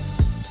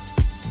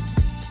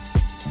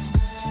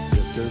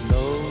 Just as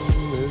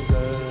long as I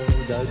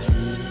got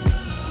you,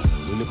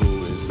 when the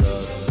going's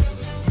rough.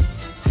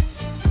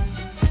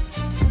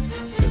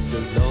 Just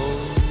as long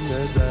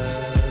as I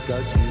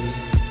got you,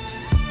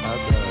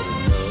 I've got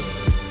enough.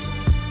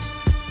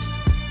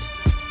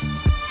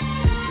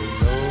 Just as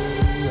long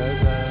as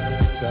I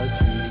got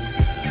you,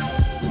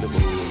 when the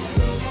going's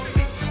rough.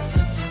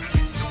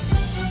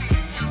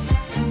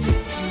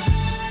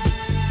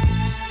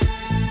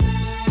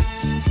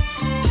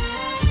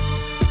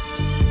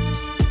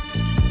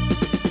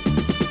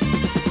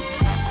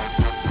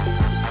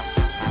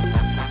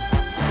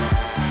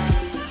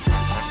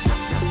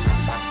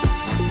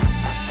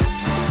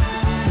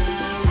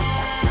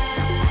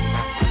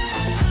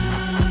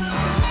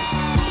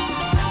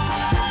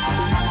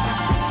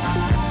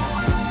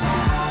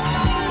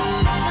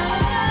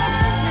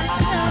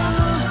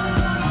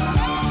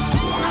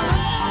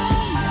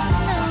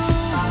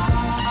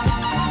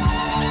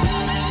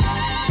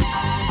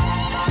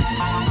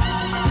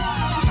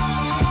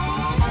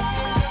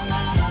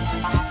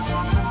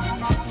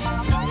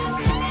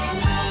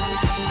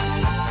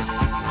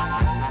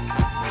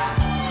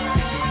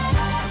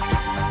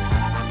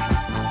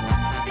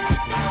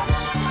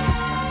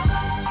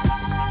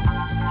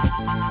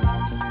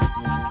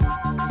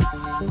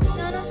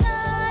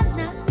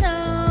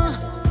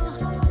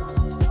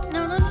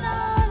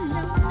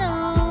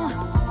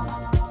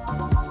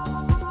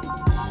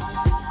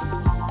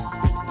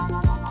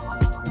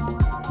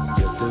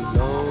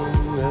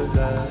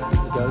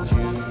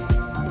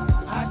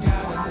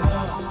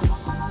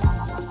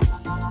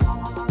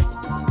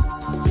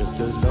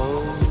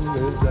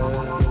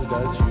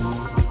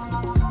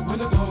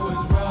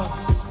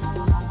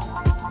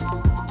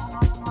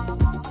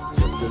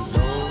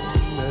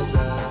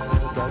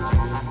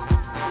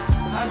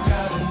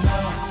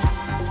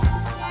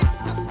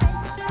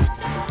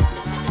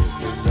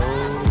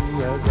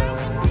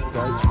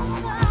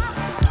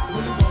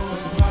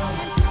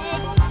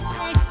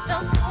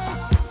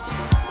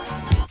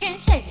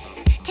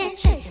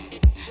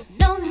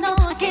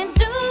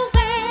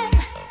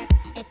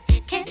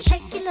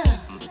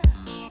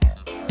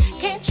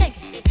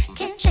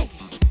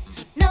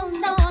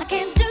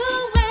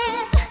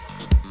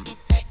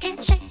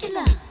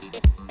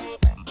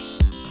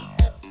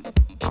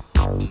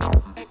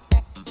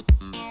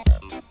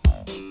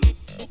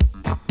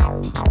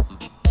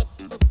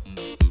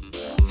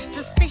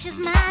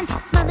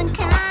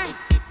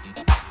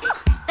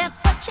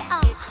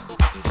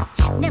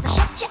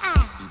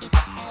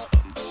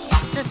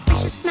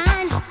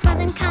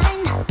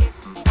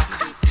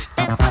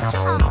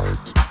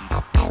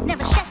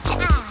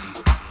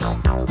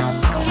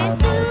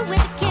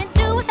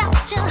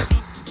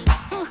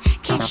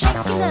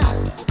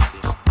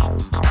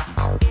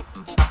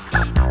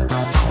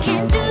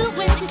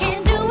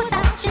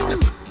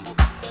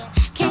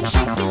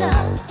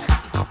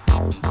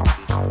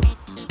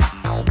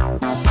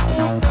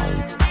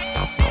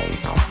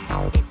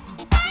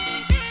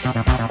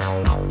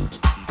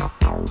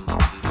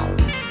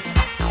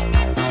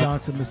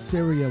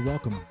 Syria,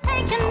 welcome.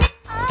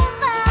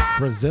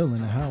 Brazil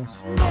in the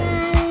house.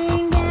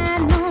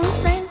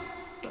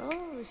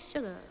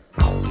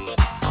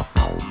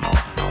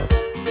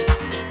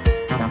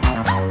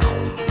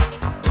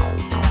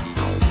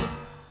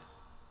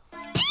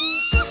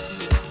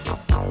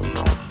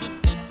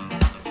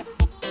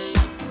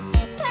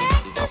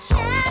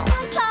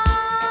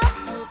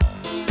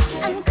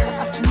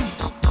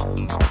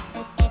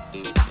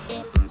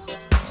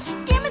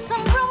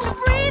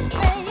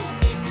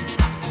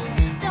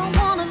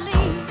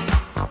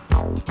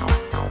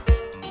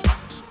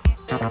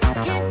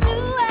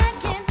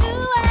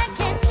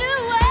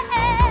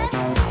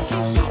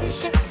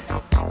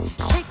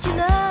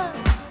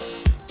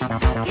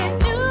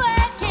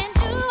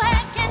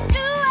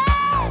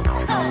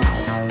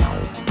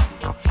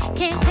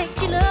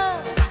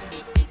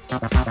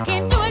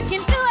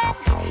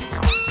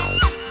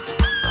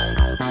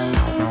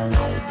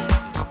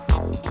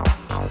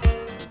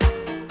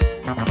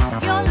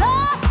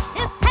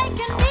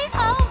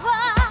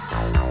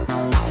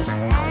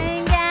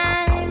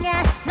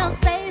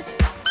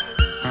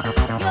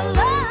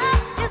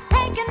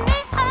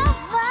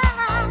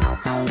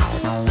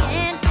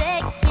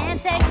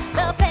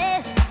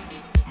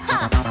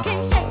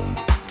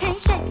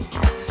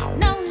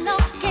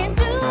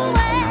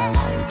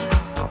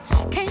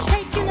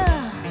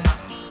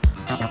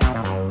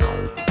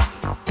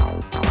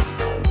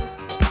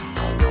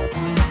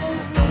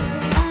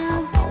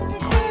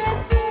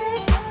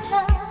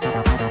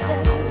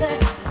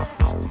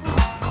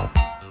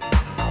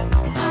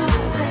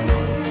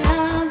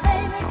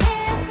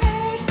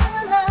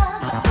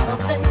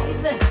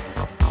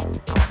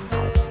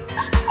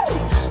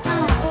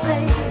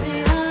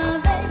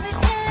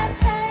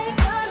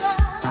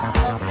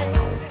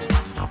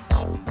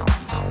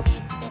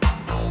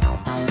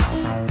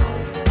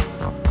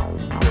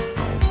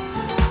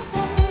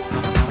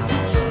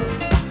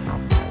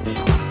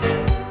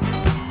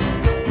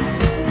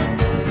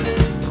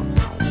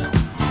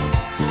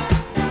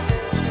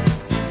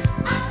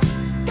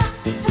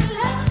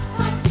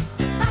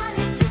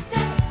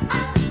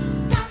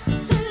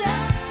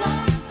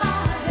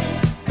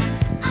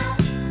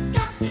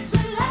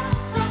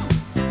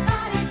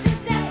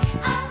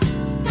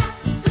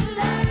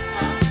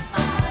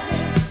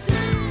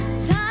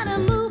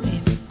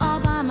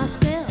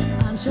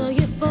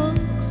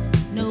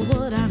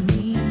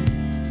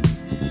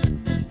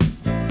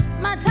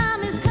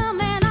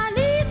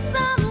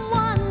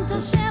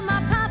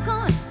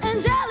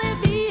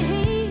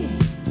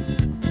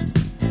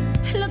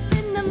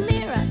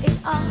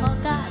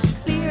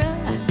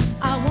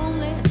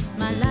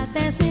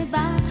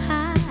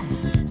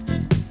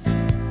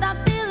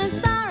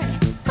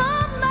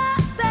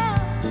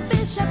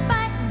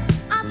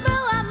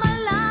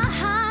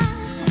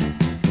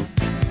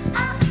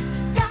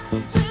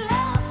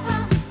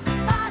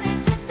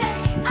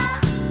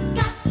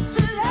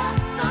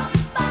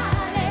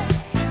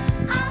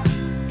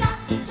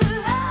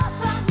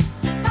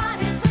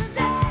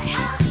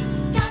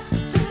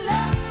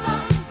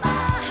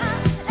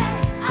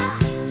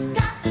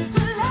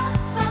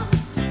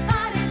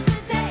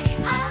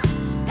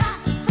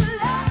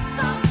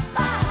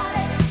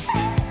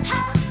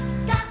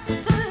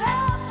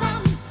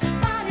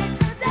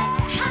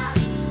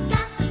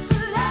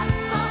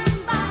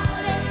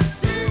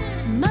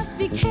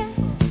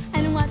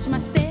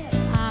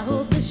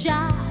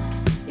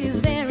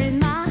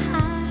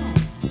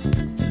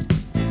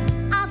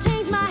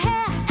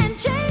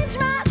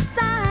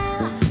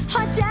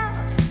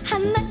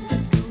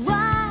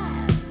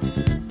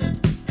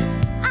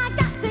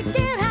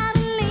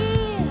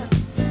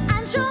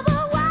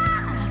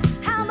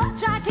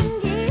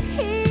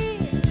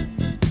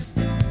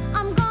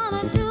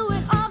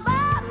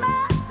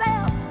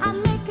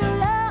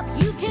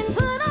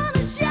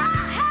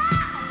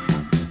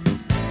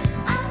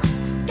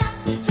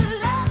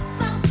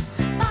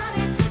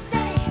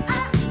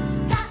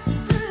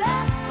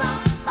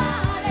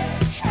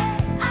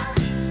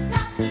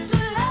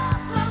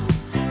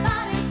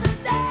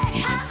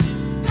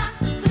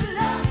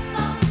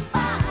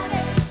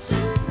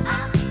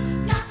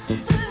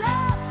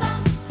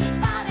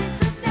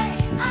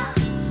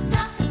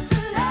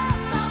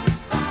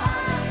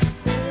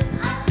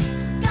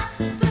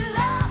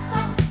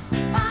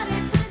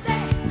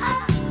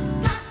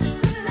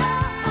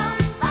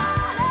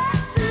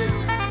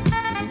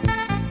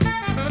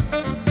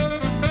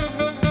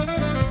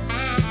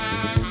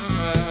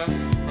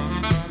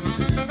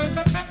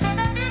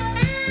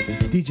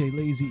 DJ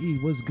Lazy E,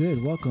 what's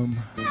good? Welcome.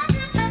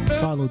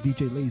 Follow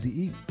DJ Lazy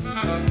E.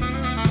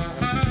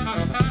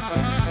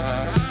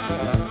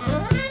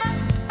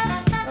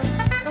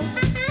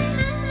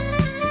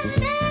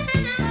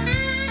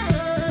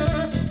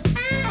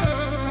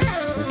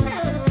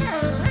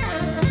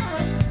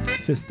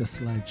 Sister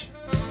Sledge.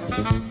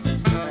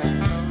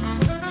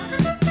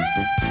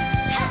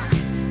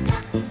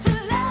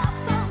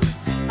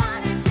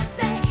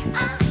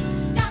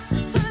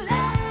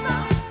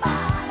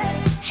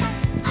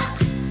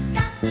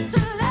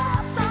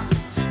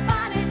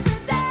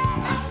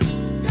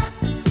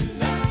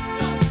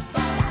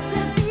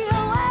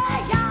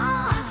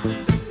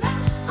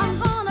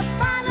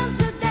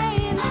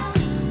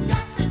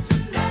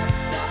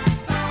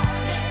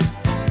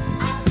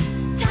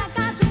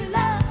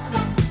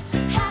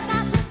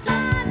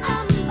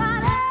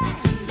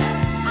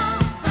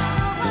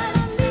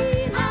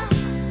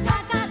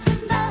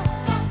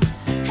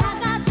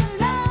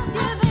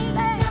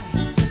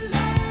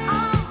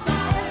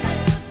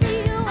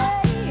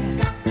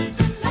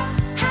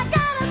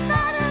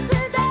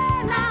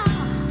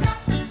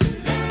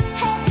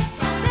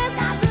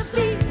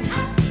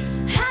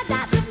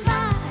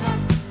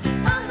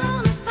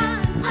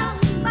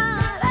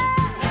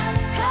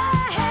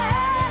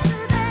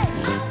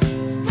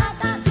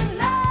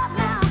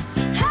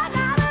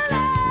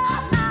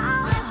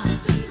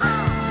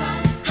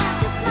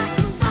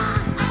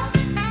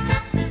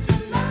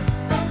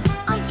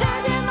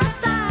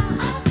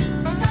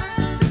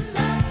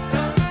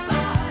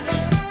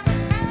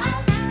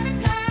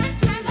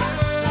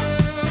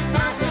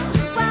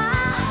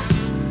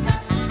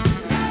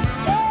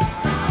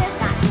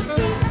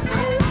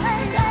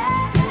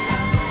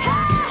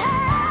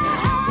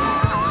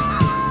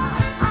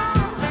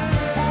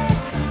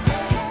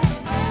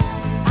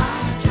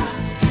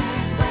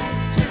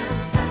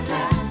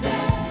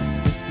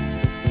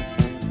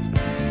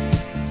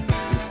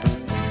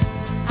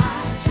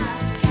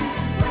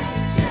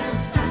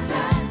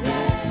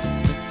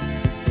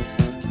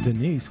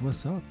 Denise,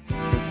 what's up?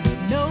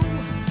 No,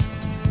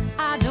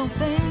 I don't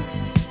think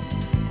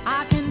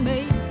I can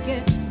make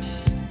it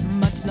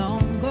much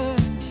longer.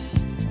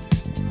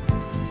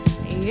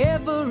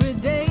 Every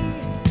day,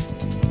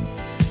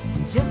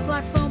 just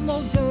like some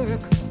old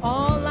jerk,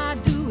 all I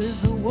do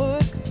is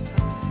work.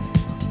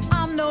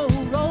 I'm no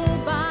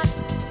robot,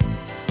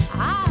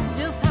 I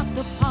just have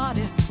to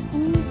party,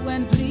 ooh,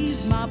 and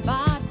please my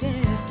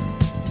body.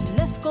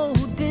 Let's go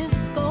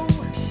disco,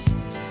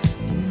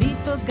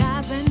 meet the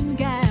guys and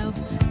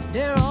gals,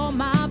 they're all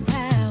my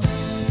pals.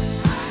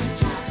 I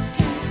just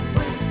can't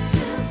wait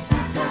till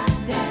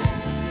Saturday.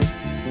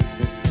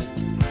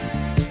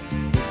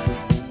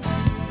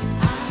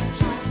 I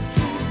just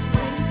can't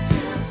wait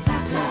till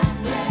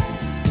Saturday.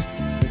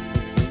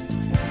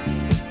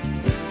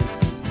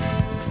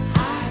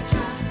 I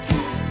just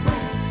can't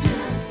wait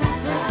till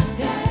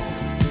Saturday.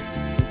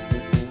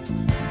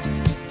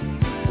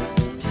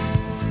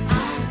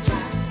 I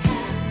just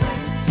can't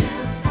wait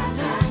till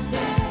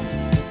Saturday.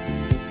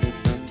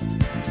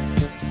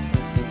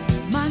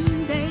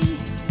 Monday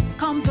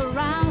comes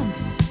around.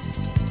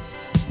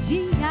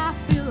 Gee, I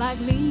feel like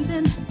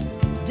leaving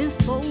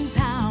this old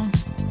town.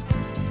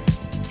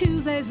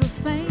 Tuesday's the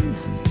same.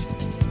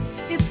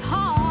 It's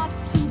hard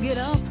to get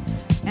up,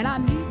 and I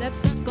need that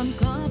second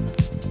cup.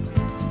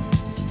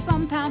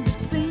 Sometimes it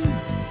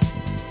seems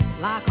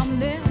like I'm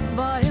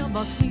never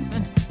ever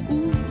sleeping.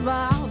 Ooh,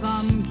 vows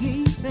I'm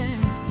keeping.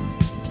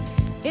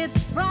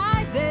 It's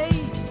Friday,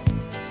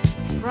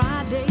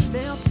 Friday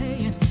they're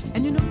paying,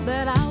 and you know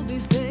that I'll be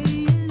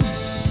saying,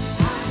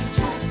 I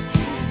just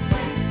can't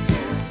wait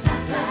till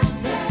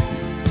Saturday.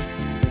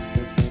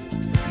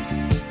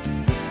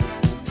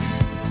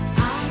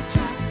 I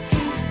just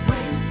can't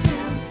wait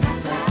till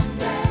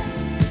Saturday.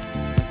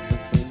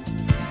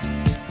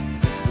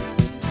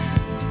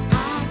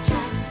 I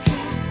just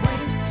can't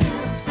wait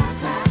till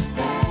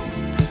Saturday.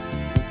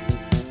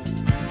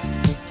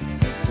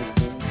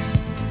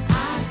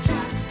 I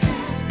just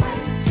can't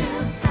wait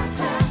till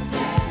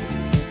Saturday.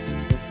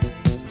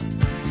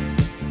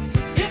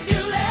 If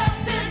you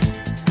left it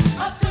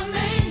up to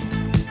me,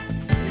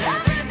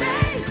 every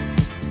day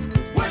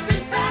would be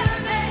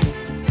Saturday.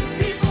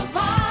 People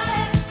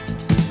party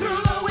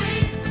through the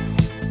week,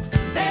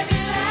 they be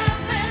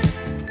laughing.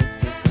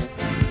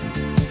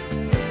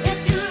 If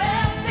you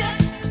left it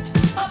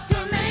up to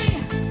me,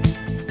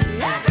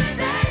 every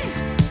day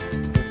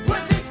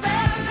would be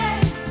Saturday.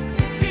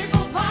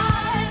 People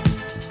party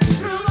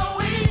through the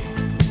week,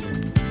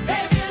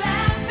 they be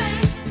laughing,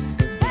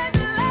 they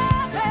be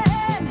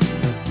laughing.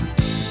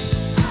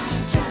 I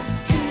just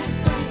can't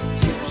wait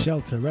till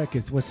Shelter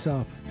Records, what's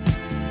up?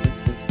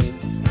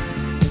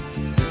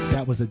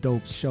 That was a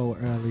dope show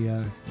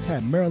earlier.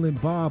 Had Merlin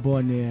Bob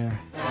on there,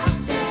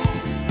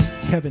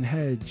 Kevin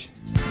Hedge.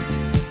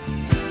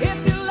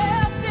 If you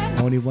left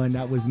it Only one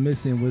that was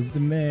missing was the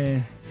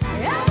man,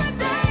 every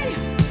day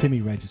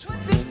Timmy Registrar.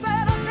 would be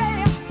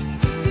Saturday.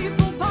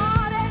 People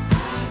party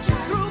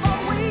through the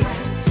week,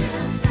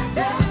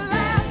 they be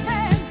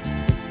laughing.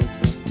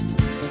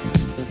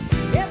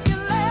 If you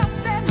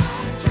left it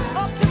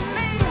up to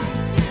me,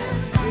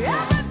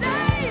 every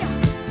day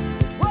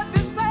would be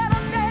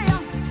Saturday.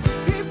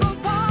 People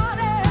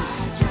party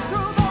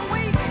through the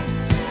week,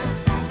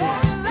 they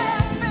be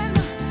laughing,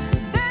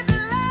 they be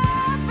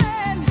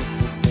laughing.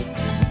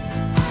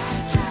 I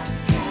just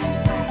can't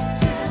wait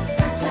till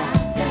Saturday.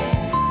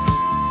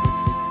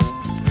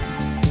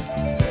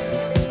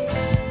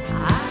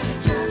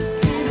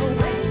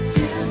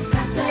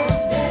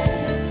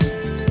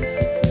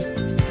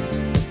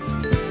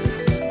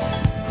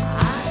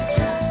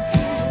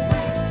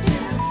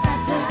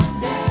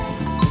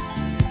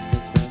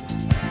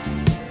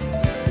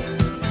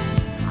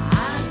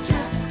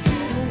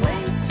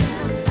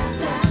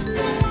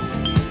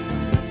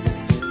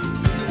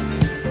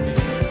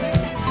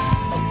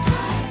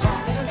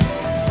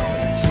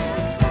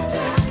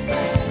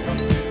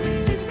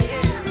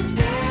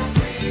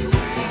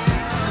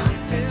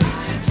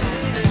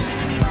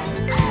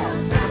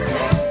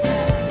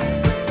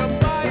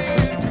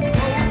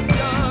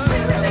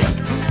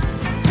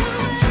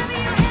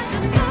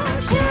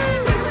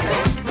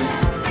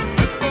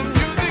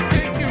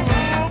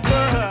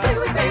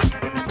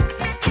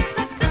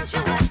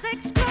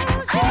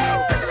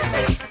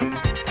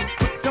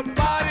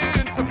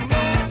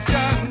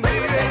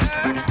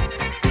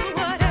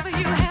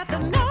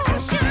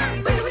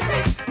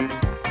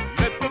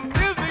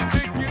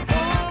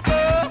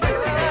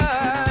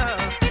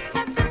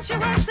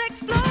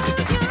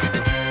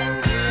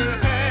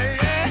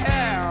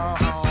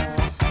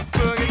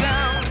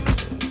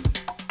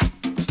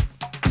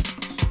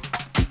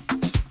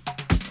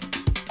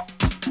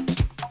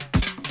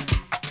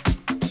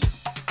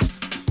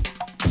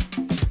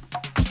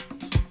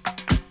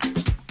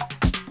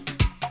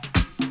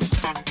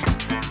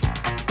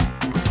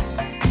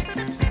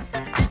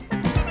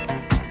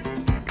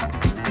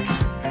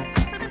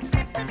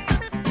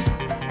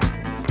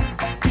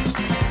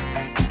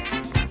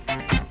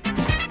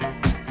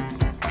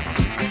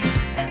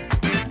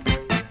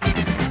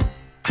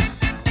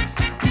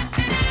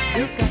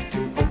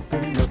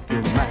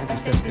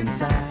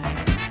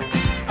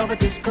 a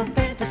disco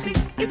fantasy,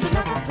 it's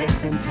another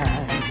place and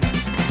time.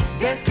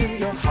 Yes, still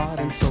your heart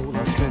and soul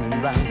are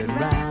spinning round and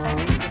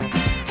round.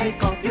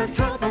 Take off your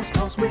troubles,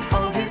 cause we're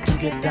all here to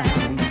get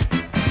down.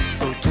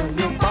 So turn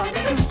your body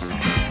loose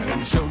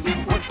and show me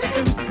what to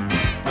do.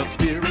 The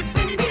spirit's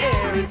in the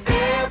air, it's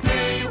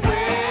everywhere.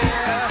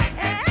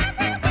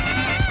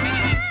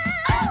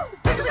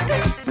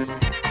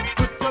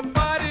 Put your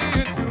body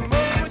into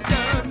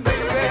motion,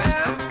 baby.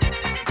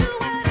 Do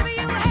whatever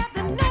you have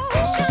the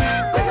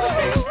notion.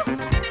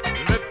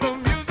 Let the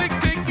music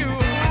take you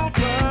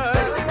over,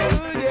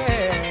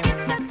 yeah.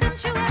 It's a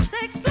sensuous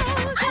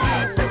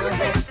explosion.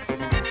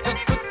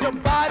 Just put your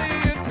body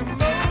into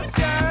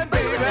motion,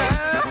 baby.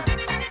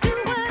 Do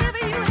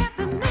whatever you have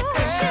the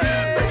notion.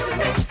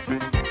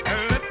 And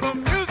let the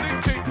music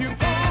take you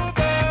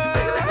over.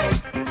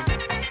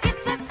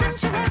 It's a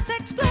sensuous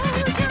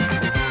explosion.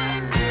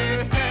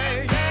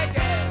 Hey, yeah,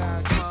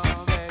 yeah. Come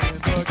on, baby,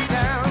 put it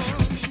down.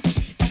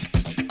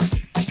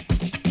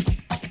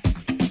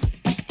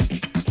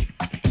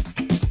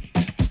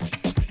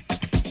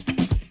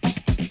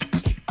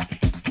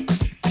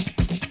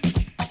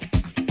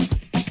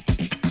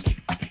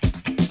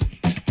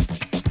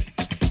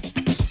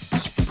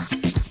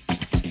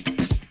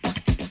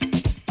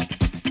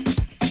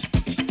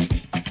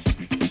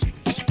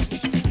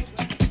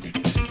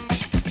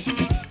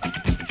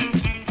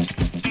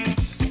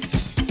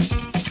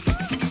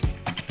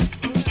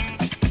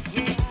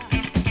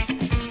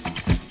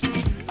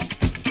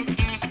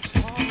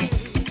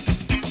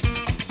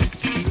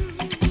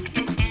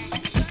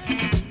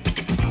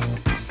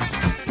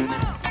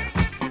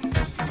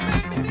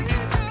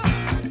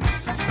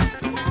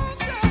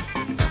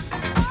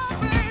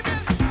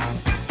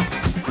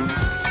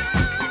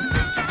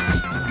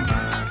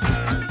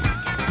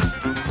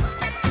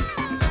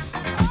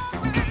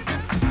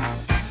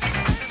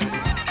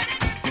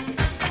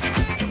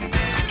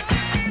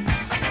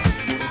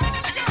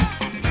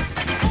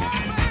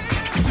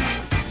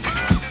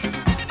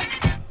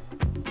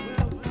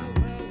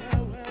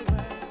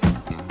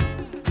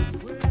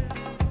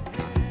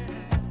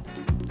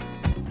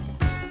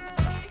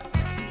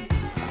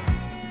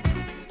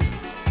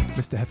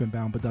 Mr.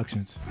 Heavenbound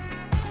Productions.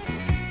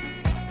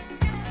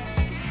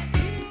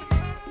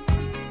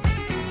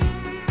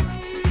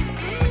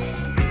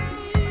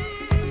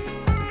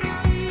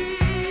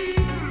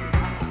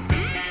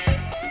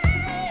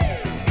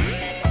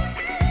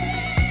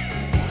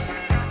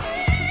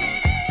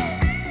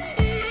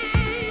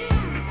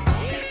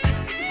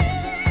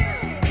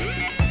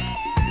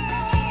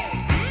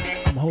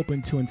 I'm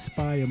hoping to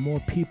inspire more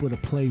people to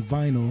play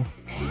vinyl.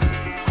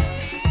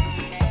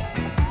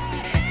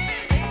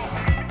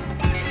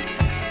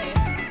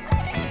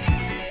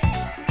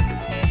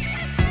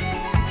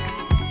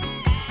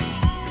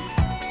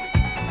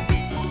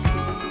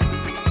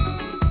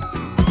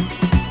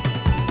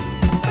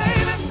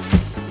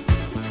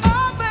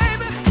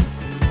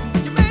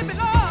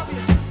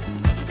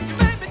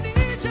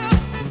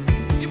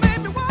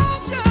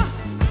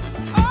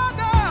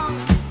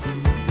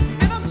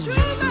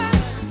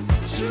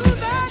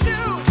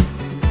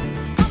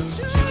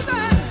 Choosing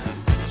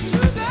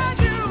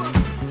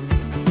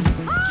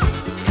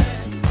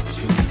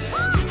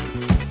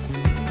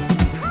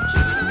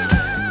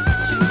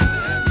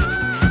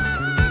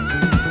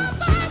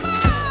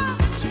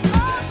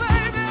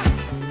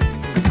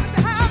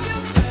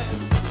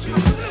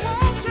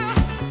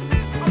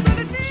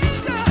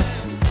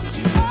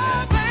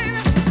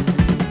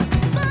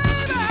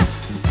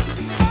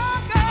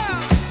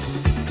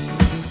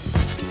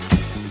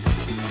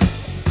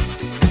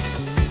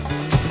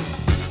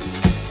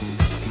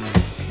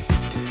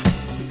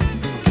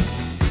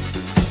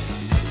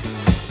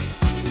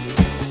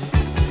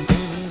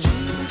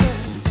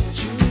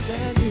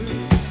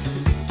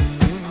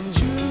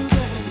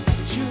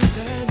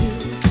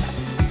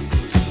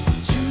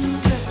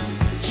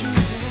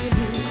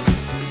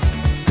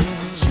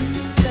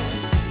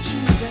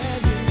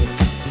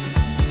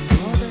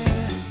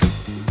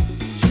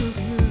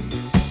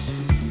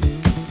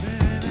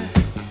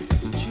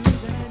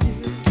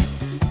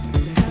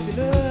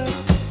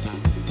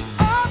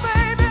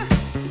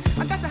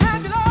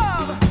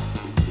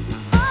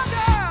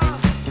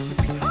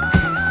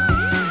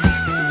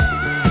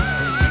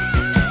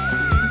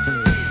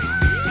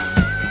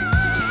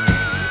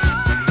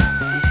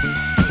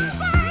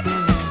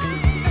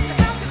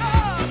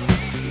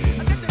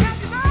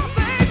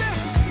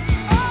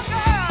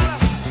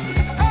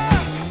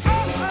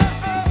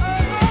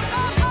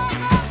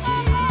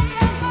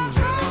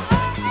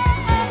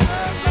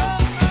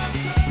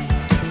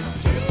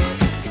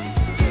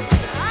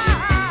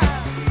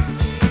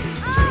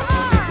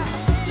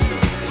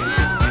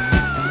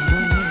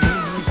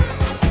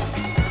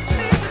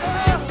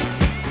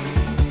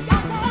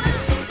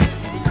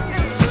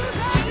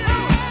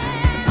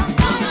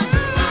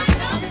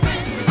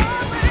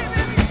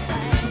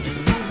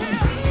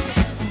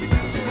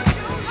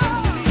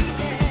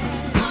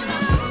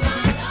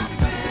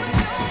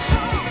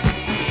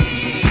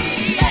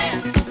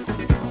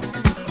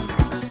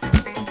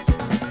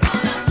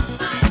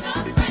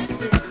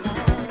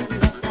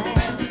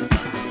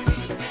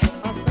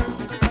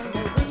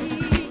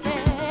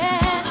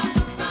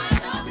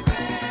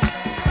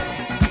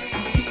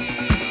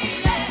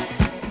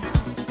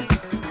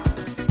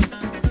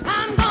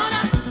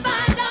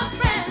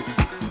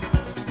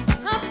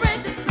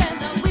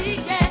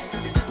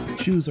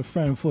choose a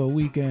friend for a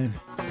weekend.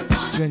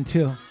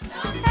 Gentil.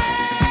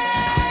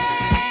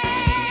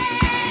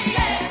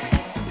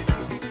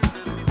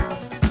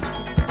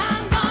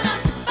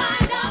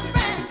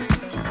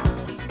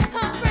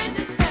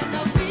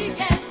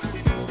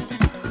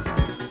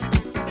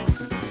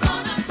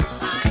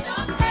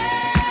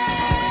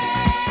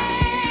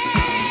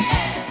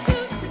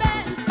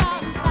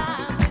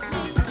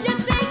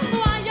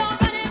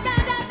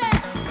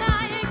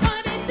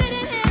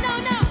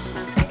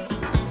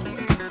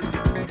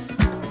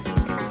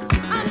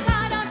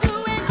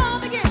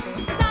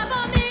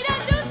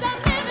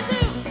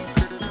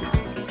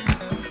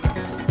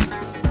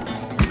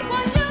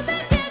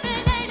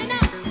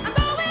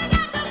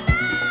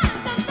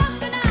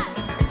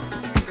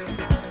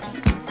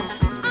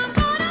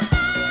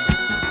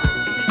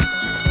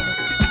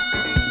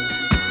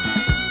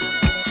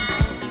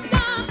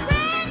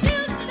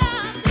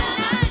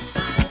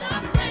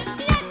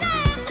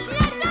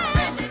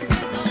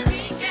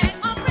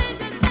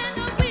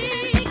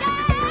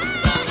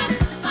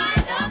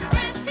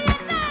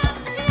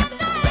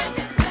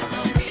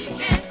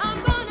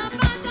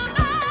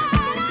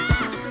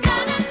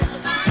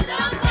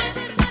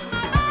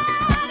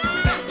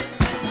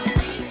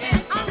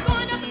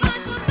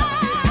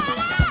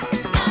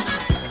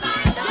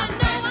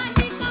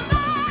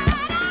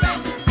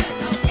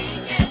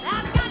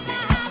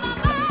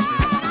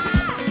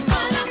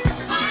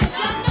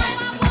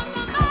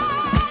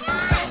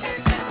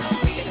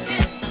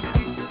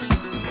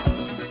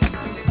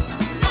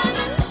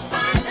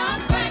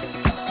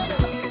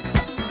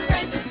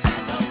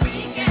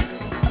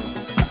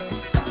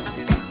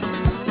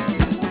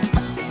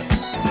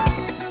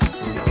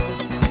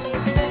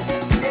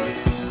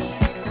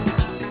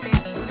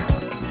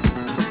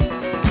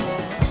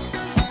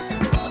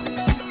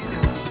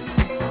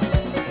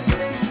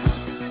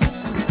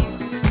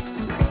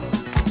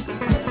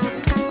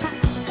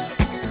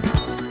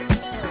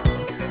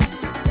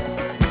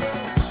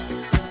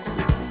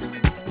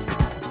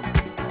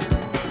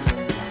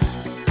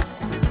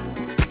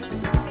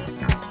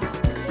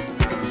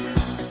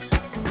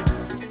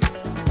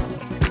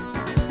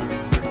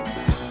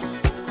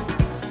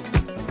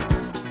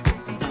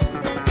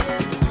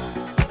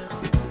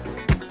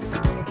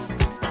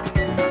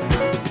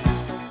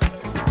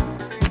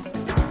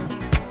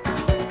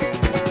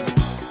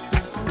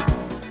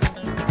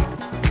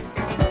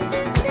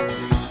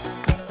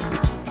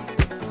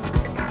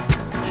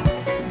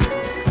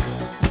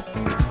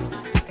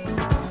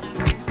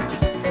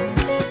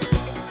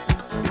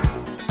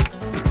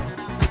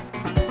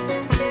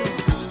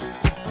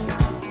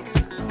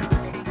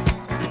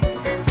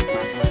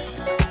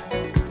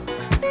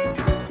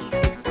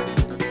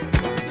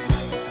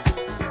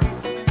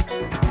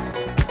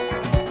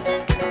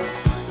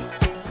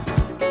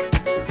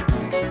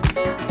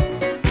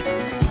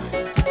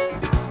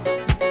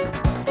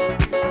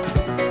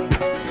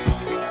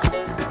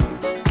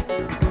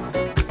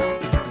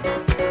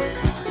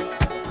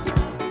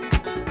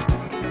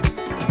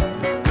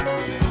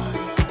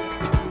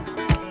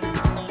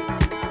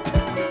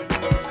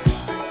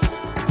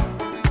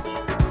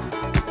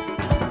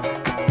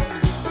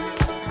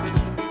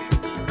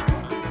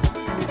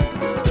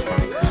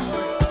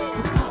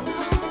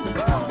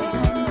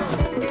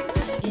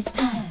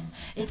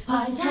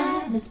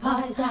 It's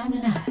party time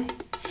tonight.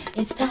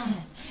 It's time.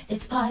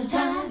 It's party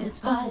time. It's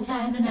party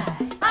time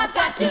tonight. I've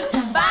got to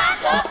buy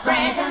the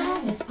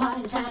friend. It's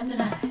party time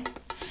tonight.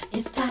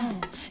 It's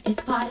time.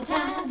 It's party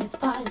time. It's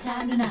party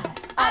time tonight.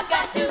 I've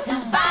got to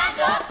buy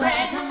the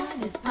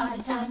friend. It's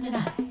party time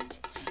tonight.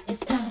 It's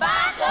time.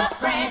 Buy the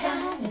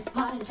friend. It's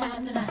party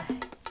time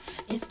tonight.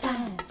 It's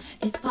time.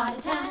 It's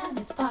party time.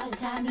 It's party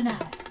time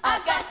tonight.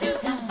 I've got to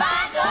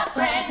buy the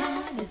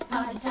friend. It's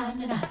party time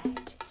tonight.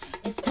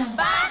 It's time.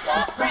 Buy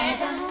the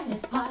friend.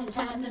 It's party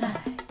time tonight.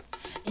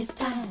 It's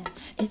time.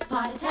 It's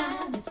party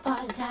time. It's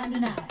party time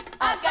tonight.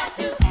 I've got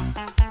to.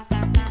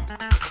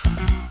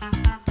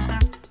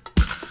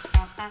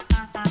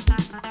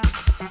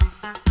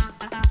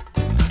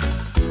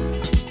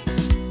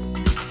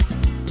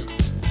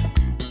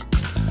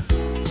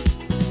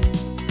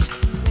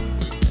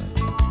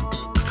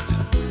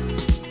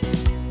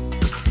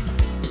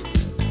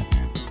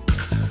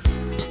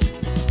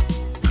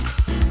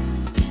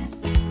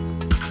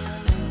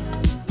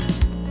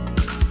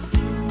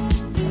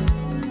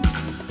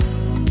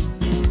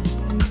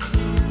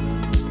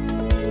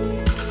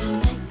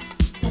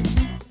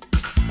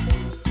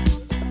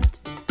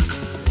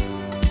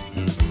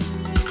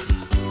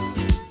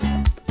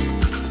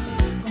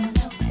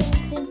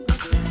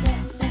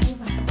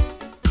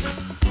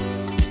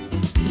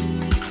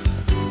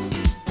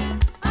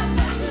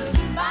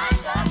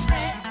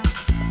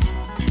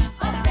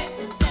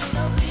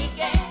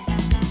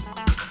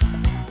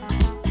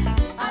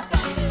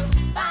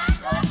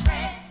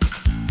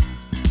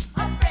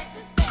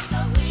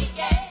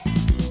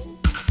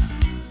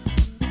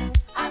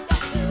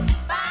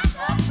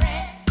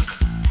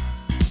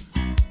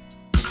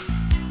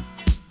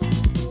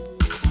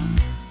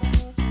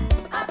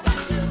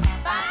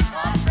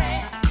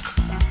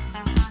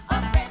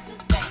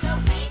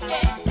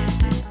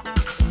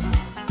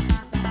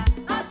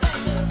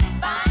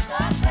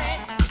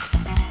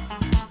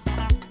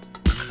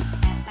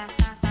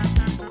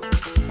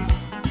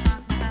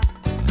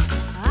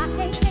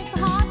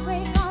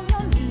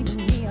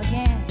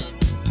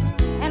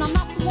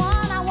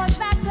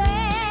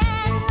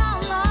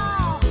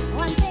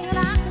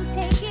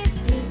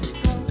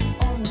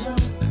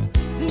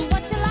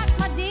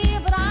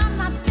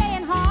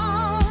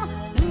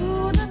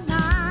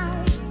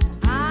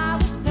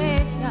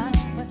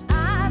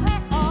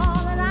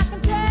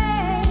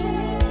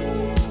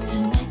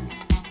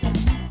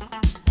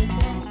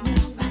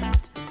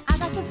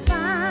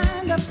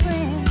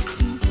 friend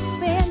to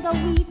spend the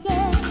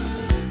weekend.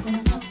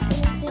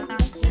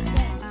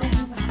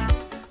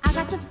 I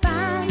got to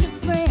find a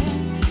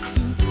friend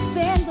to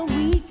spend the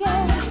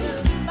weekend.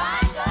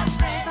 Find a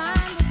friend.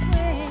 Find a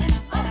friend.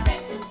 A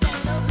friend to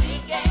spend the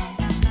weekend.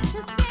 To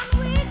spend the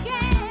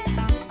weekend.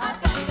 I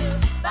got to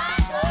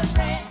find a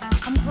friend.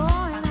 I'm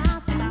going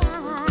out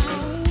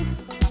tonight.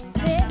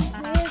 This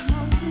is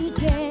my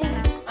weekend.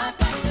 I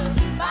got to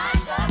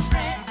find a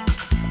friend.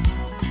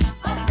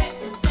 A friend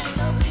to spend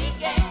the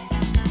weekend.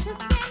 To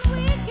spend the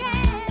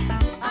weekend.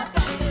 I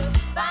got to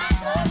find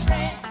a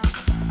friend.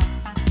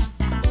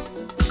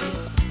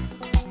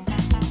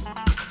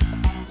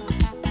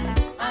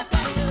 I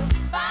got to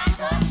find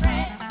a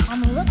friend.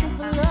 I'm looking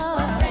for love.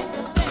 A friend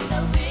to spend the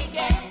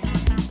weekend.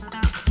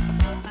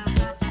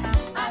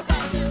 I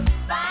got to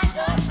find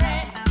a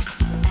friend.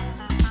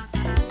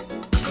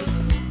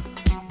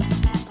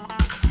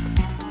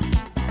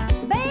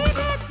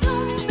 Baby,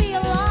 don't be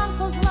alarmed,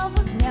 'cause love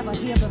was never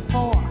here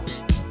before.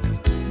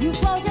 You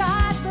close your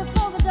eyes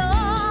before the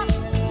door.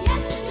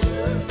 Yes, you do.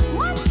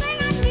 One thing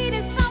I need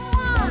is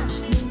someone.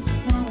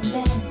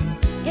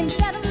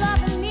 Instead of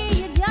loving me,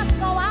 you just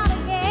go out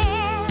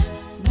again.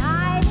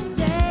 Night and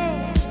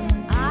day,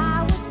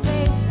 I was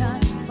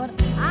patient, but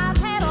I've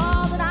had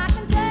all that I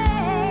can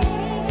take.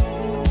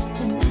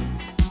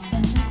 Tonight's the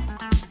night,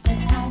 the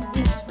time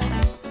is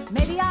right.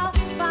 Maybe I'll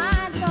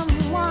find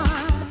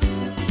someone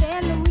to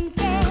spend the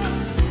weekend.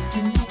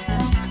 Tonight's the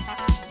night,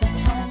 the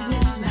time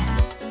is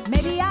right.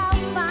 Maybe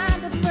I'll find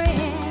a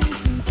friend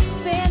to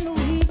spend the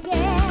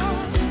weekend.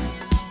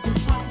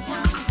 It's party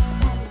time,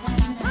 it's party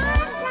time,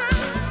 party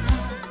time.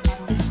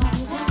 It's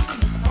party time,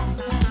 it's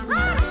party time,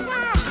 party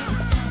time.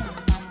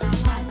 It's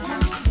party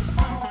time, it's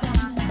party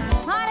time,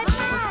 party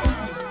time.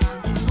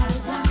 It's party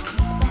time, it's party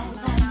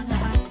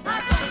time. I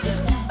got to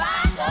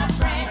find a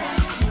friend,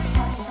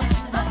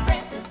 a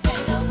friend to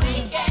spend the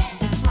weekend.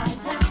 It's party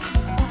time,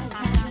 it's party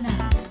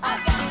time. I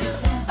got to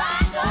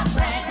find a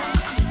friend.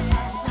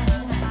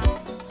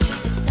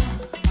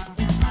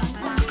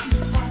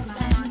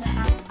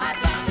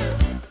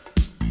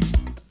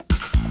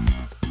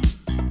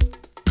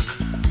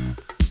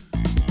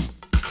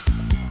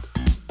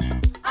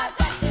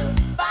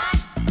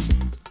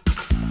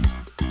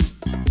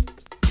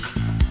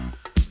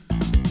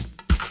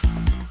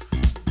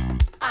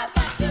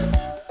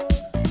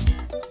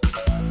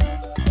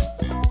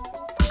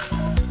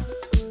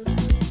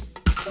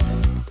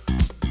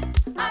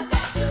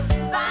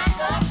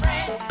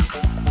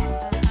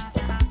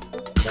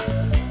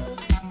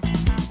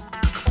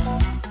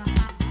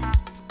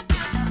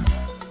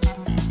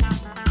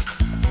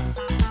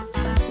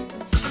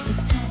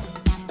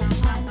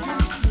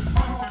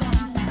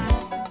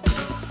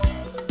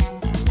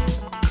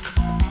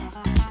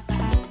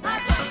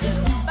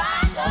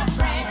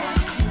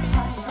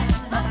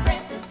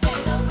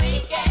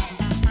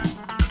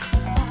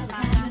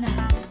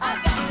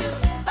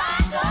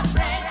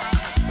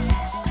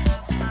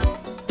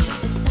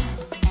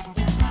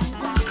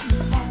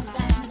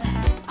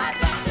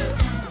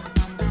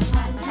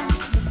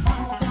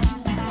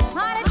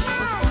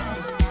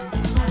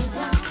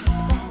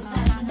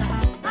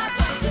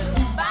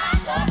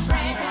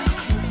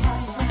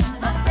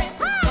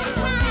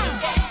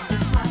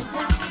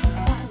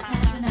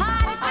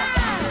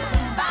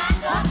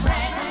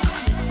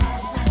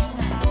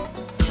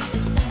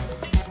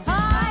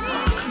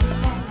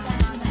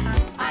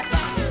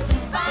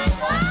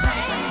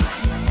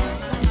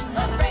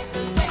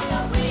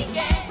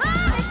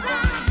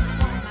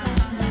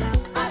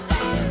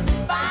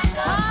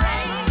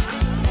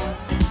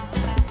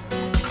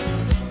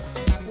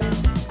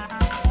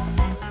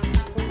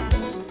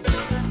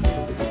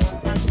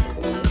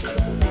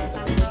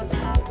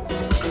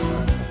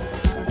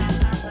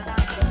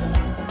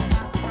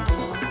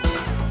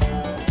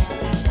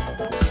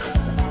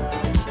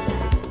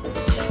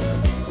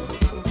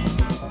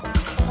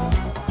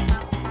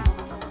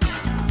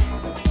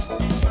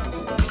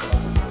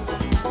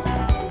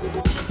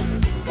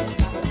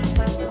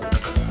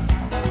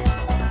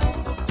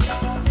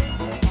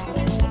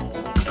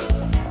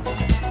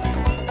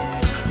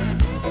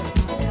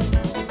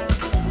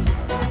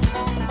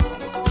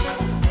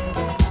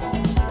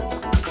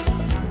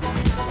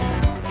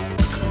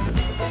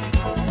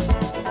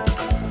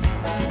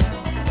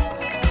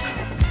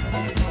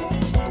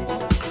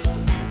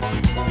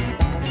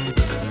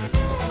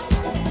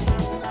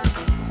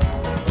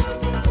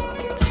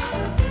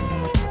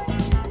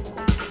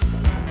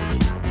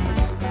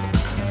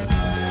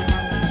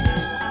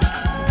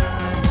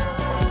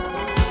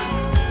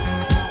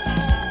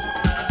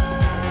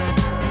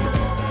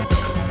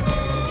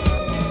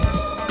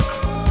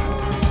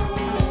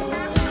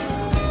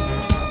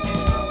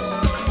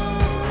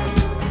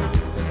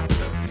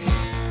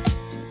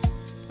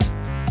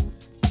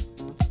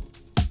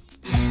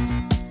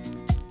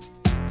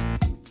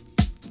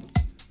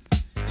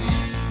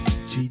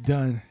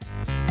 Done.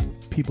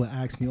 People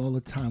ask me all the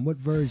time, what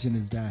version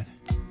is that?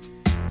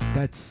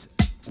 That's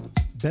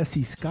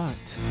Bessie Scott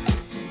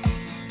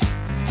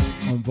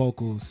on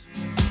vocals.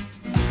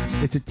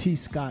 It's a T.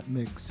 Scott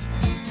mix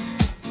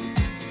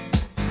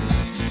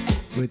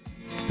with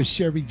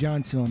Sherry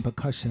Johnson on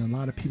percussion. A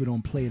lot of people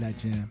don't play that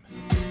jam.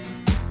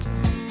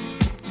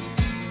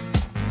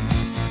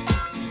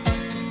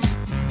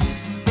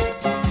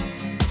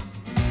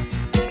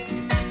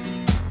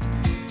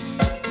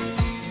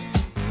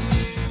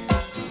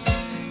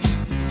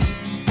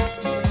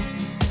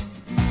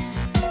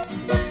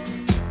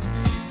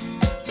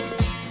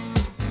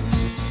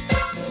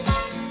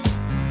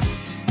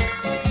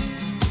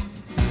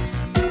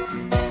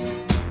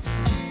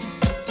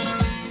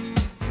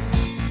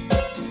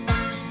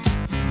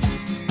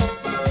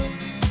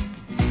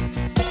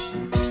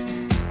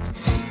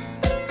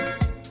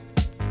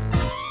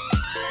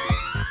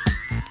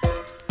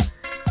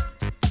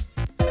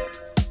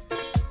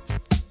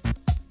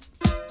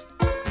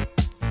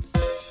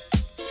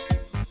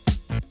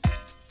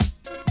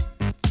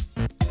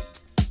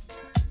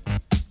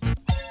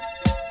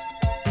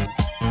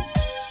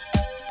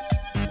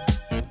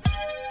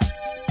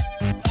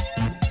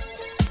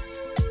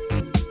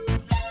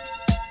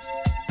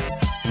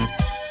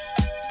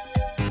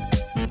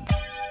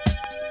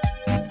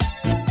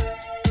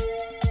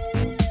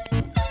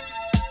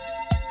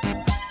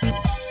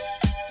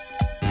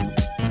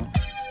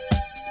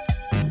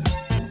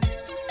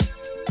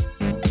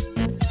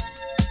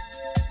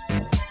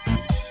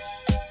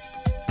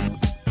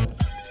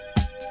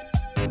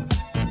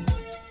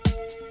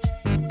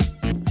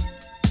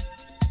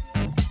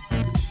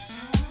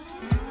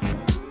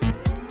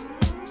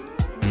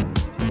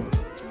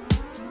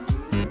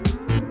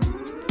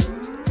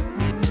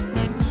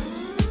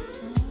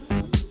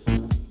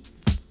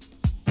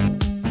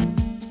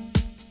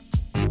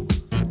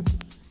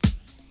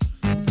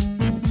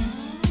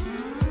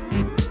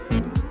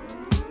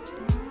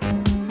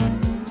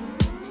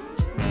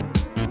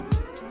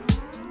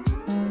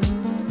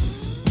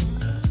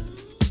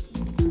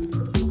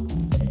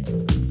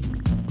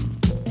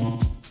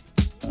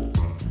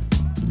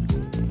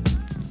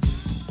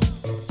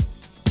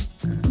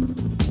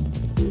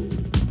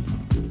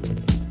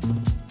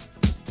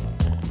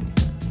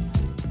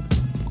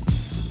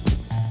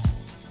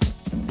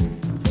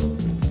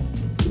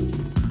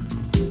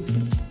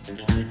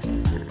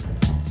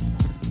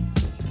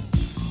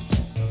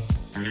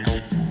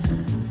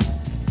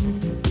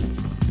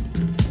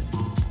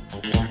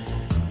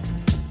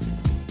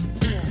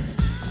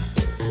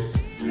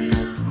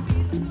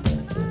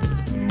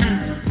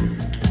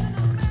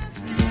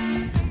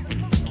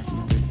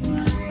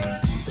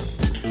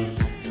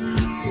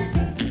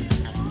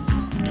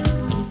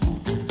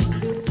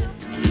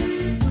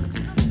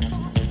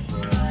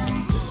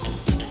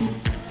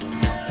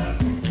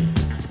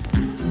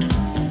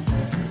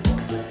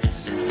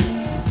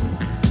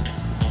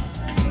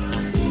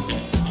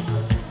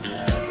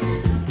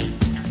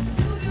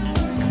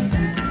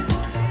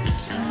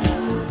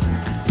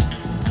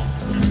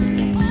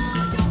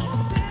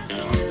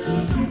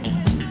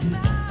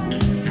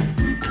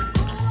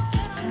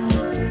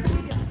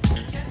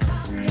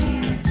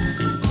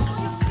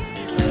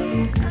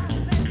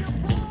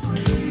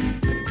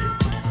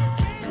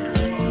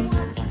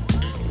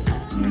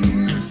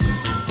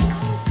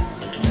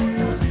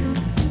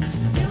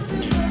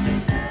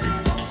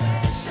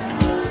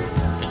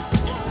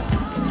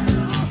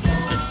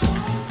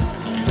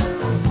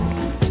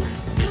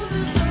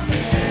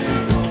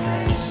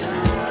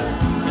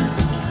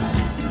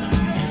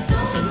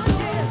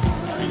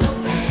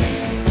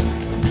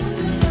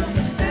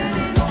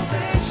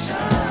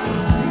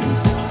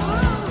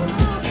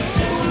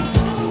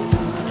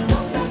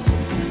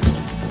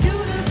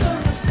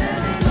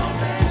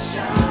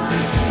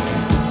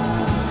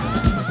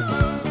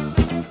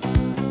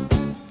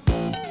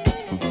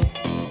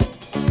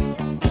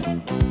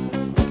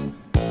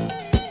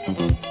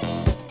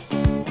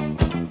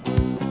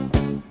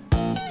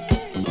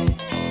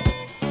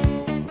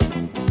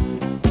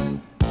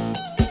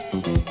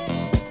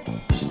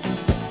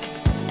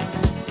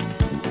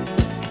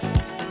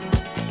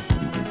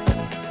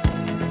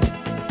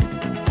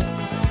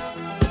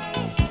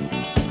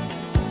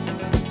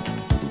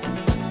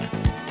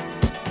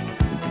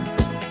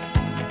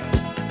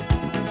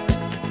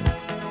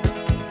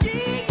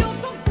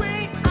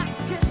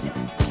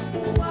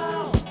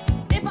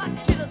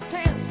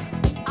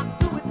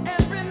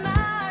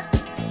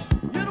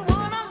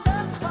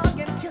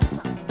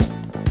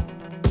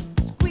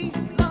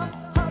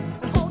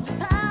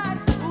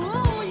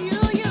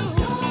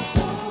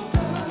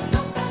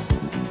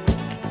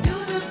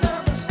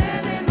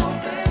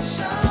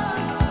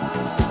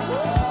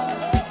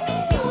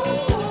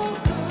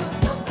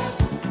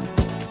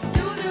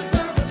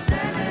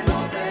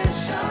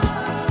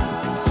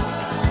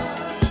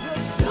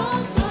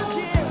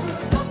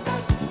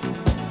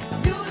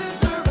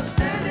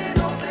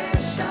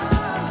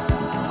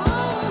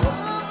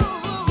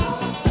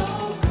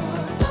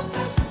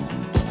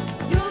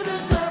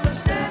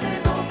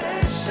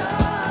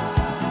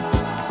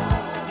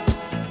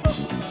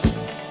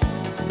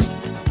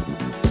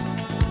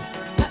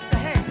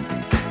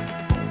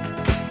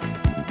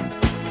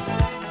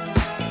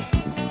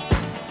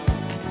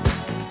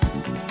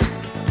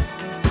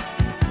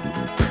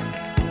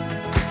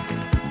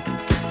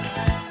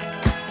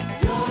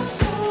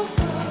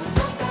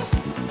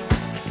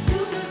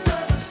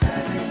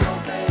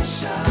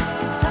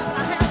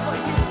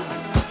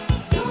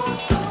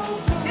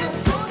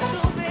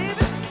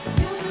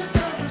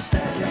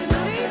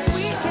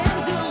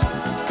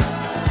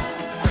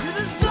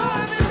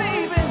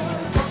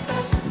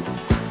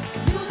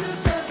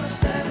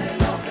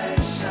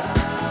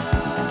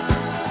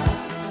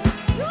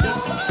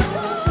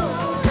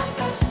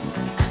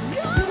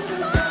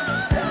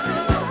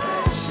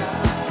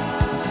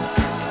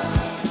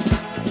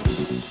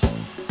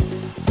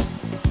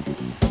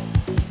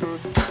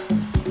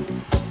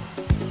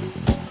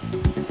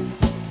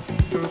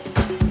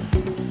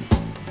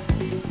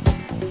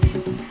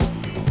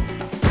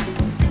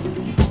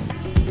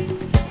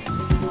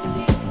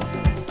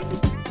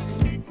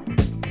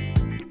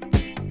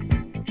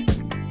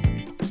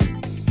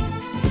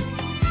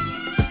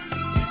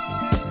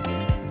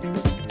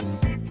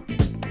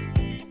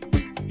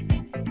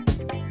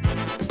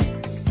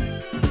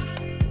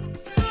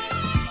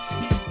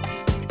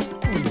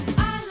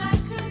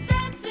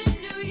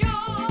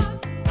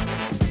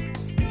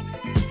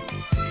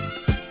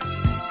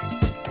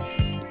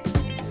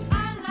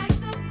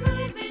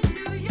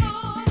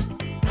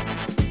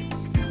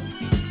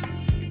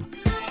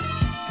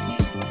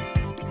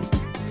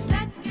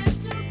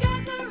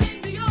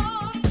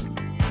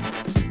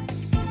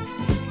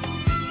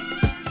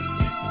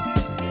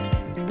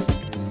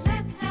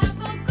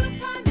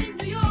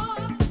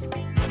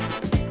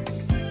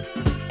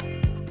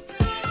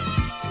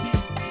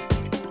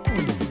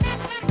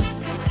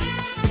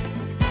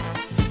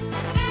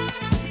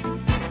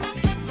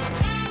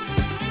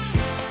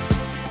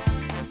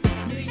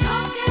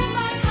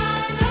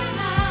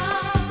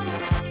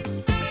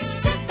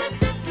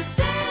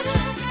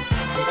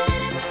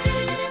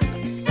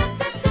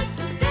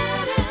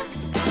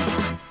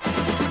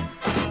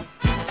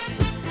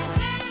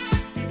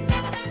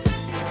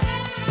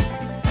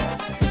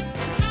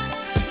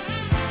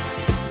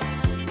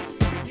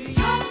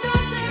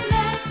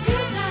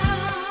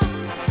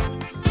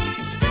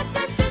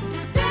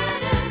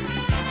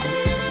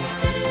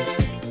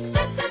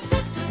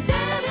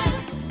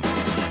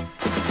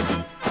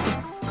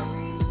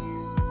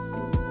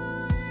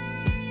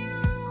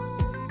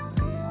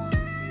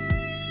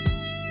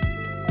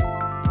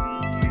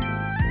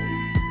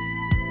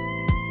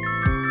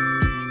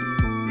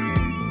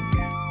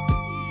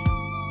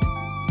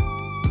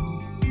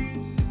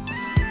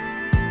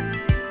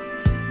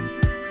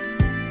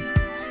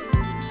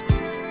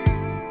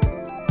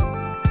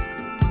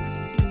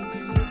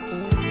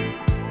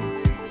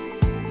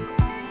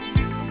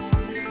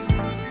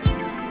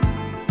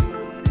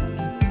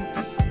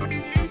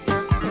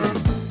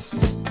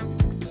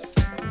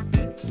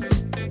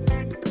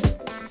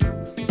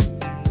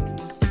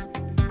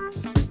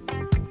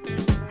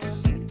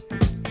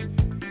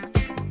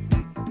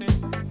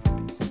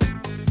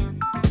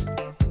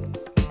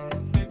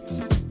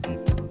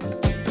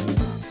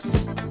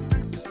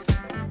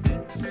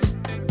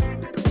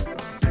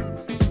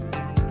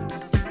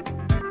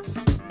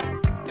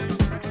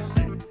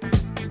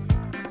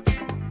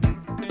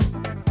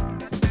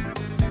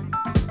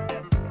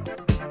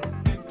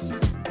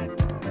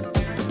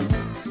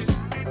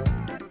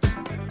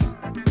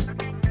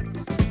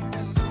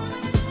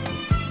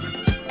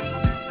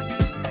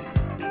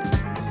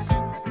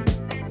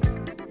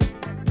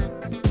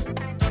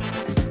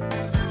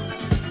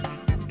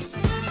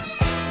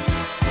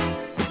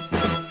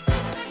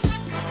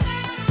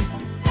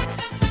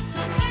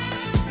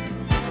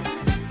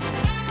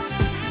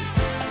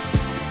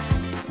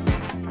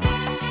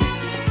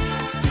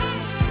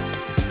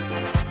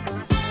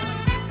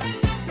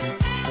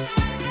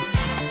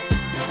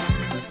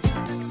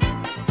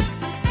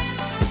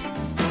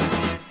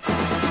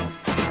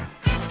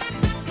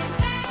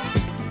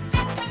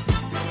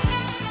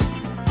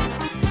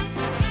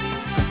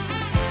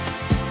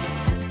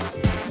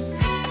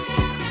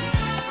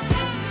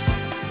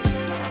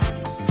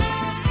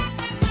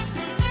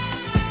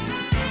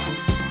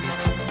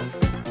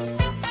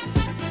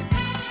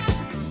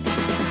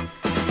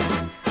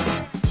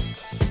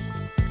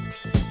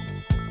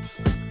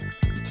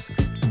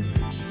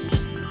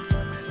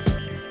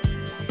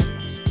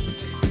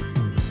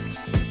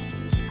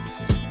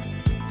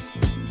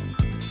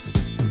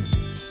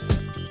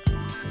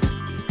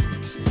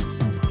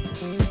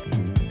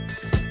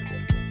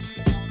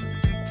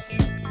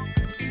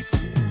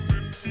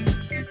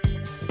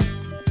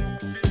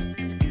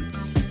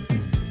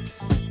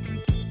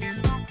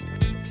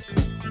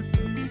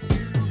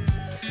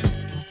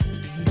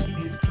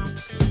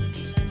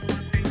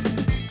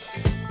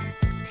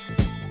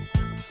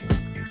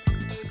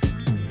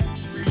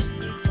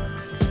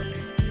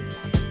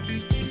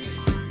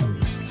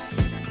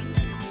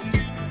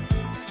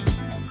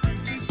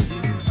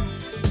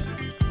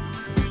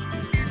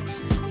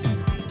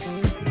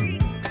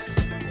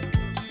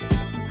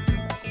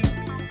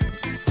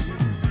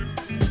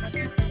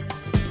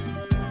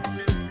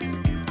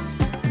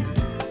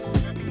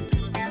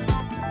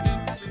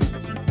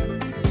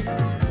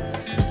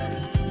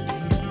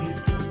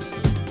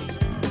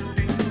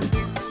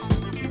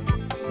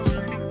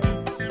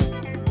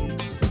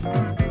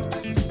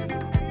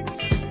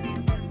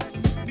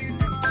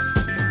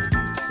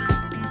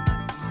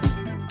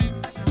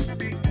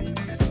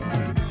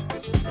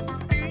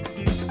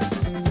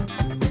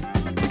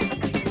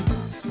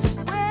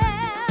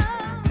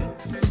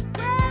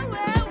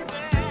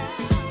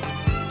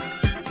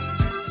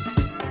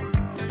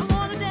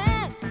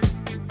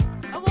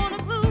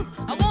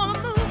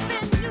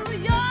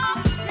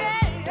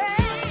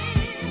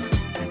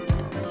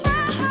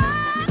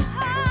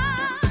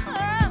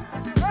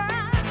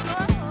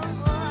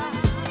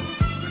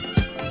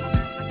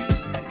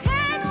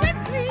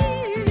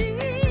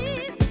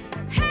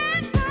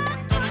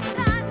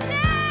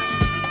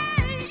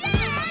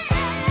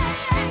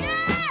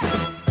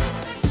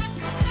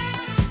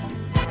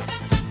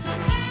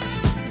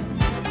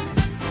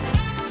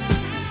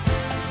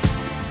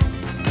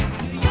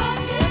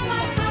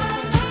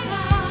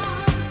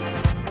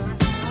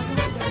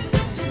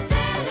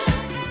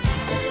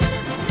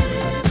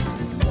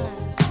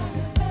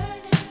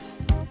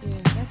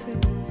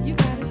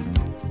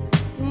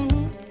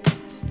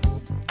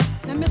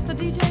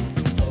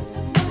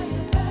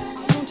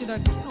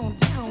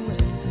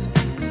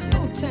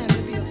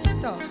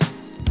 y'all.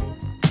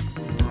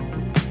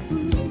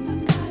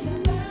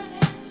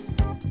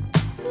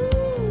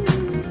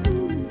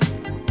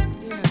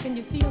 Yeah, can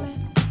you feel it?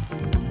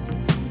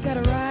 You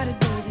gotta ride it,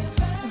 baby.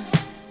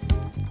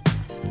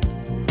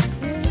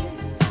 Yeah,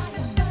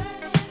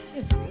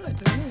 it's good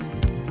to me.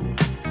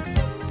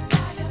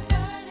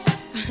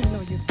 I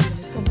know you feel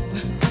it. Come on,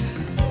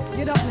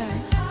 get up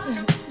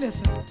now.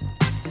 Listen.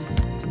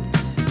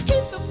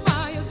 Keep the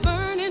fires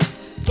burning.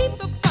 Keep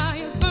the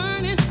fires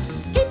burning.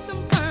 Keep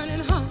them burning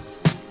hot.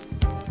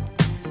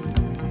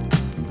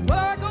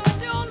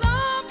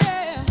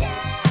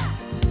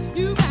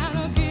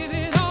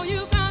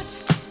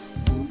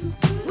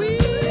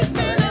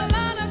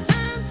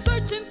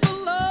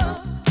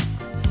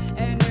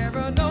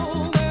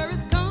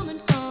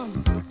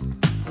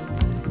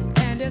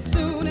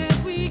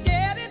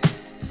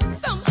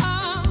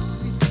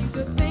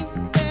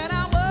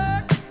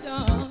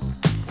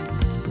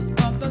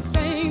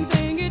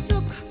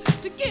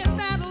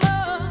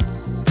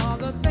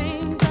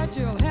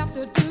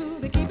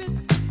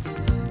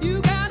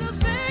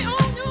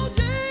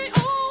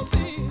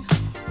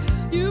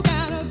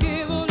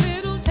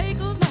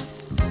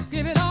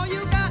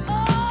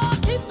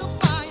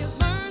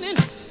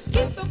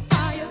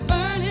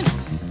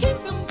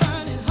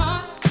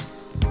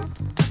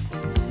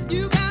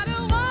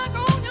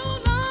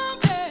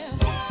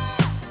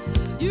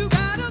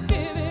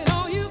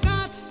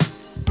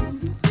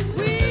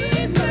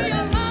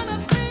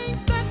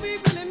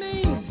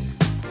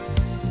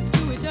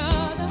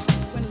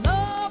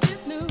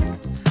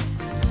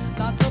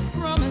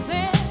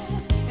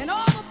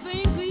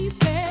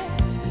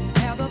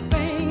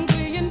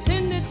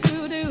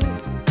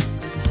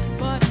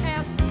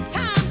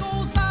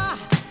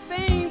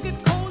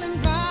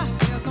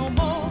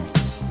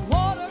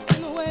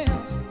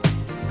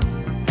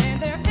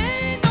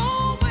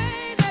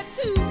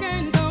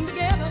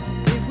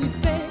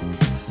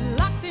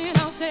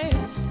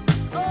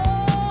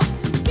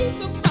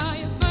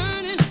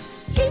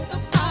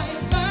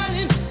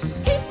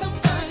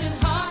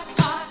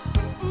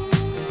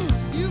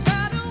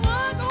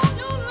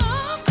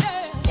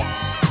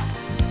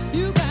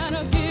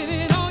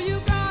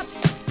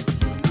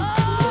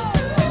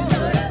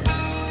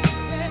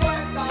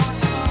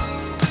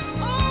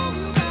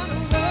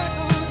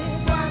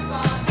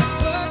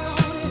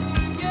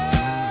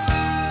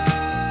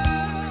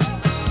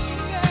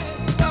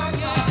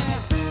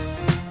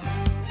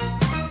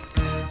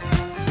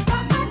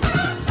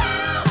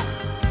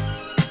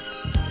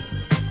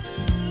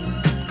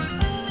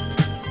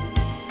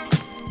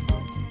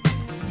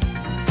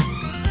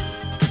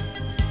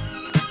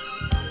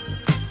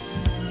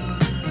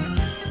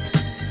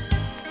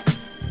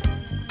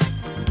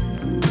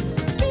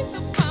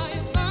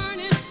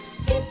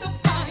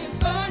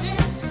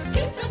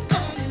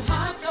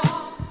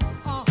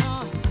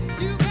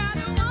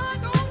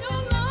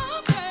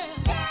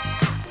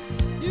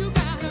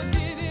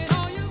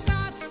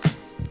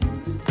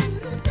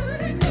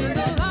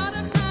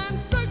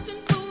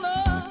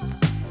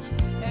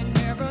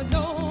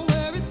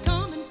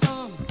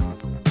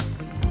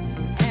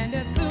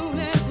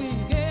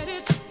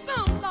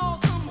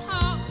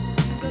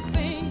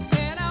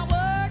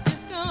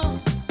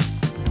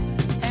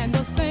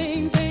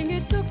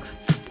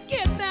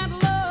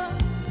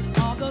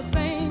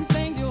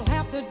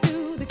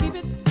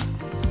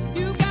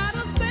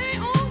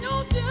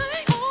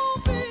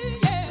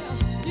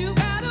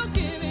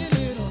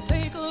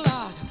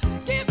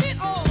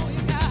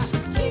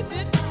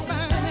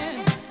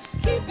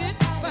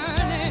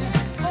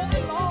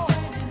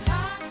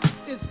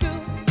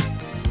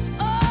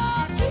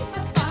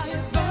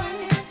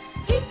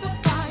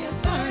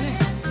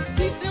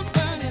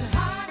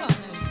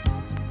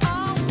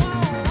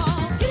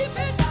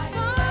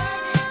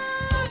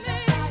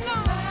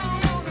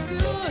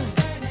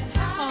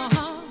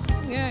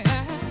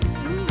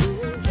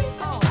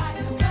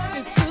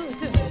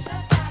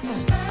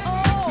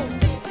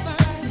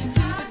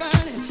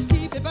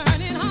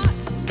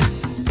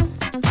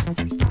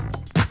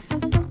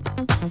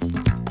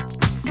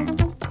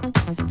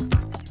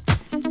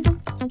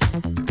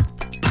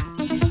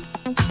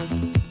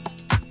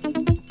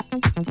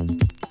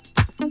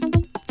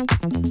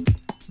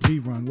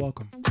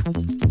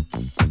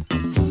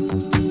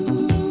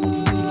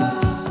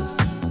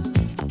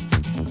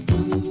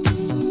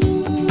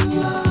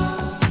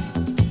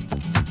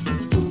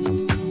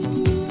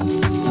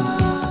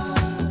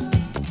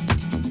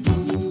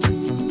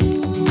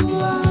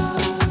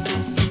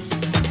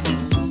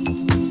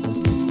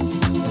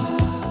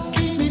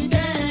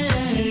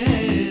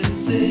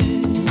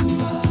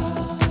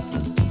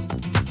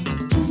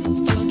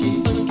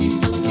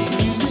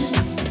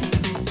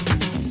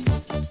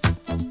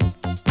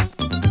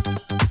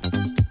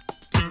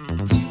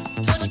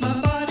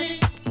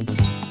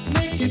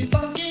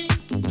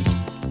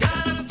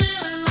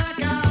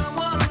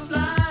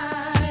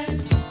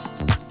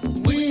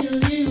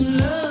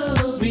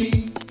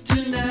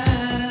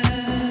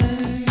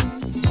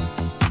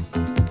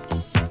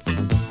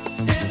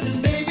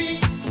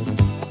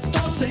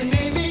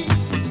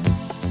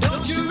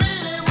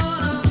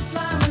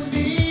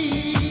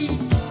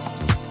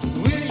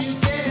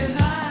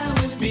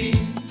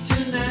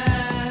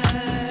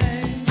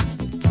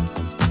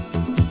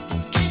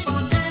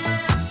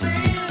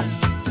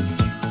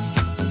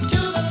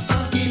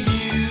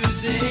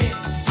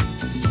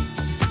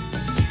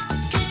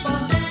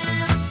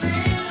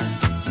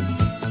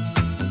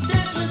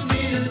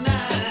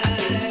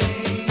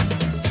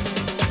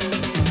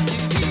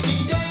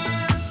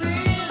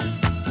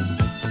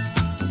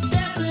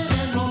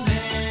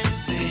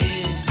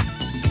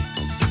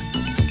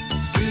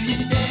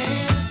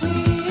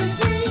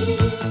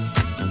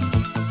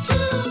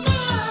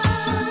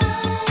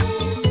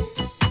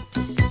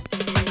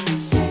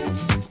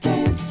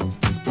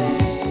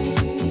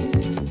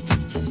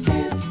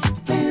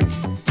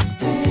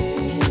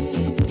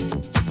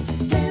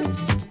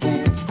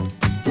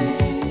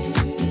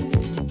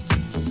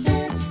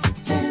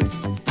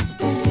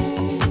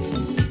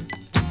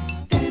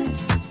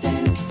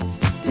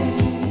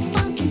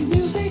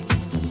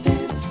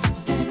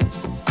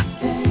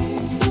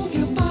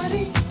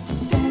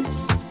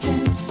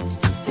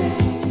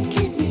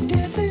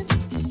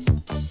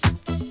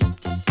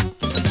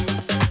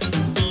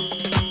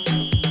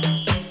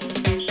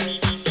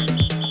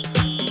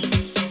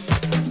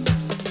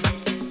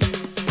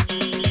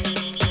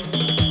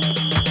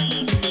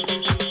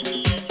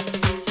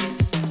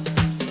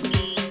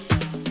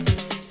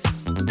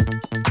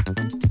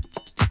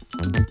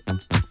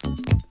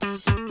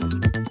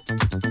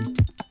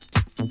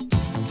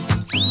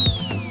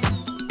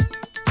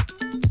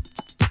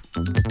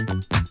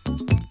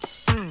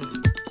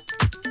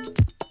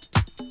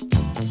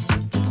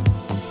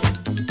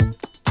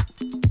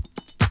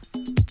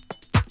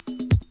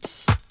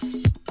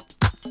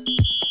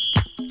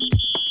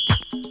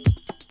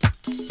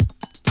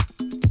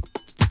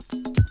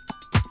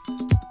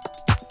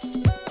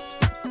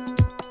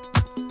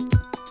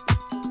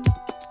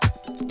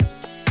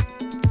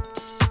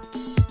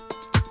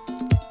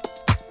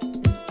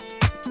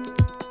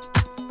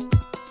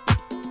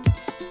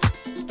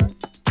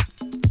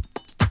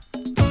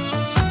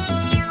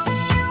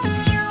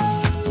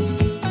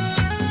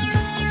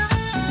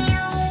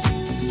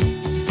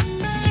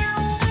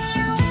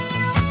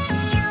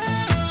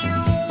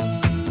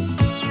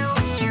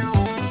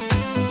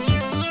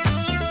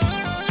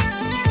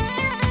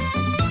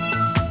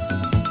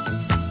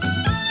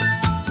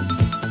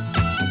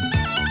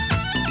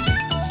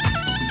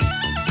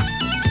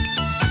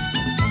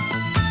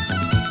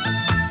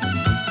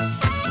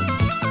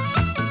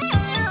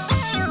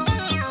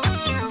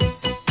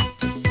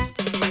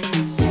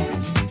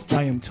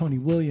 Tony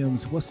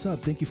Williams, what's up?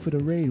 Thank you for the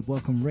raid.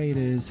 Welcome,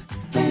 Raiders.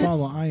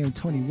 Follow I am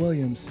Tony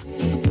Williams.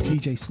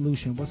 DJ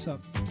Solution, what's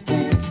up?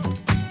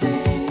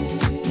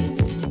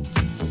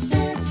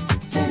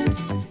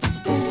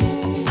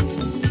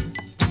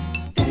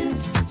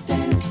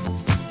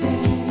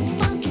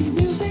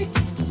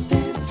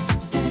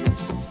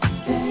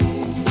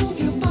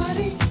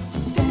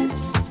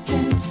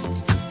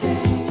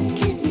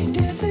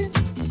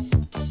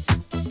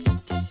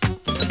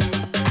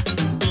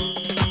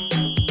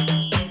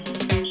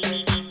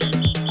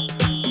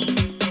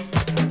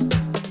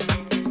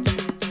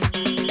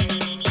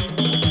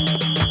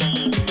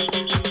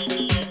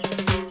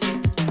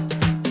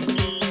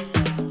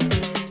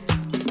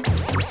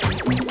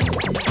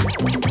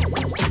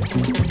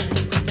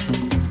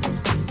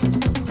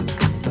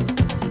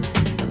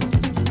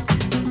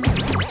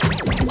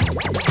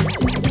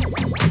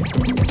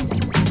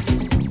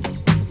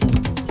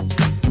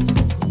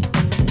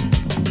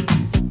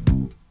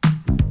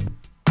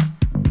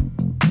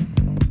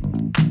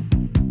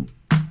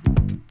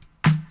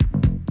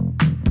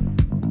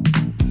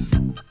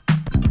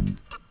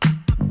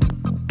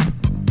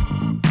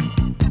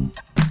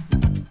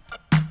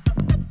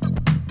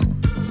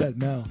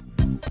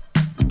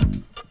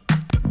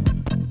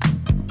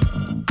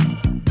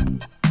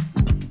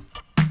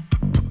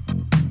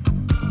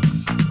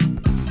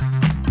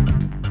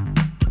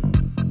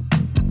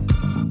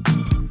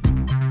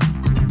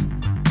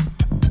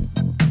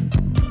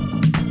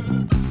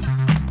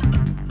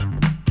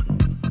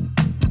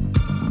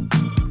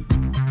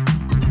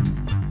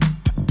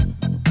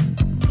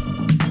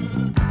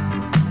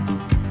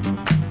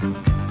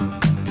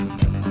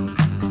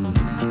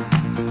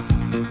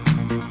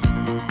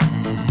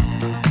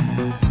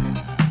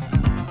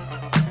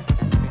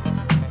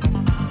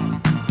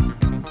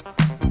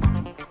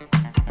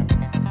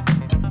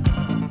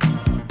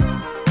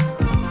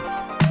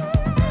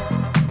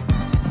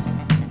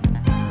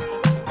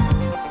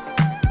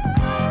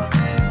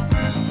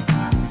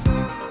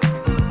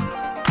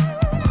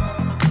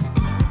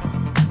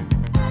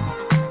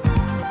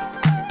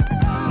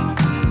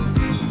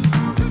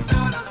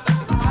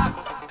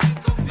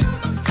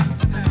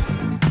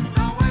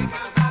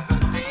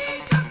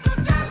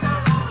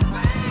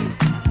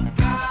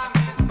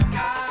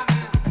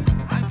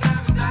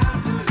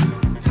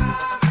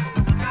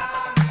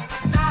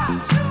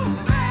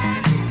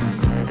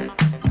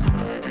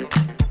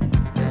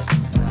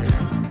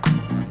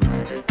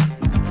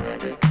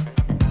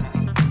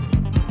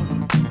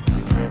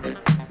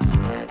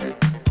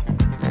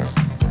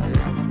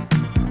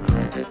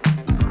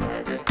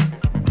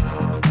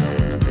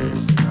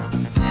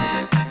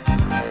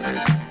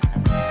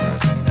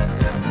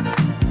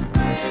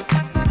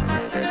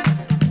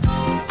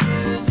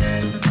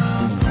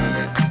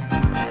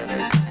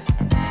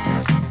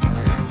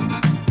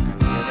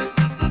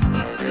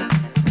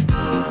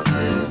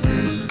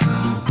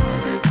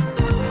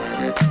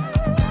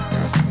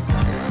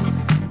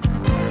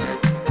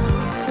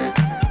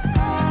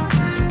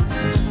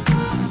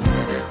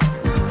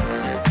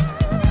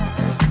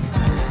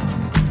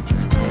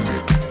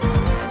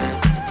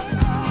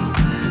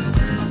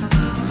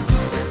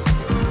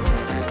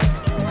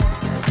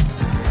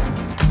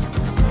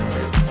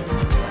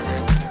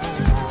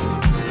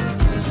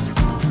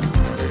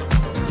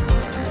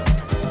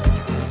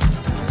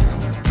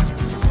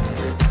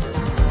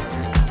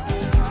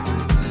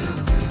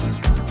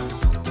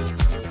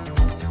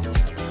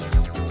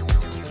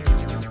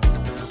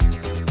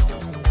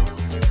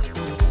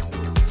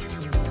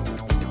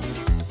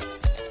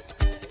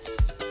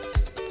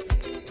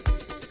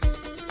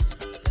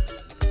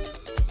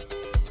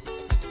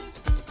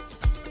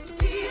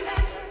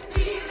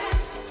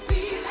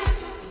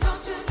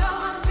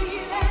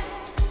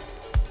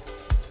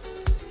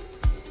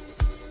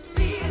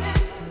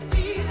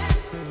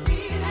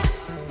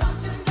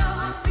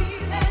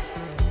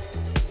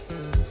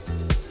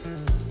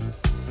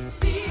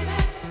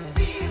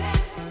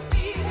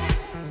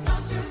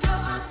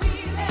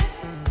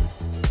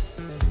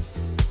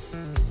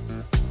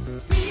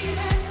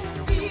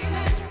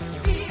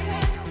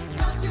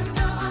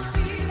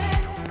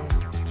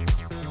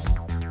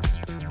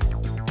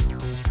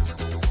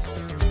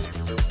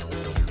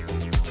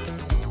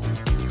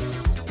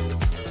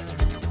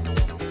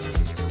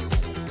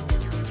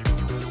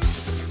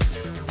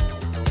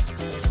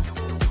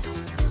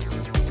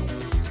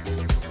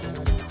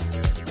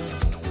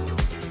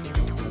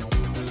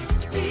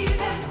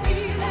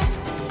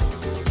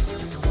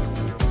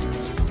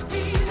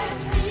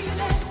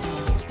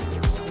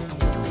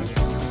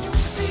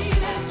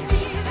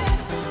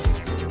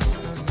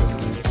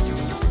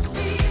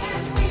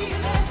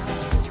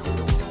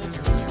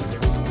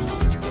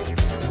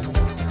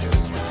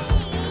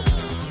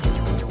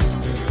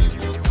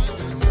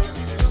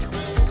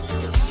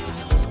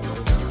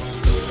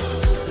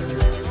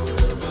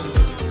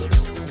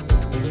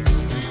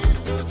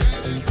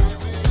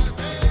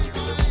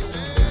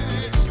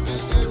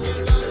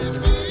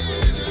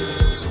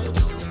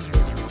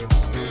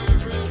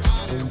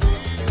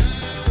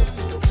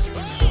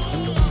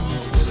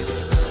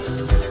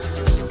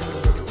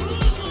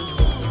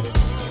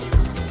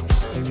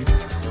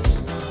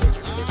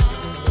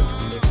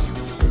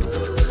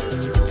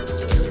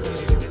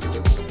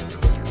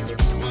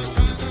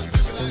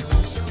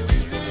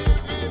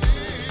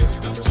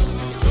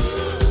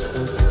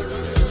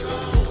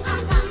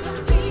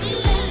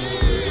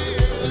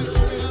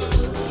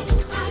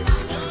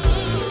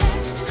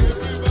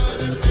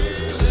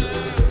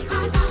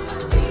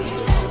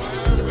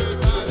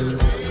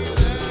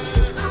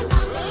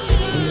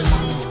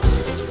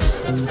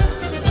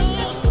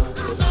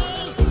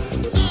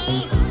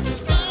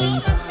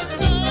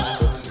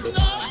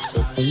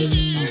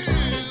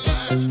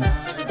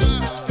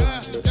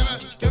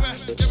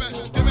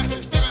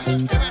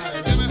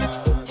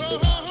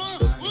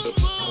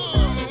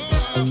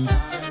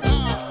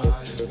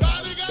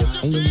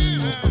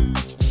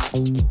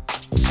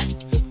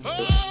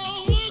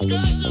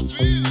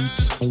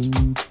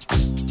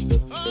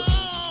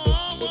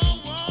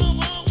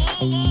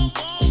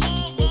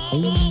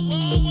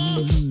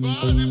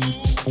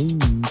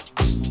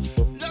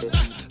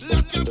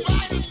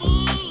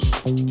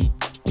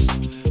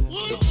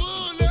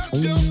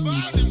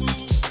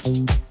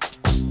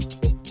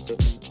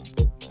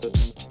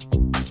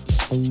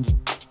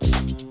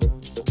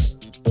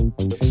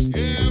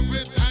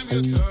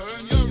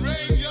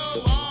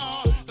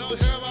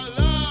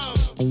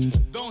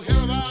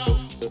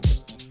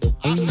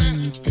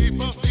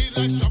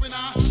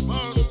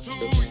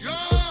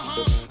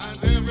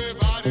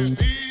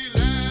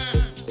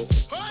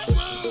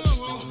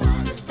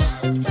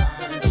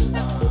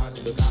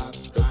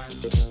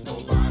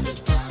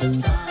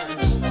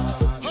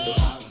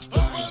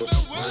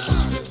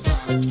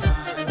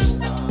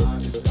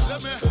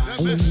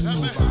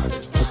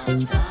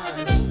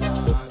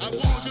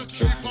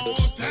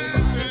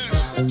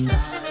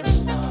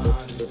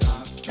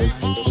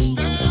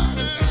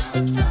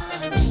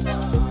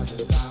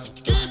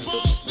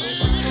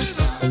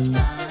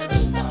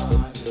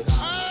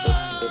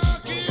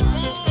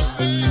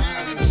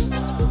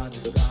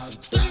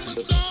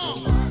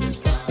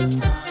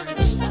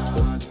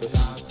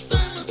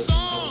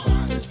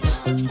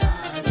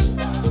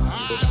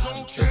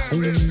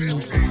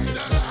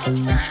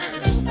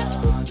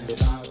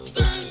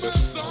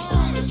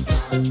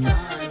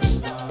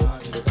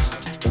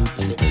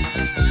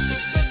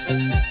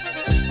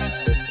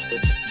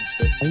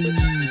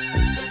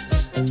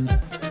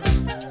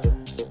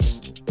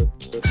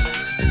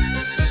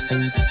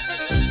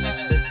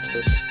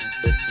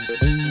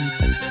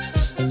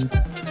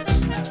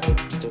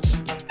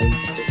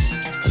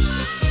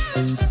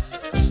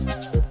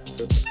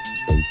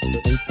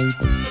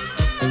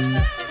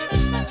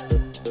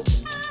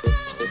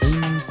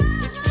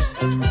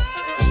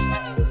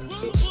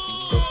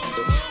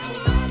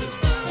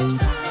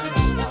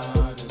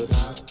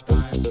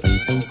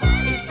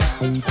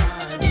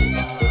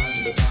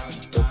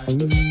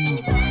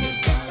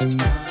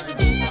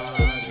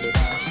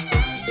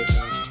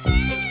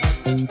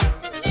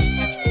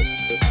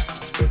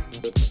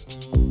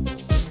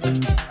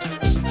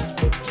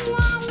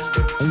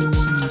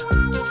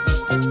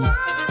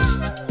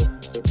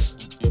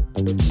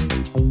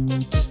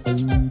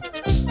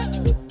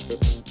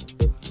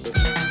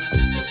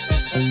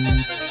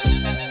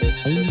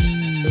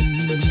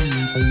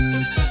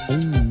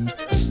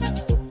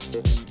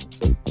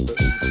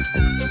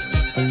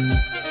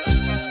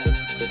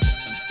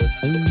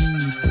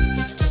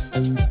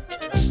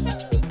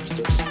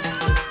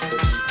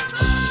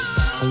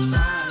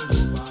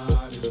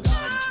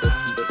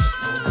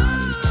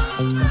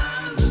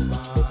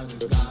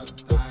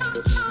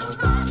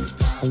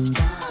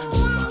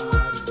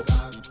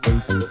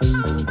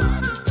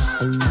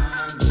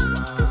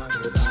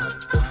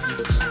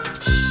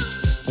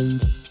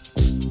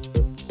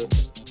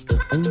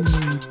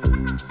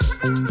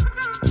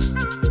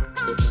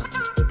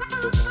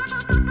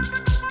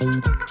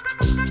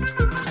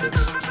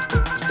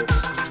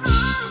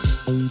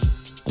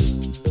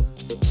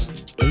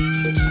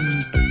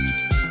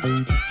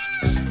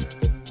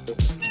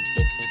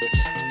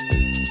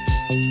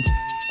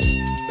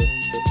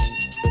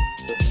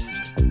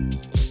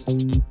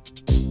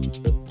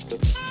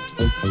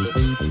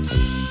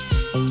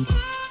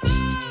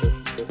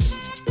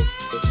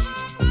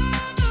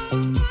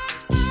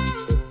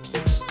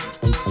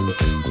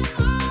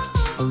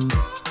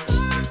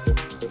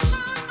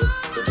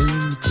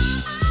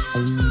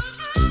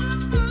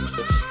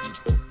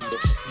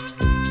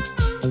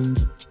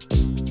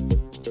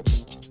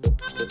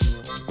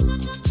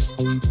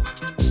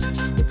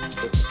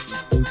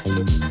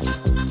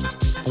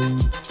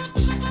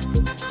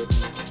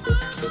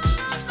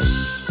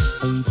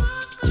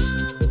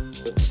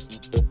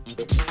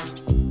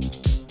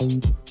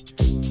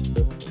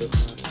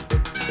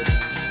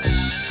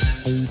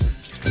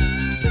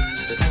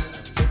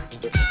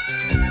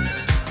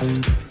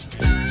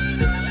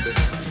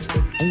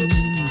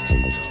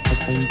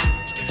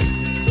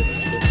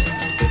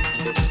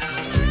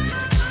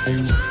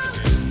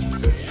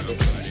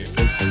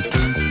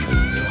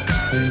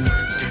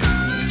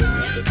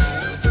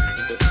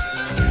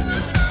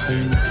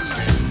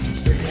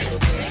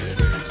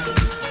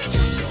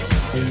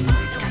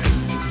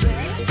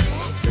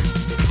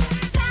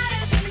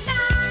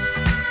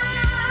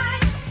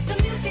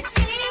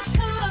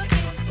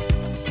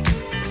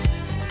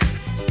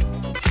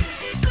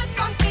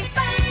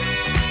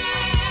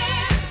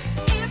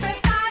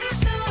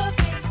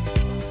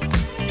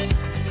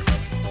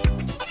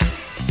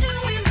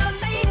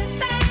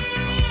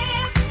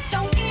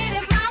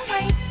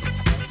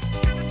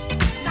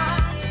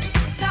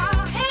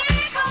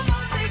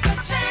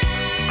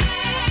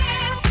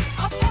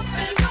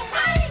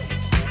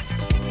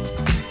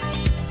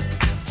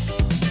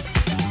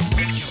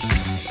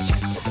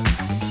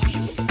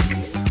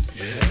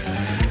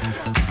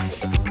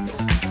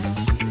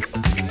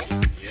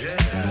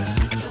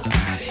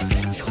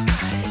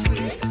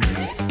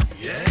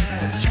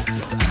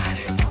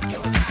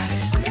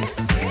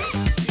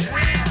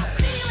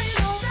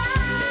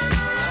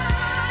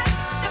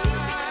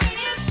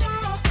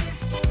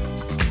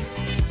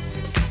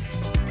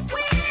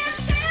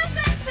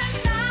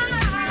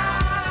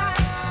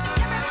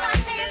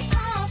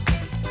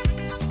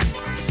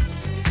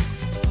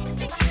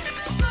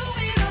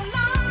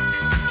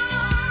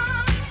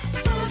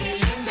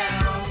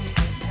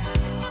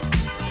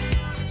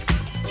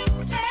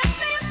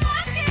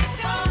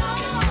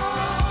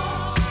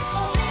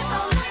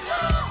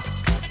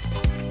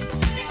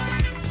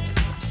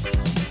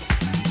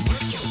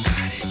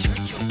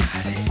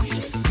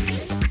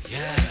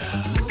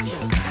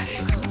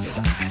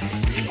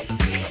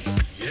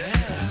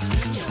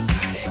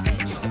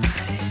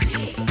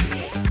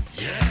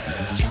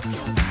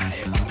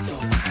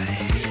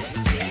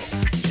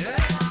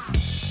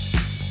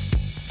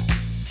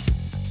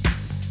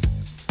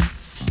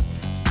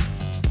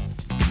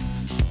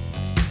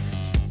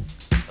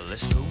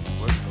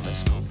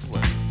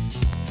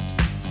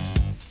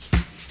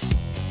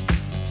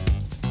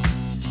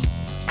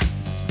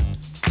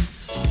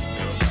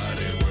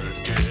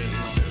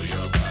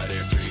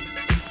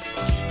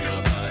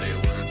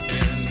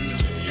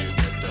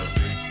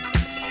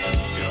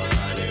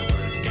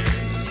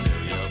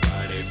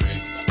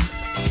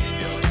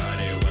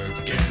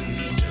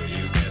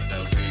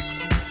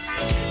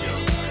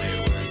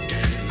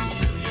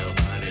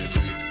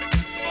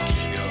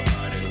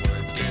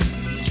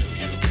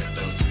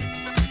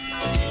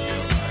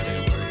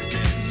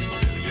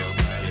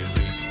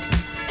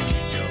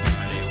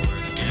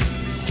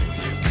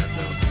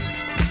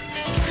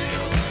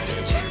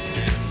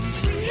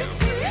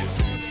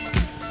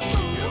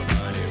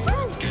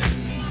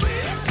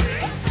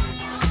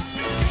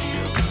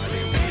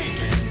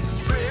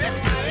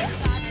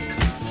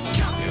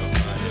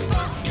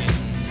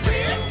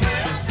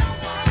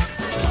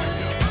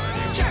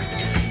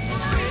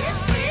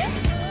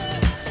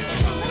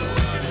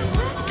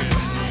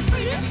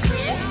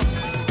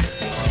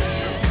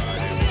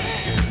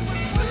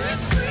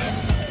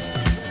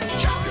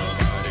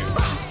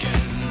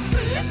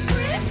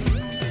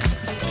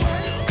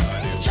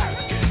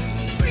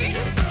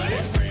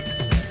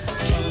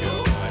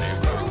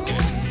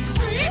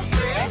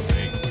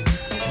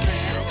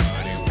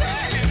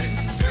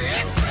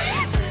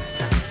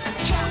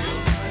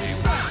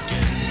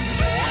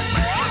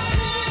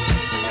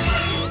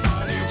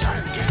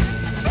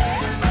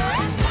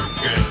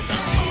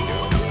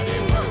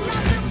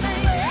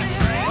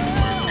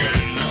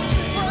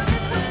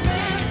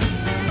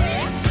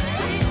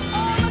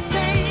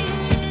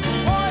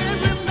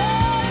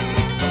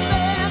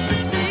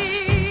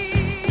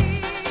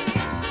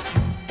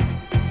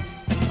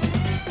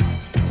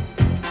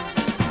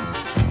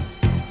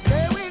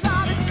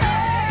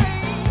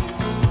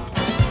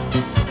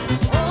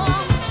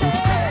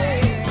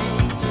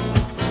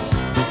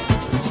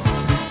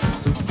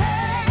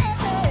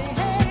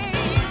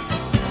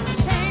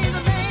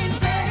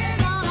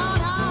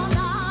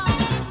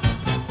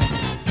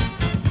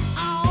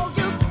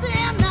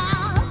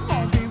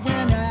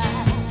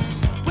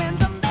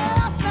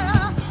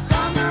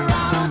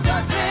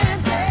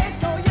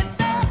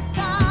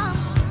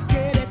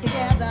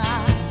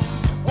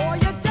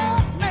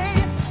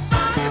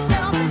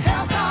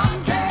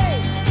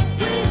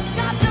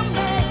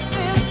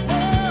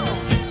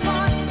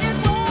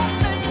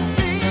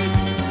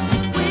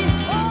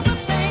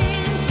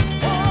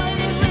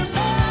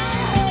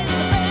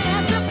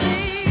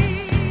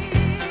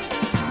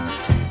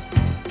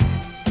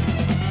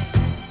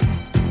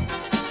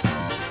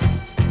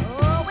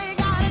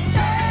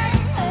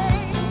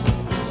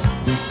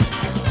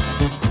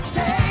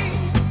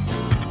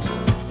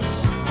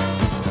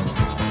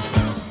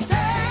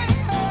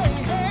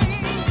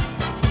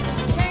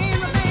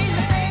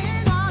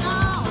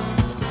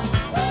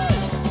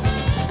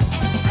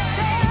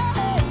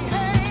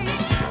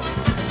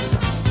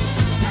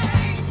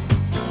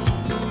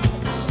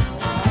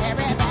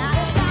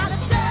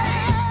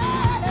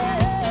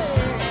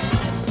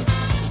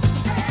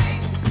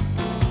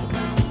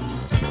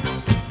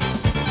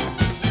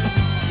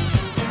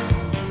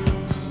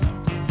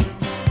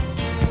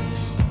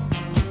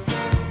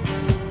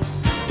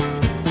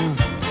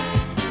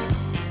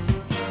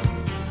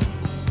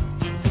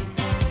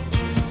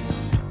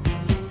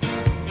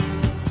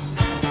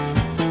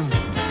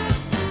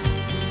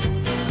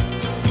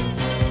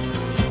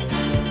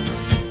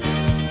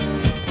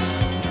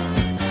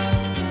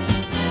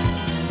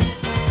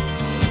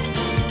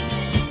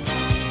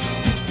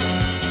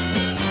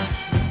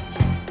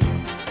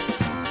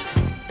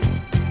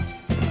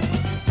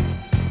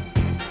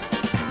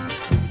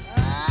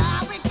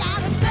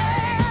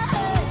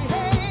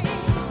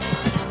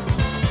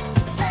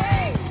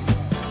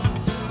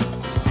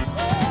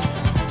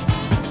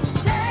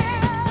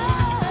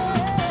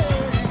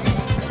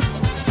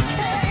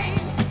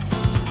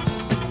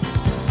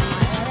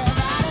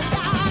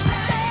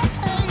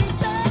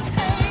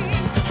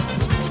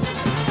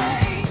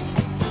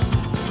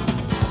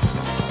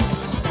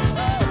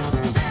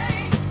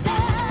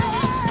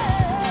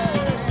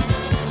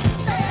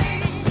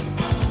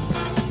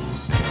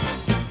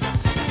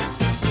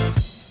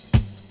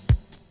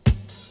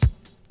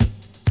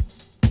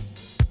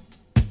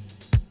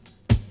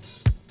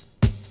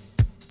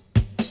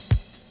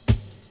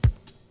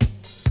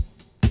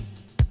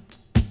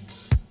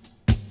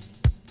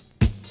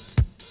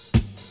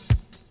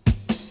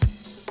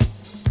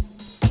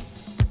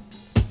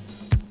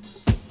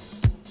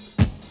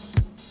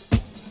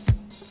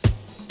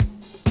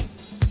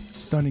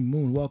 Stunning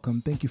Moon,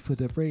 welcome. Thank you for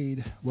the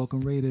raid.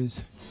 Welcome,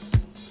 Raiders.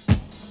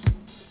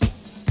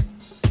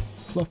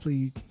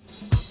 Fluffy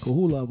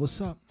Kahula,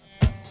 what's up?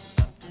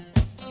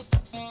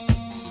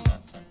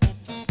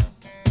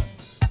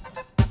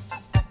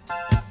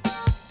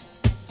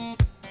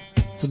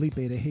 Felipe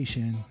the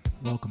Haitian,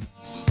 welcome.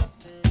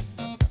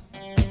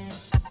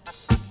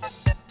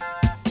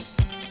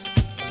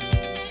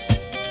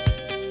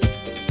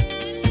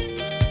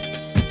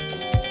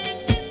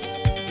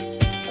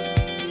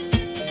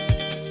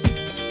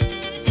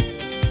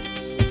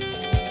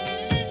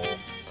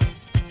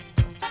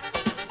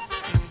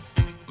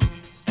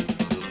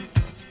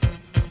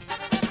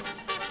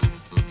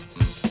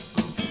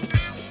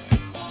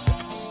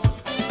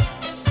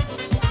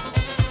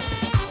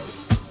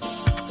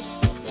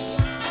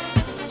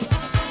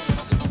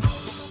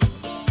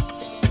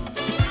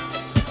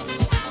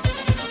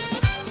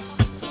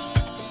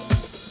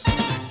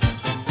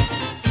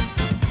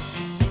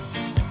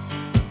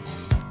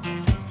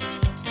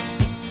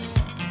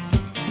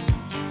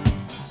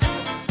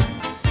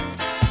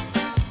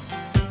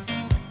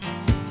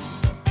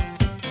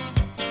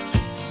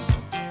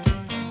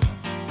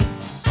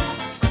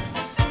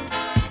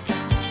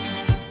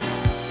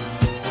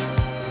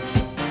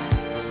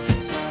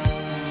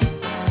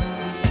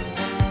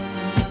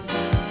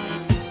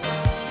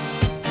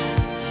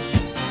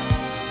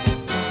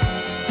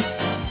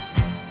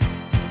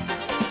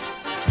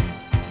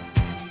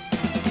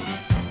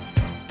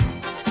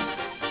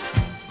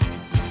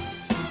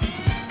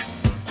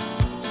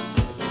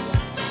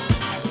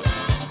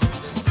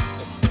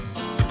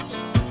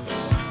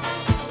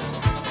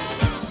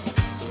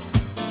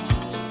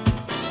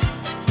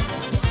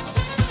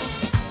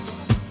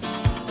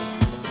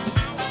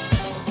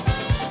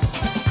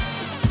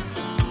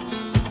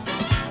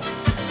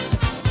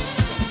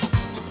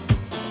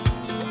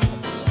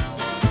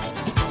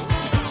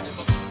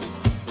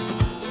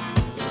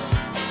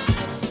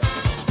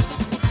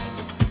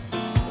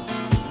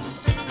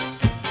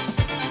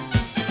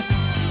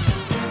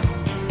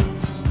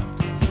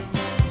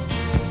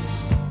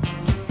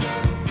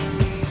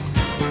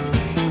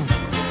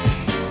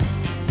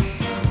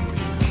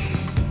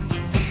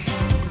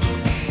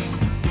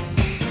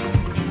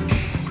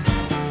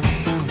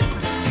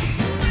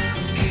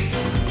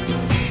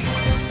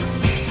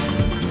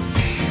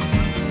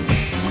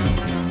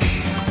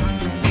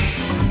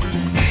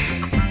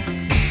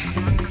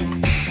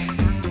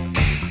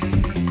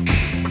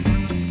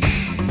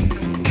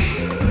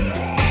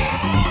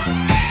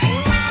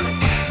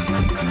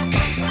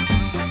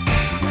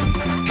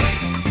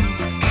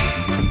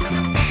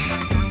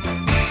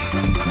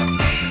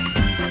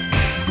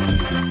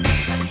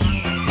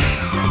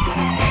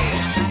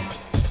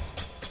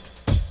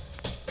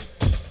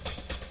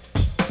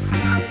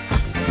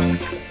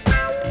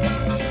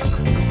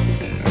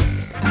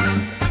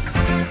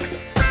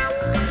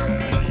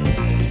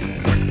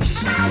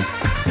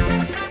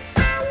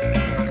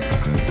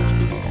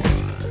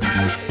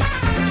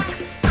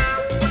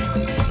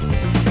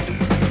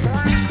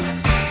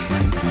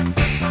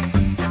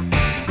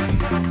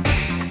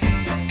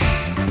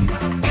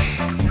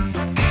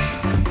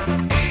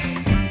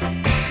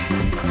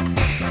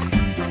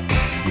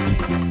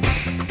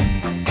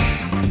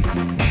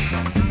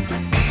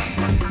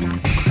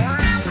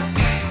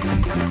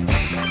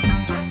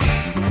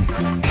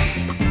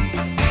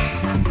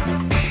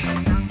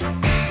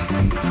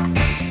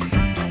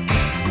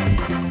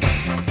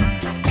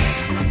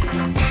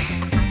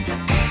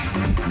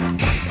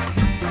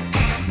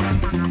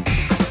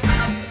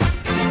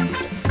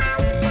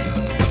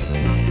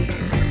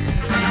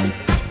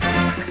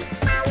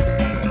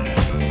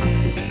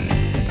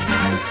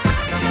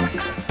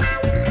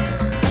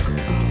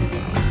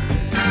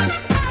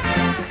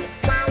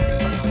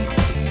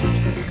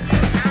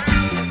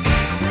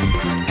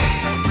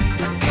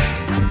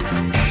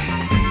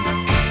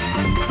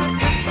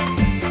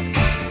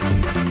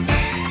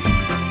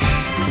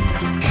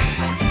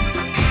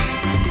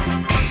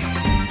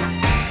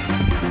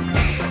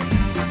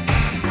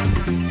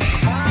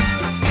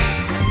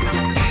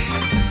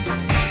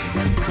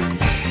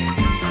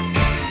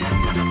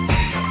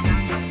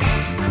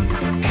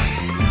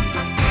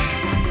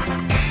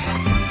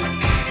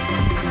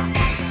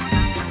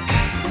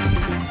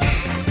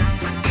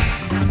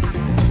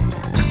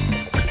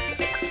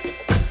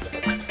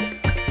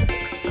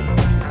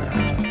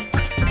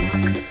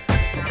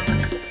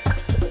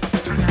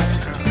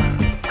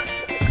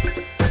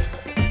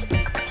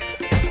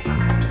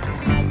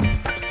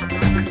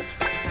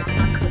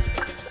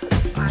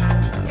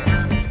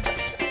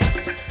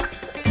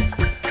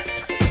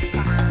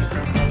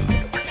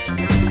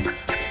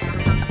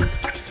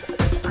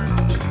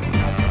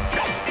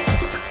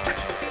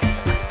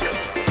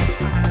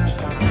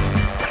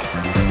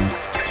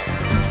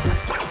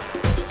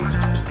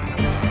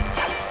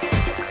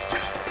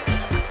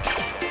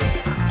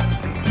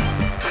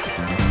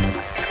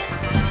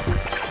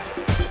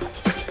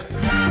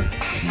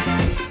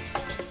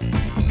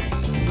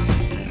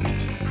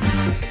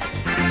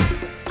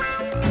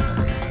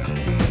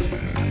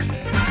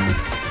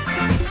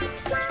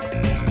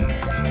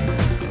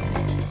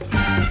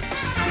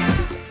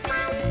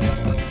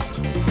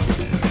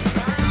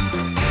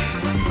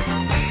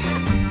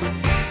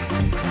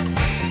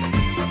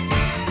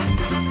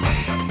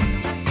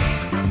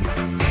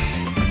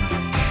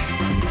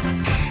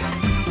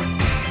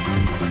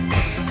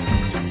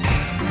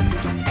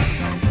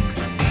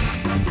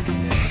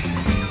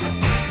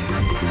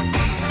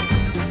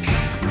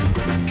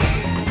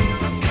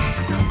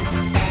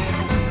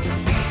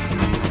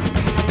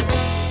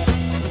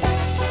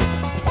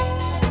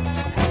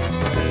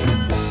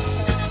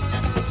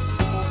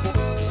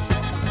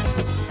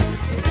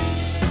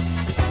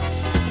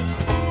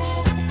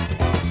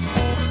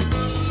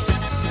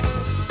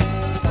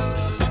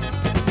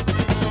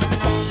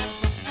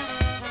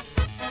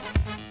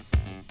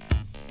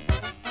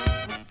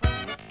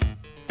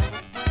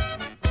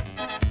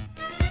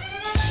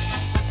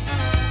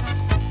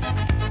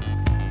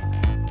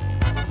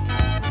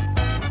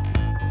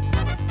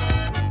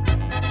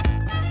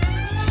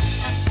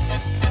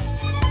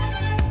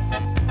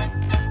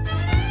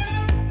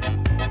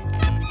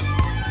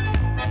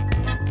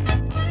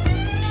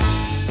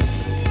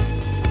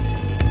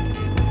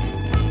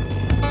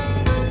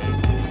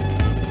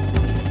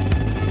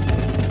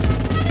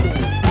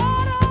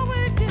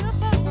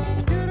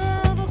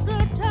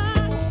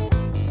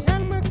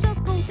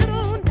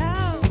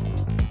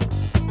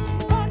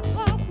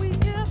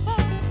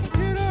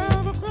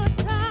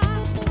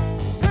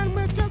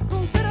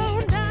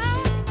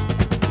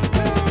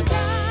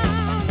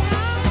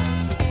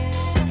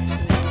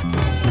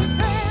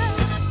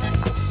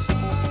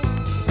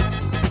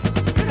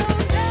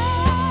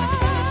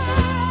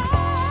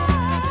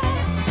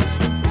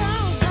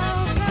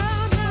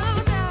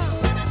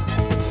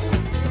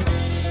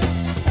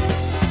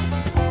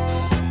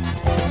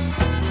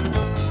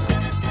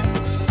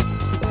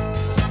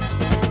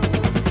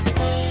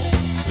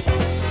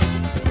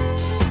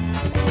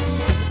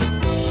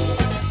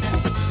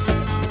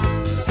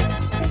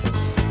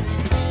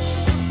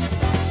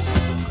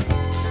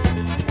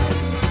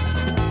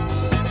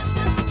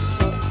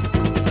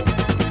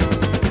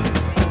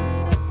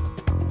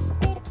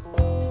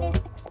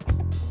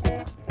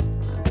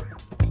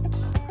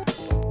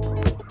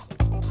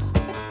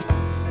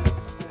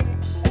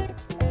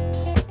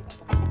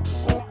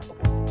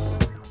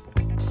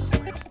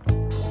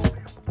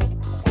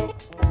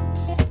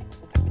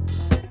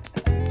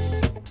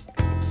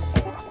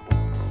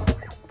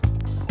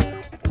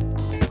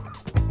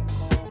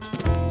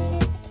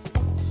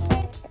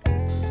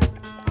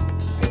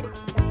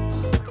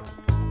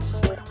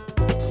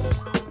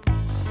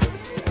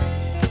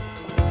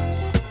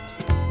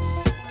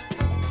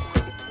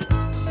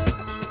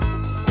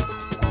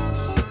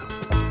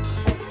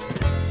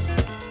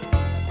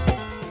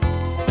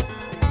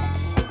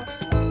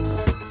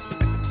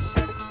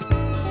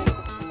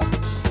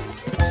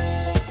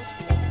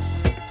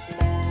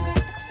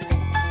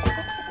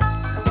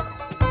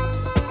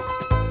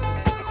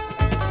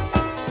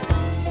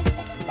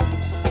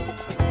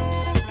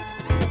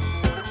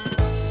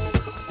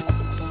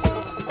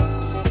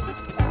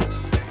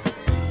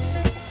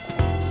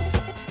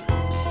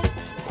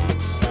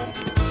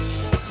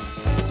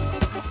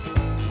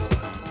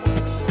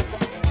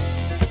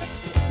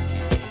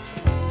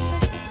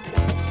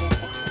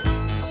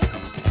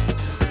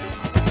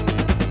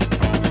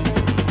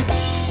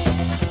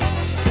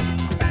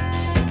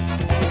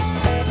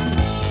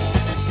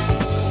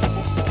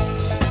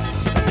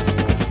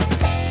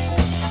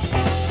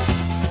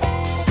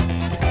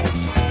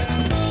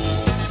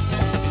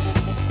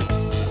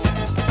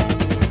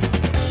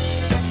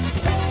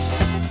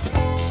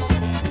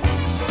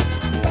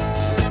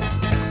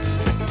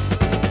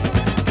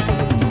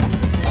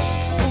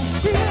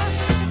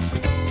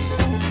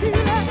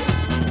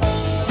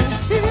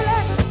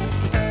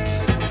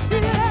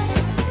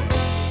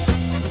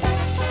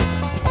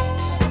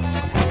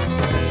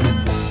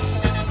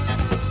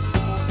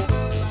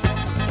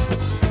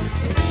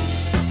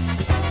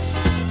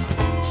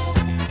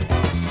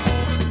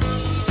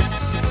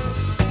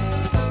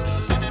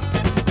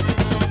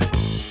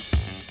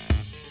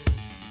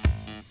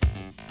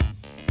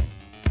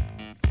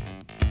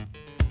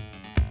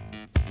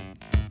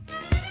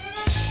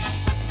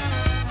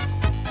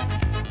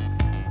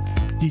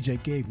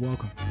 DJ Gabe,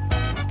 welcome.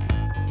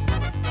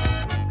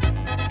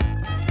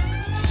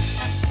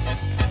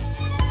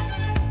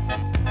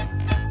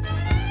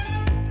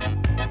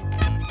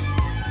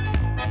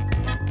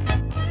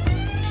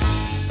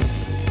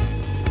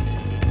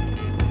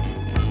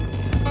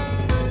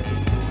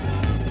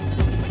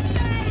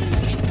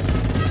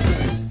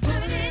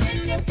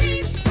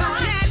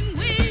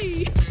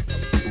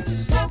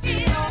 Smoke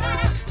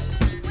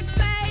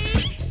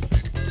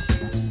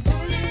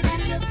it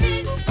in your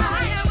peace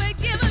pipe. Yeah, we're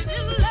giving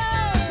you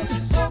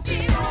love.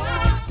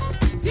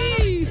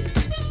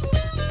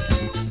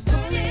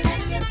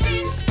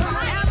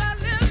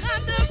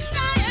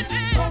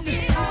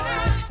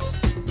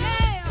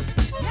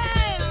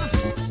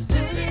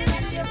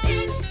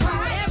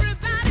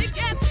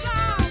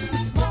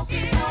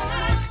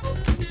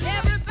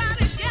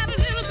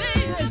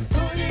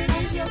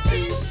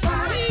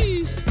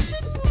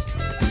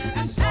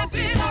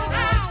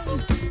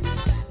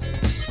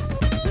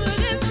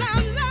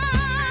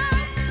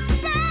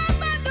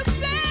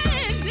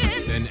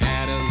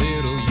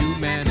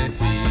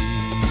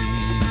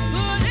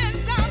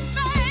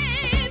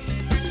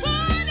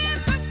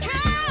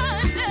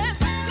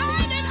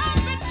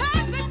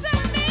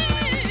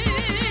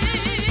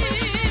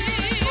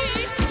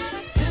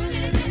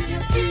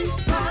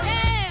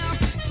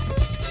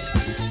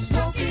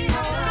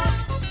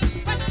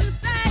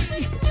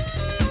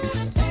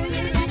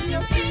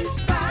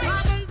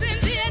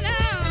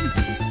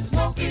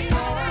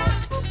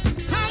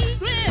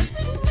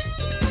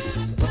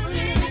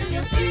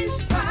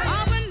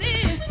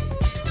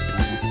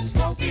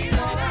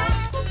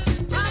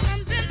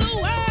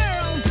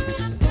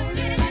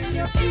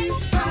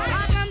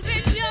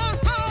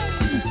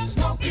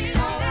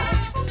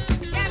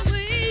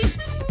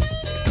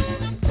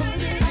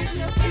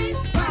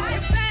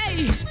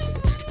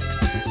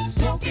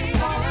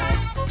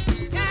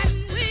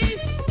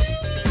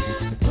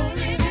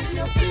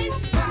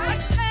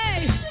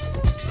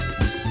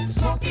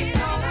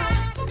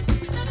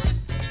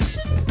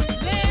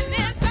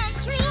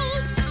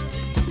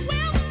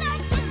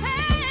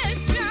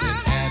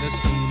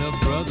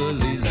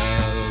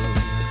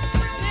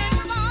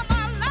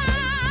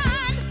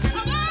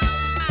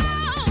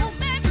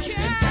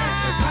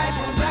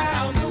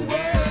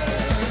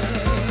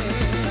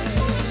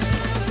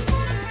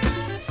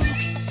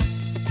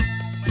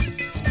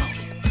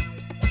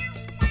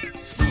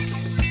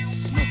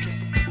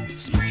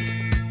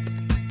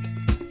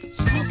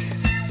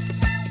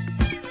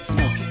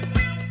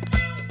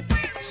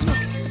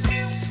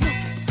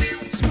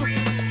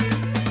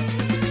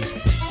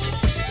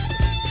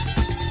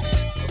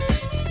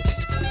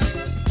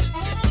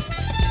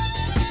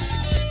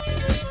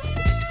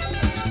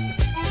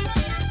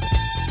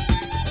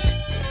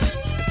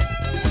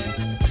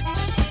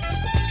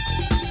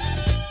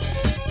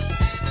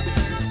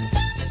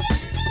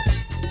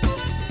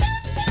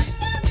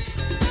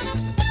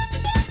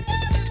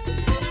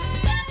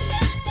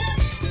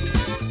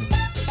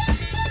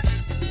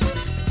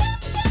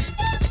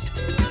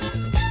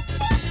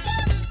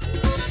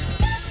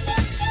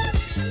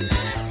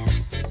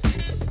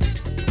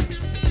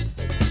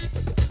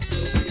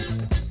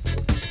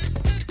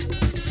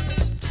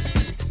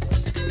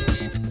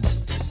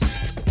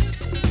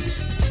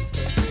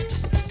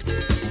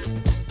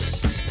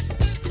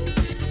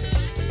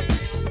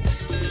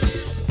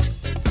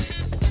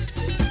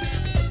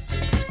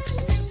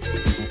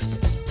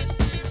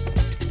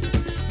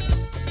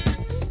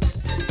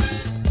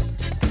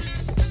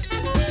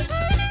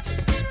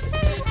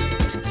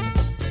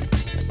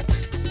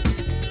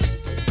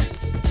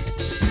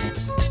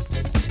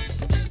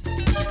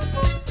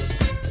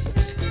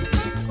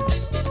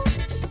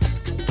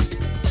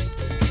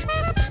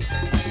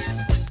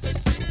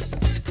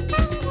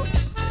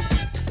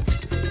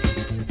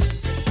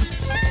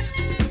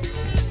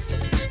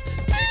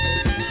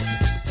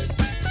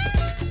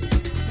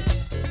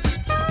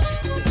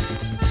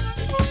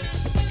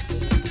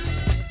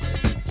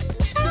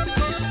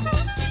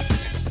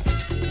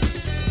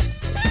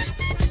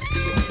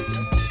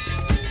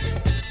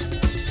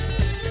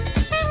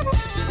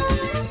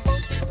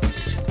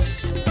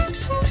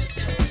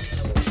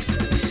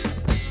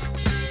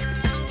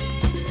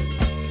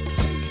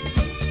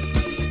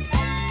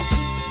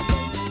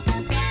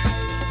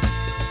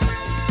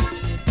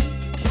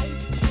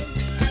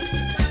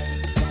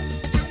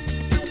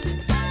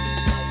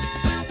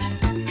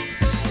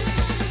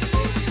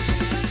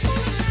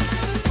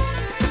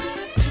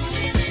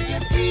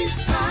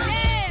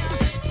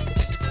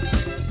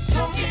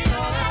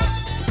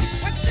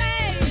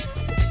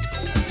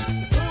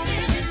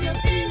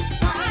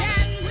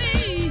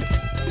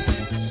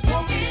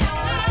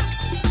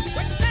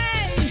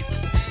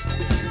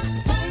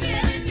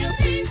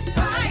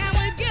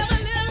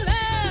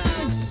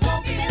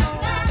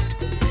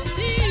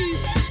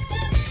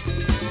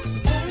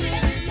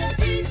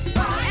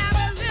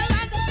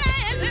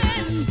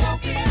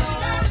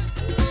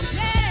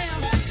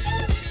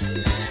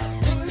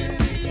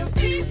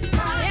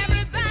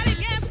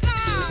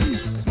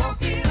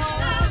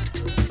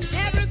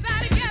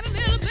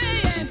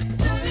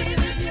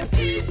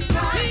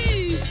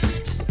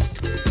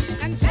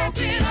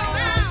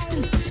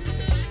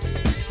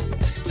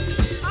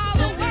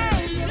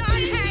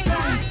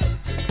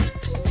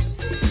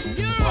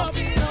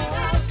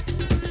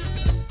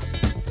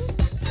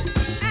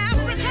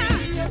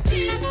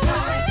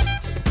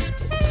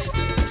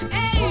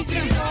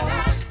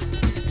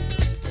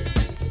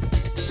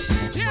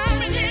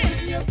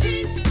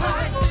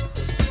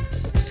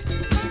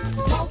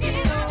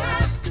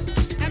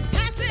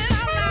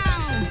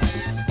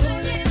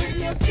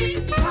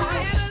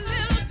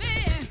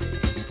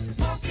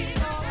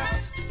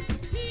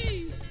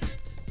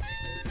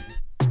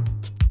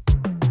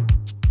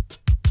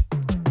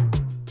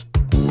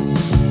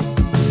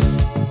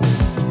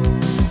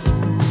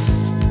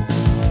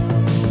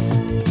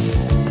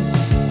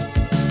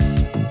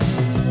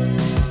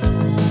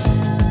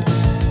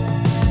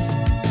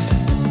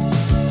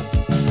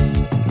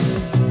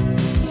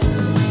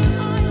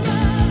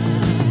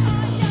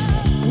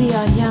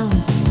 are young,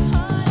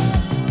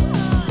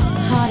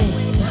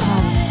 heartache to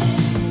heartache,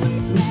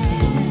 we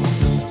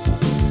stand.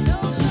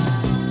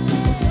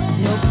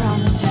 No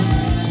promises,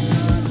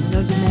 no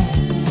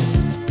demands.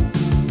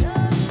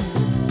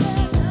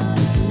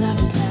 Love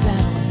is a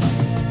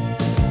battlefield.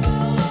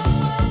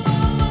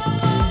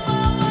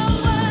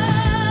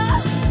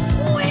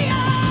 We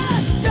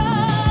are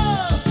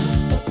strong.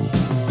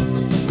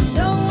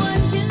 No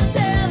one can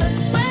tell us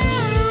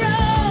we're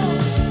wrong.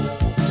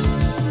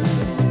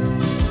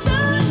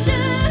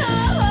 Searching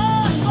our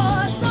hearts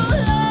for so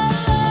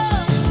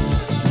long.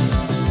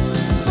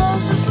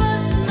 Both of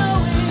us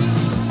knowing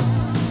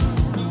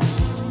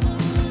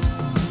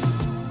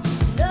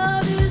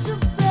love is a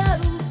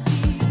battlefield.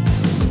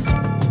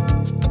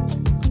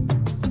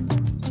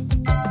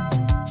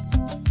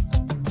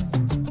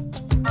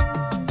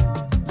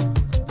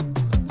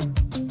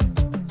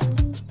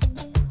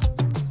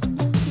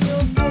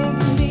 You're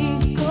breaking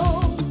me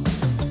cold,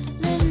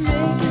 then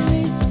making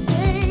me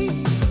stay.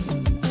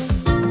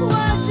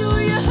 Why do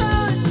you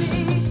hurt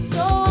me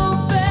so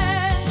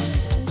bad?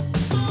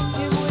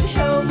 It would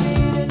help me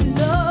to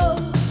know.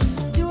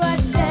 Do I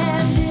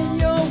stand in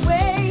your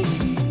way,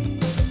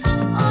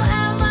 or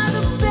am I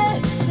the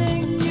best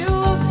thing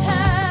you've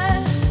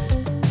had?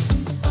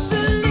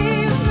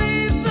 Believe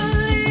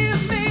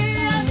me,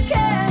 I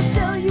can't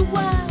tell you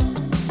why,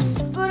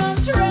 but I'm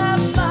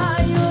trapped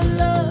by your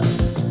love,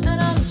 and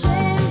I'm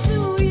chained to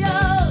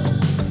your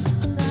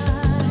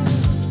side.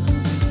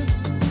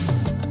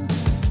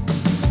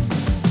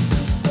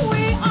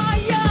 We are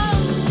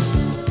young,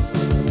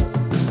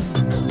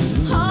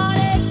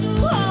 heartache to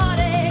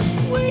heartache,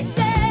 we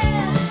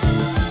stand.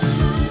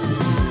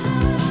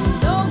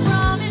 No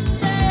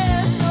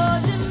promises, no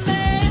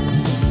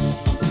demands.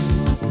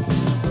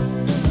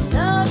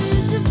 Love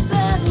is a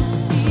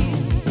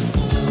battlefield.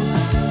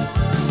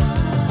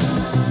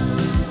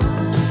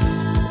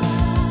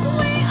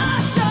 We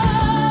are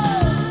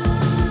strong.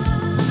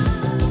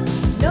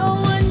 No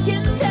one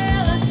can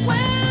tell us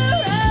we're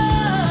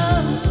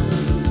wrong.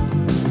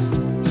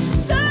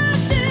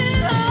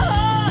 Searching our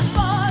hearts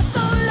for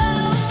so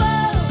long.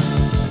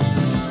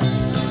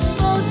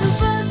 Both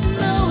of us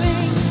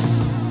knowing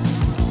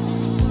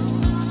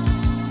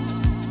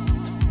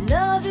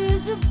love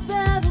is a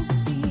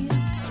battlefield.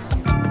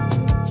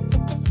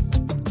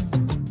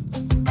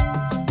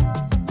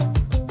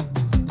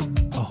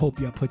 I hope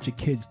y'all put your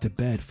kids to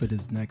bed for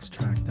this next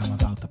track that I'm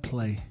about to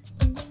play.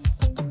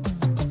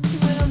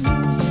 When I'm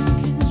losing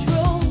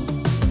control,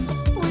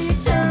 will you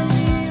turn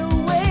me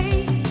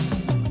away,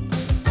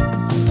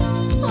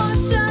 or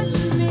touch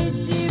me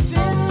deep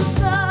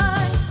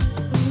inside?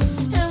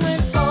 And when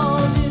all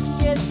this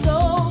gets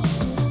old,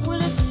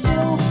 will it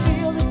still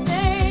feel the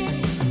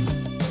same?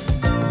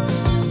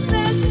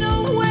 There's no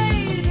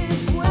way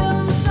this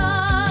will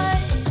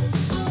die,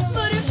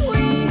 but if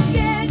we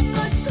get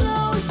much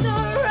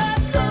closer, I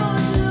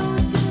could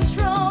lose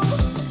control.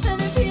 And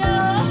if your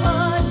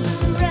heart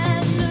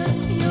surrenders,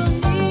 you'll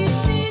need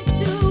me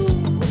to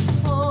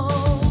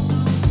hold.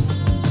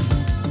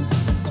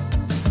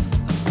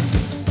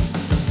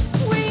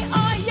 We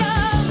are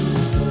young,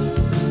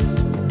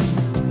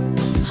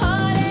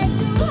 heartache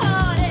to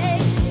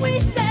heartache, we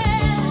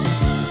stand.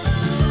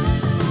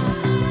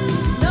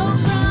 No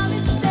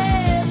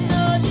promises,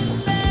 no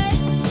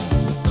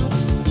demands.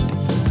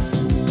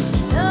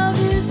 Love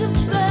is a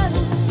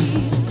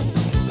battlefield.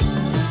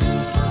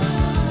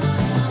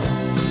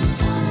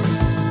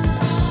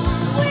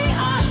 We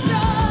are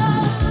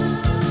strong.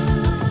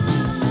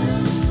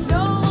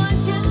 No one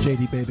can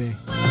JD baby.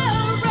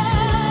 we're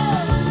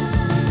wrong.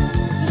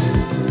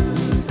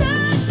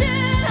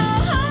 Searching our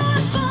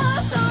hearts for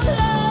so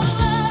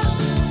long.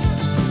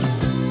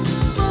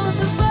 Both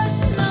of us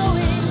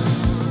knowing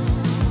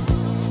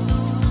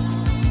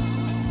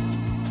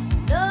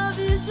love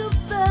is a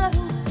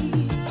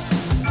battlefield.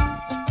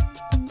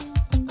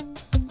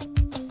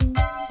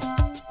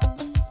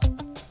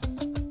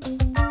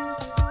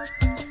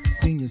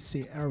 Senior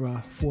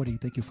Sierra 40,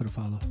 thank you for the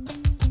follow.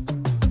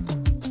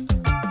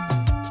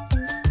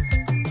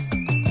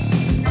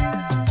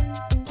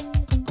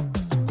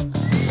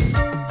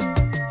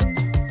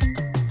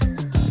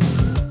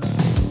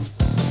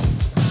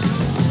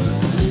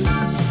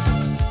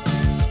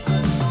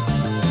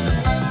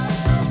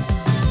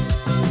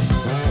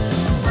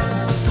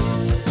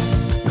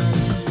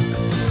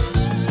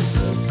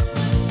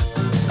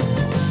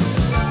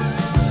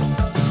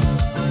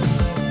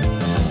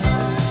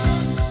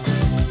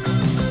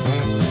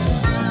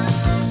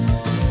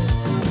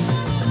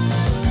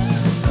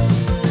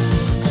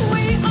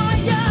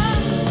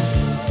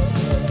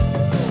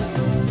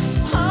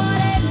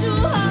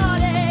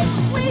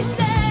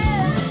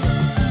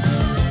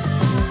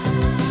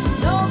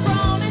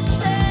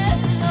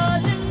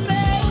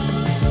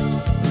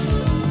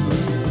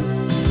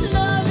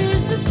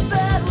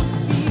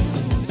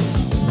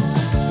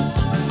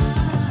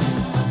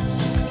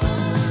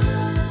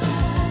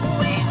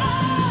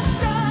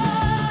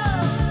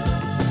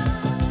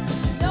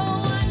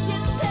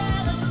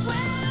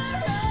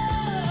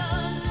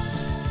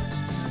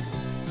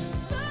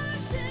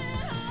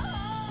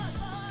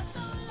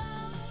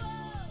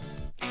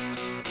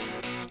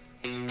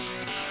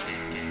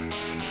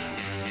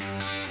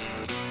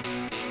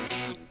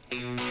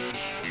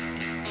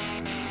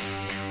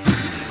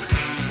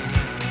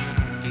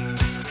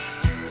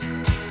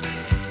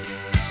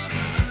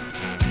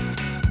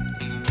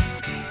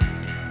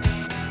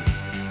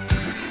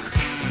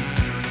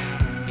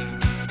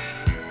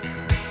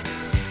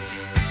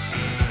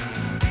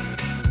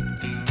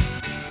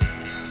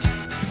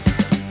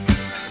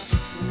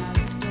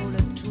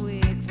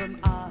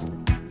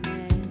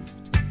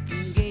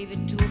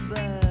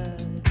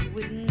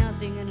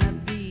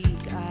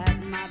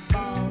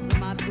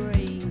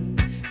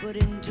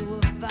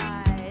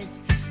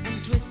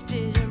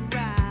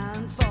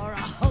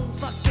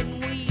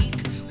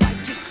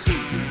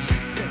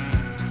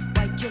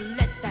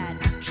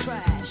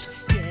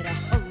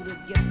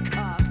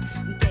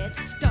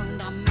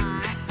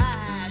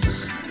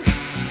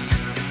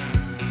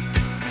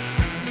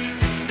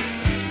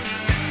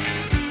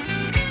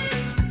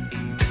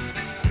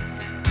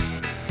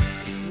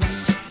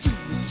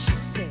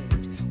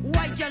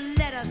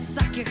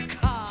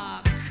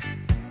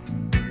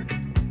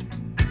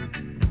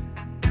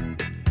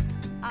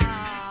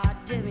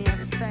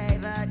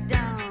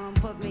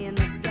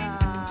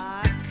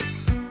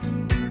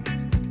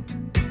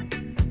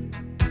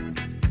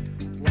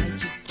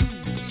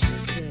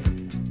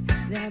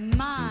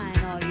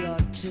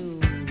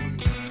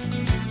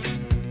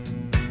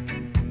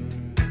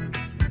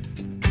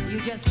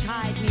 just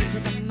tied me to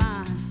the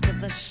mast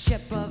of the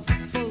ship of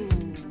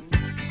fools.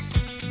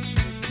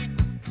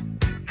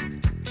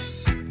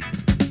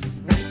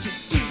 What'd you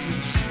do,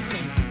 she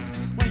said,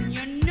 when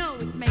you know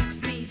it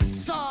makes me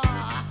sore?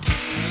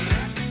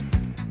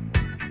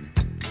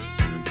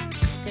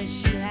 'Cause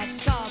she had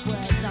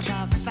cobwebs up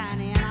her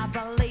fanny, and I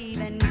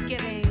believe in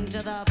giving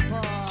to the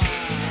poor.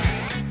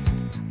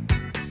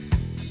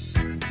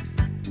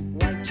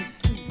 What'd you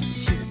do,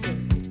 she said,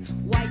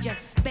 why'd you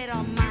spit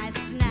on my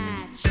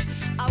snatch?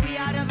 Are we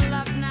out of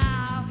love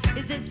now?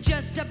 Is this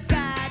just a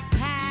bad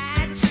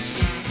patch?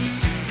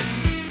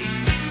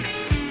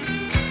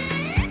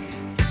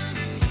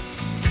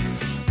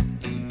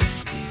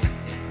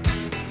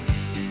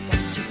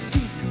 Why'd you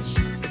do,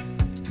 she said,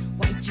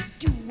 why'd you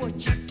do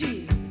what you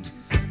did?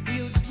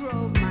 You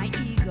drove my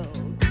ego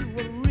to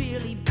a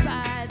really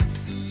bad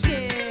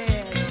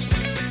skid.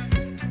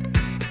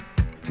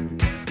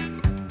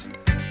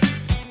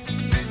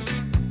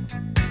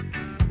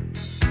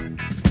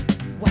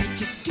 Why'd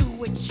you do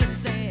what you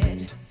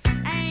said?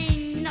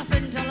 Ain't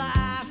nothing to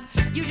laugh.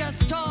 You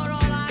just tore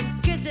all our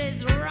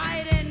kisses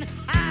right in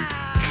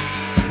half.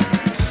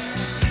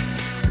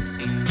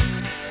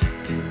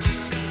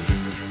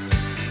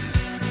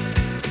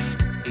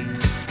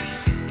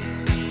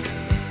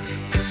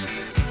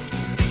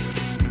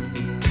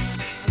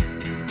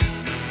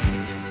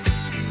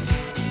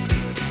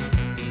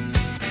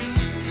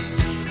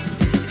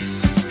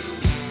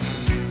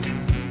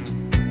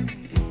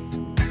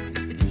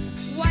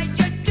 Why'd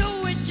you do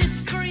it? You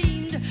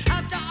screamed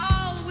after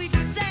all we've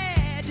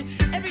said.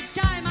 Every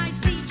time I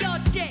see your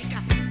dick,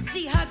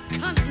 see her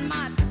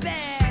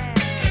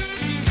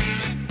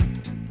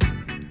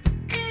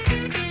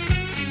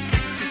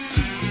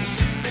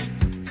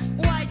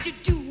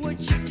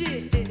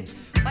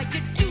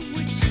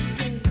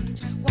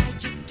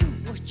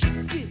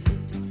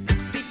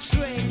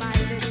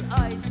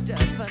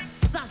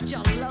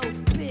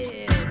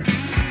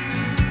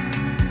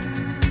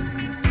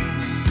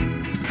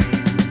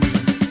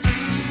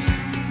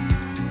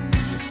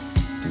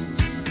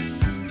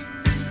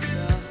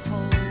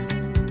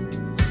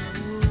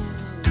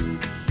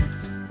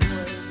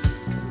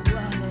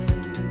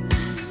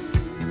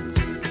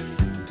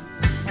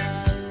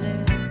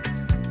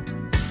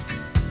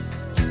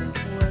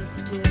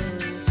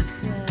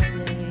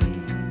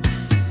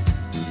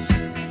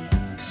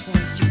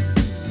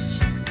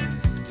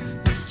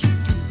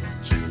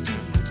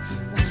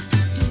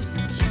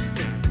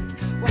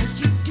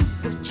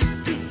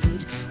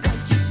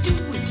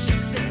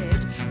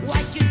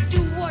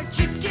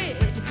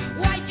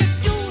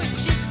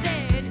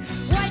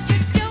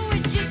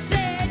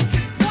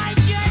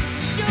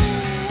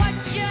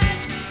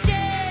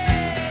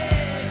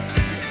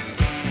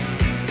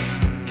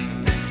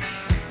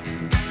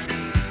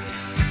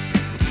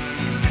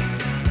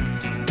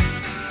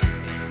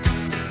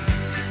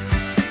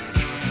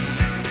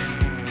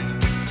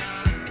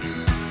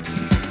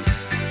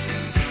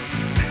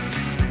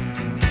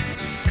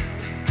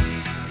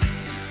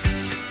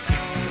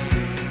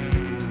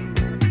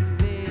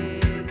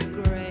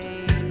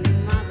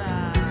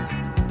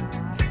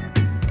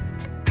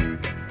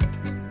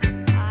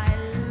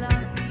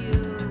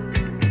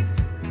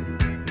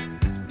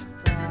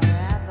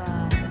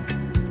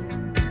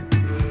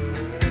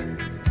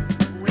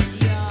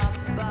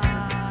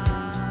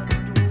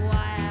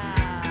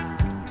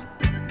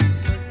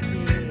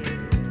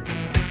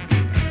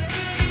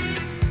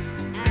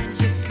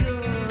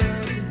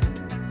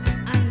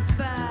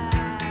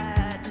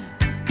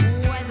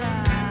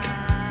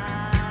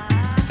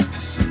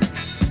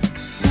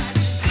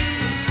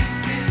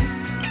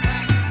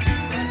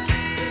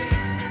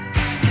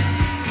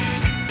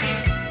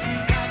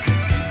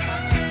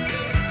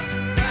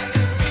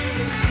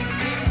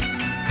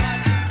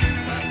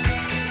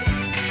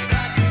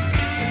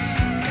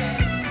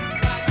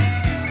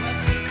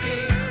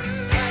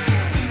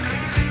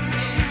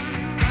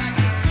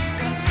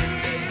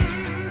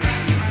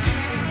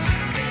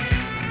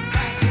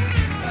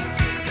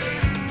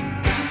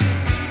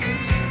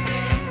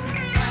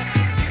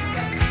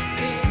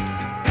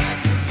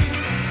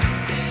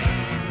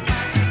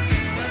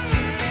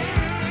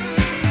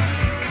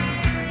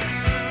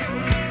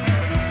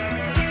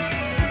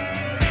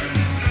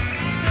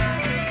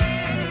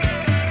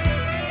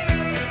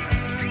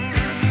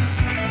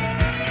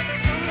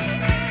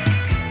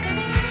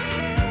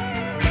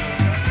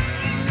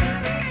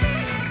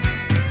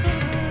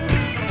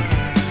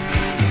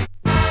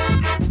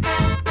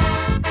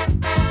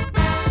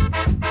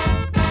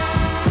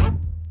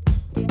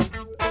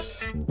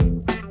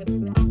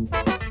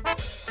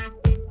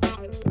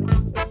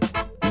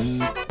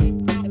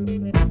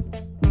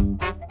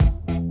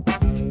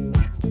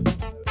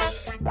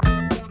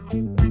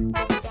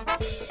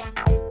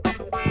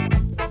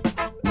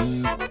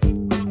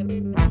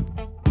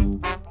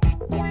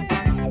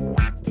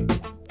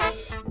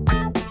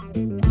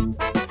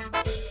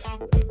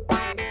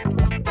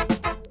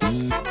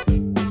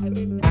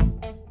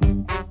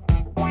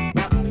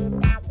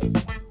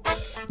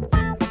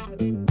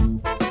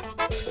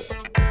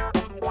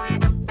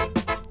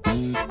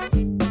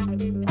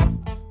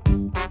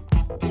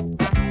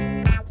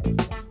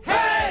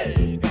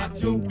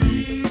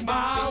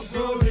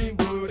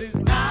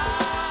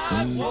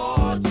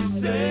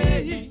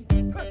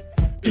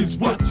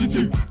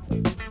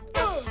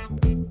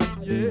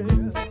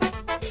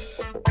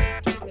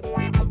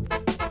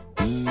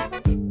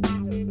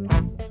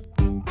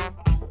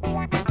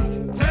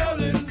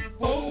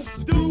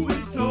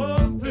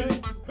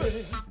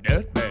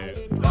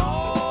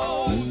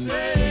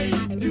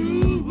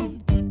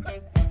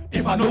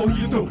I know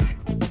you do.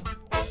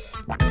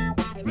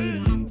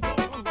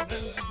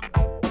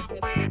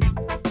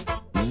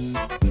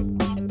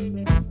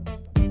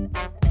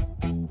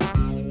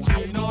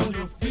 Chain on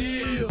your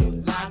feel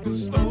like a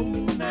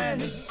stone man.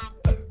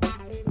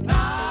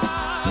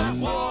 Not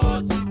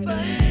what you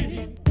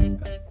think,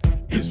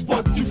 it's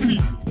what you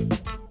feel.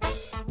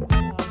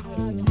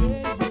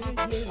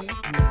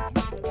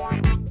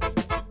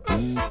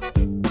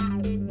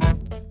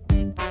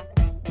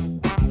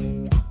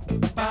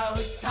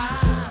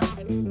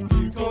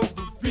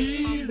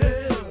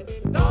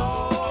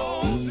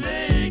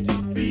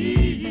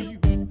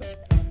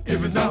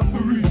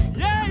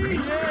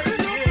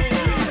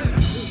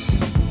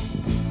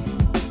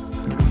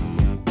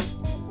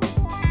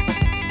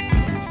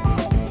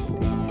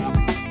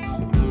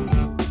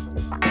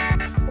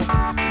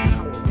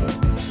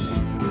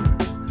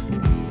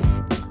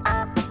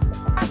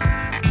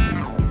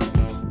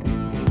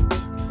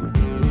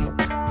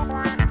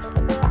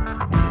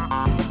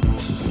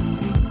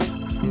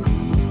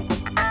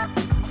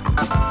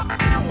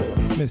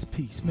 Miss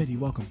P. Smitty,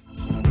 welcome.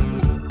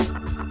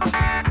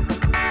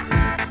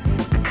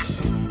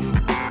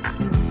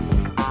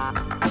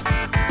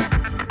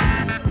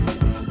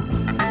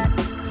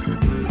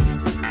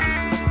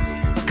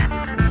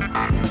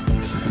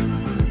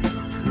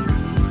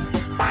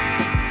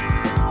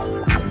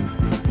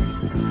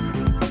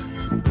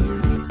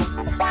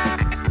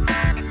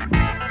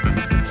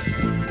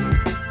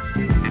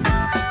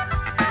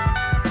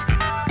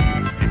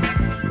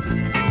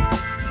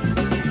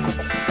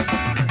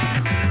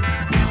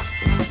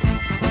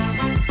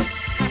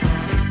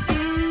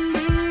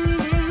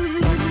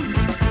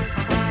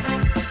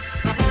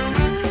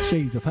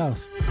 Shades of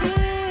House.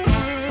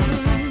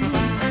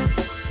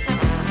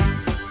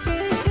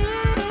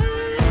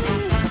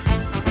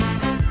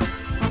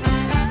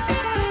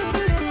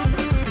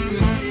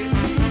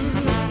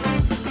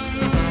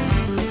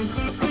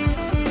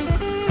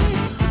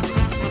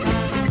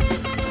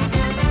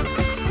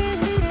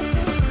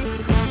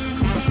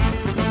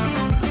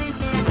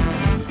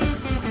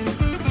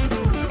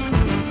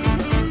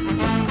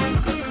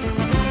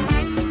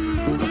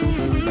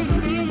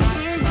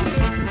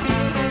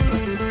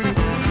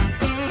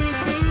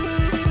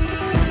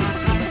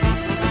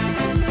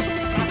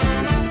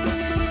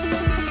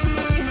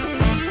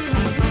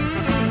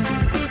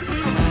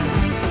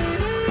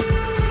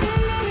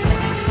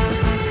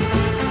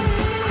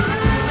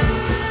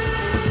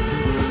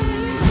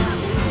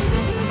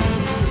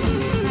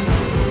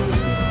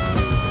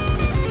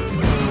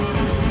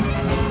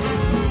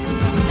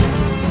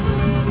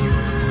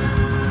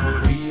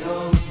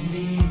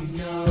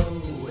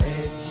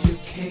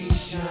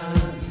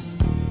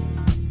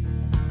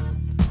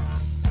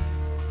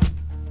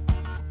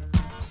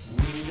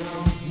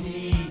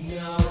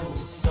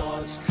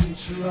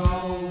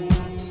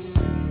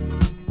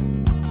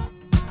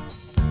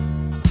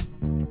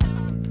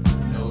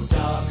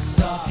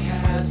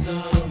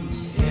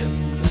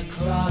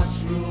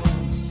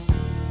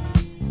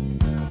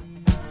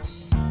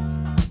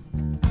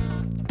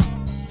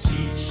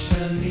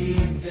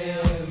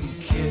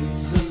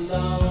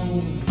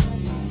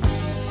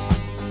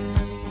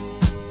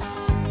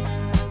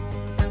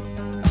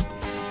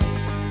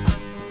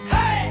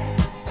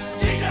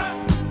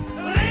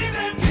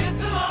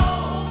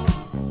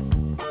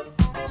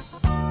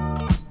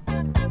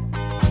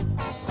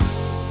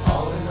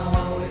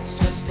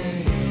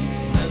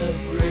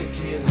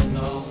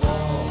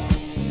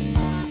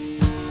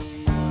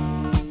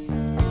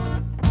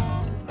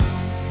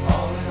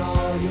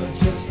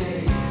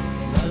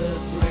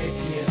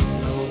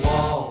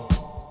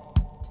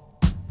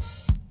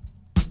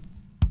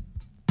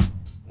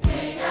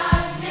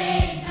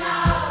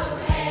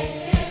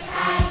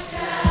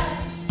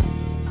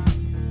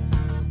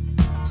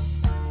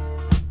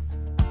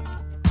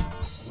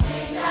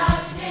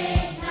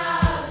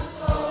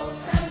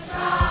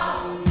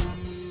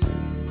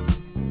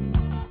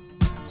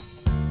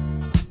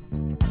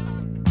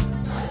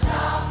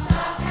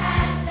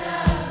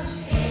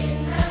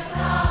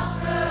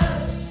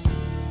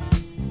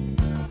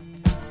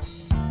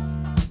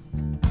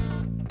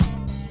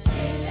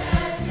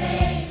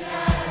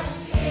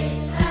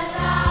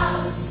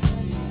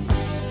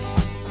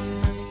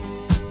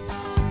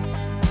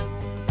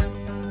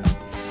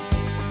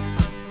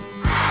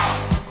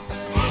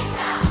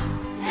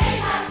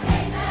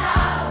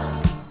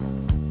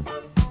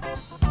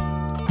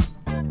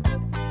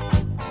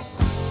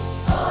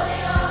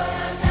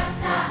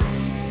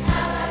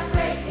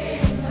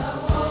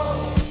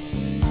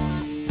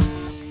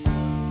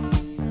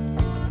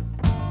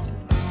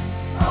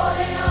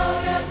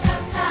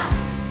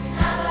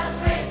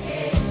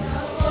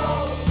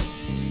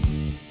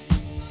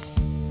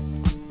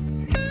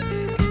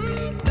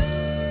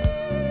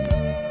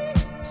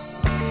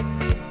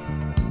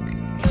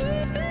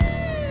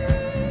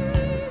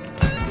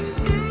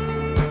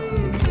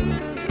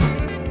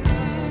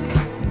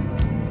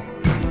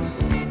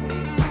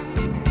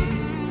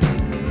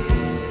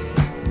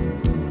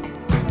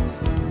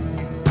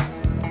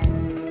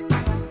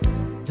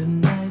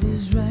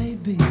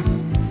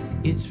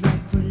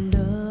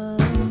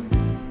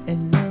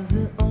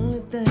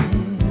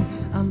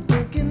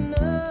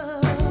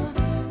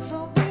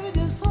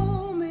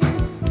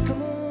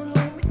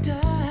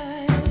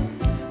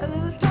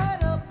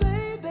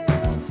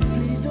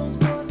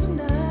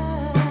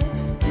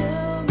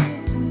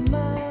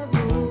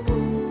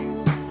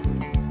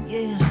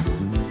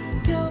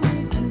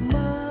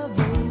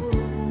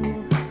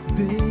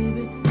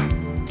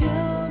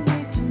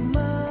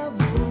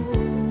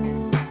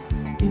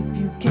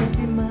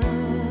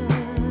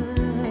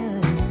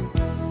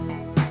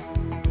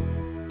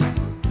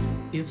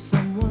 If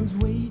someone's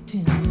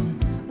waiting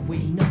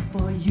up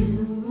for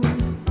you,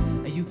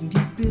 you can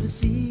keep it a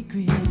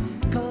secret,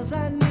 'cause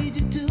I need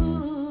you to.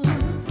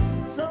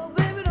 So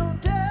baby,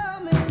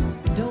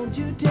 don't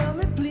you tell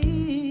me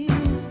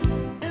please,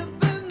 if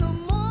in the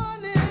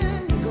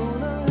morning you're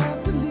gonna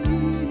have to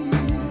leave.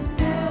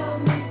 Tell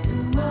me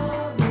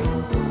tomorrow,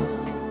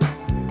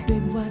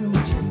 baby, why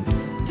don't you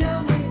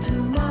tell me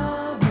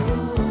tomorrow?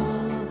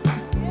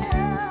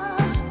 Yeah,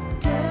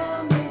 tell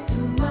me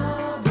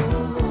tomorrow,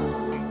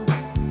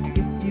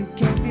 if you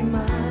can't be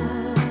mine.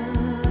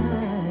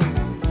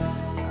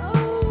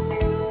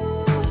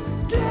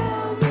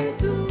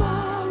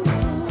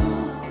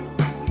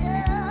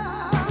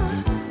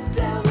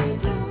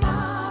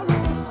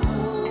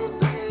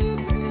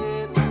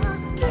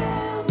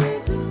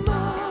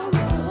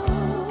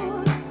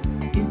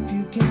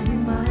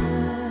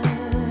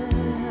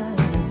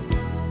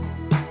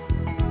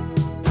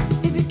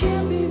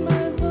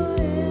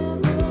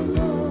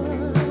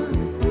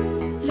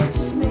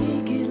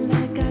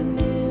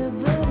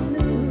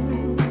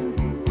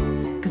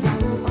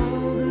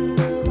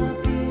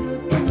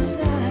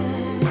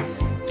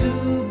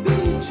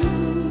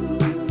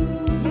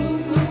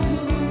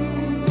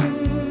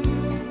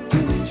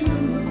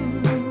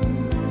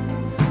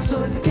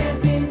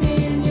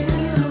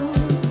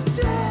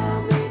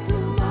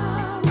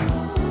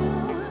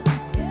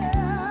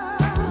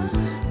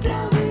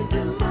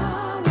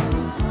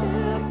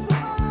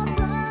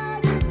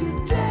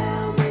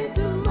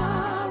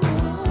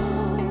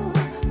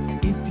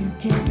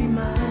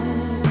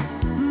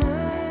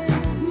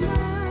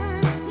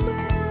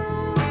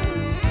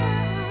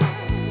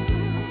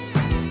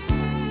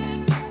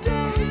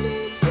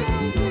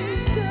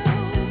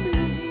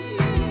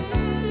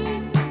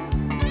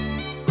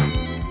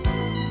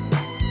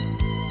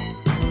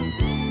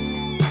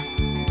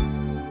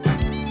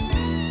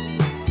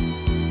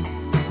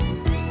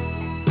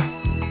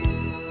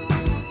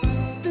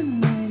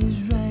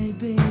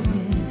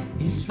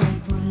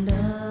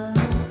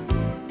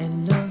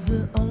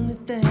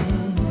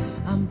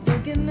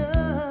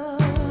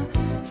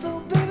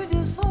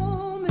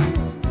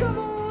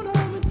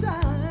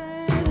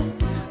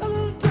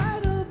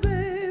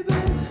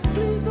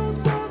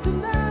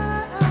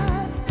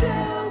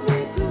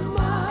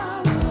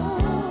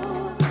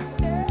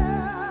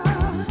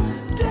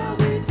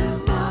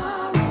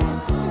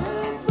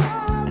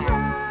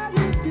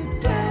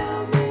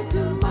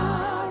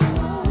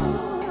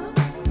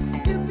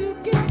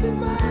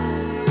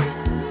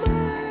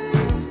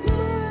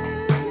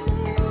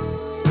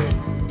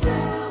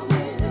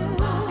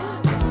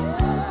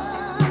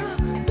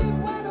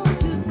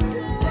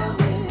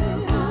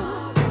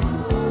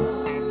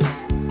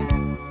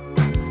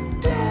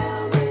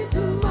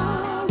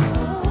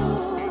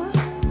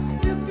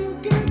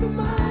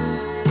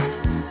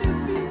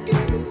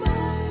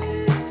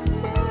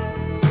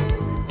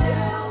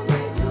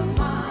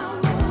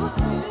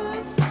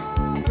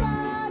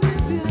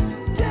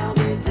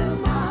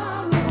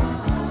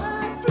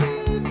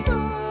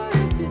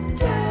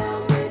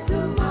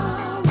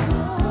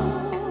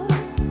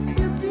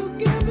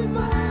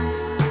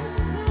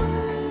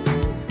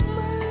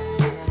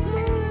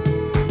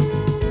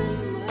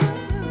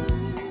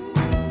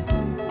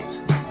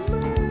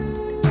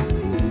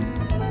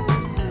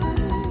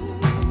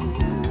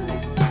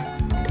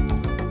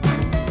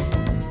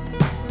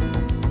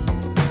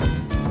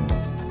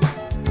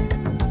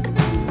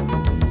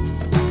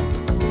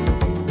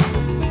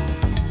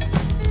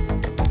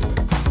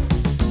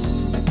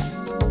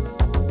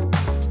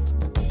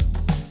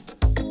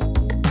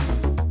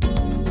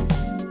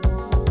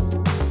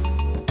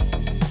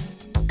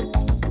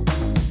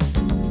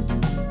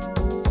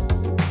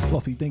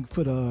 Thank you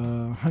for the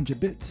 100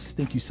 bits.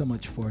 Thank you so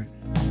much for it.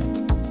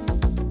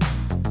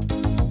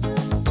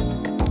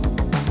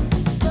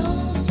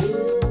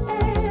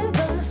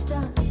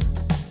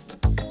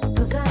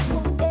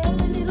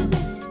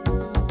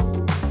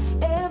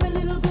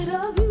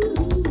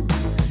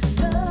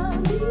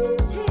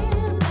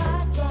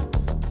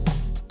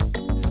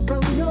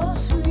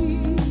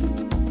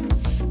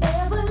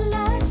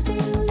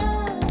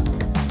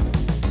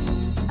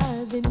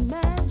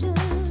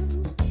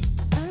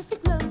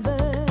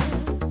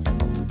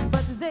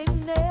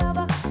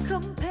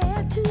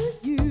 Compare to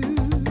you.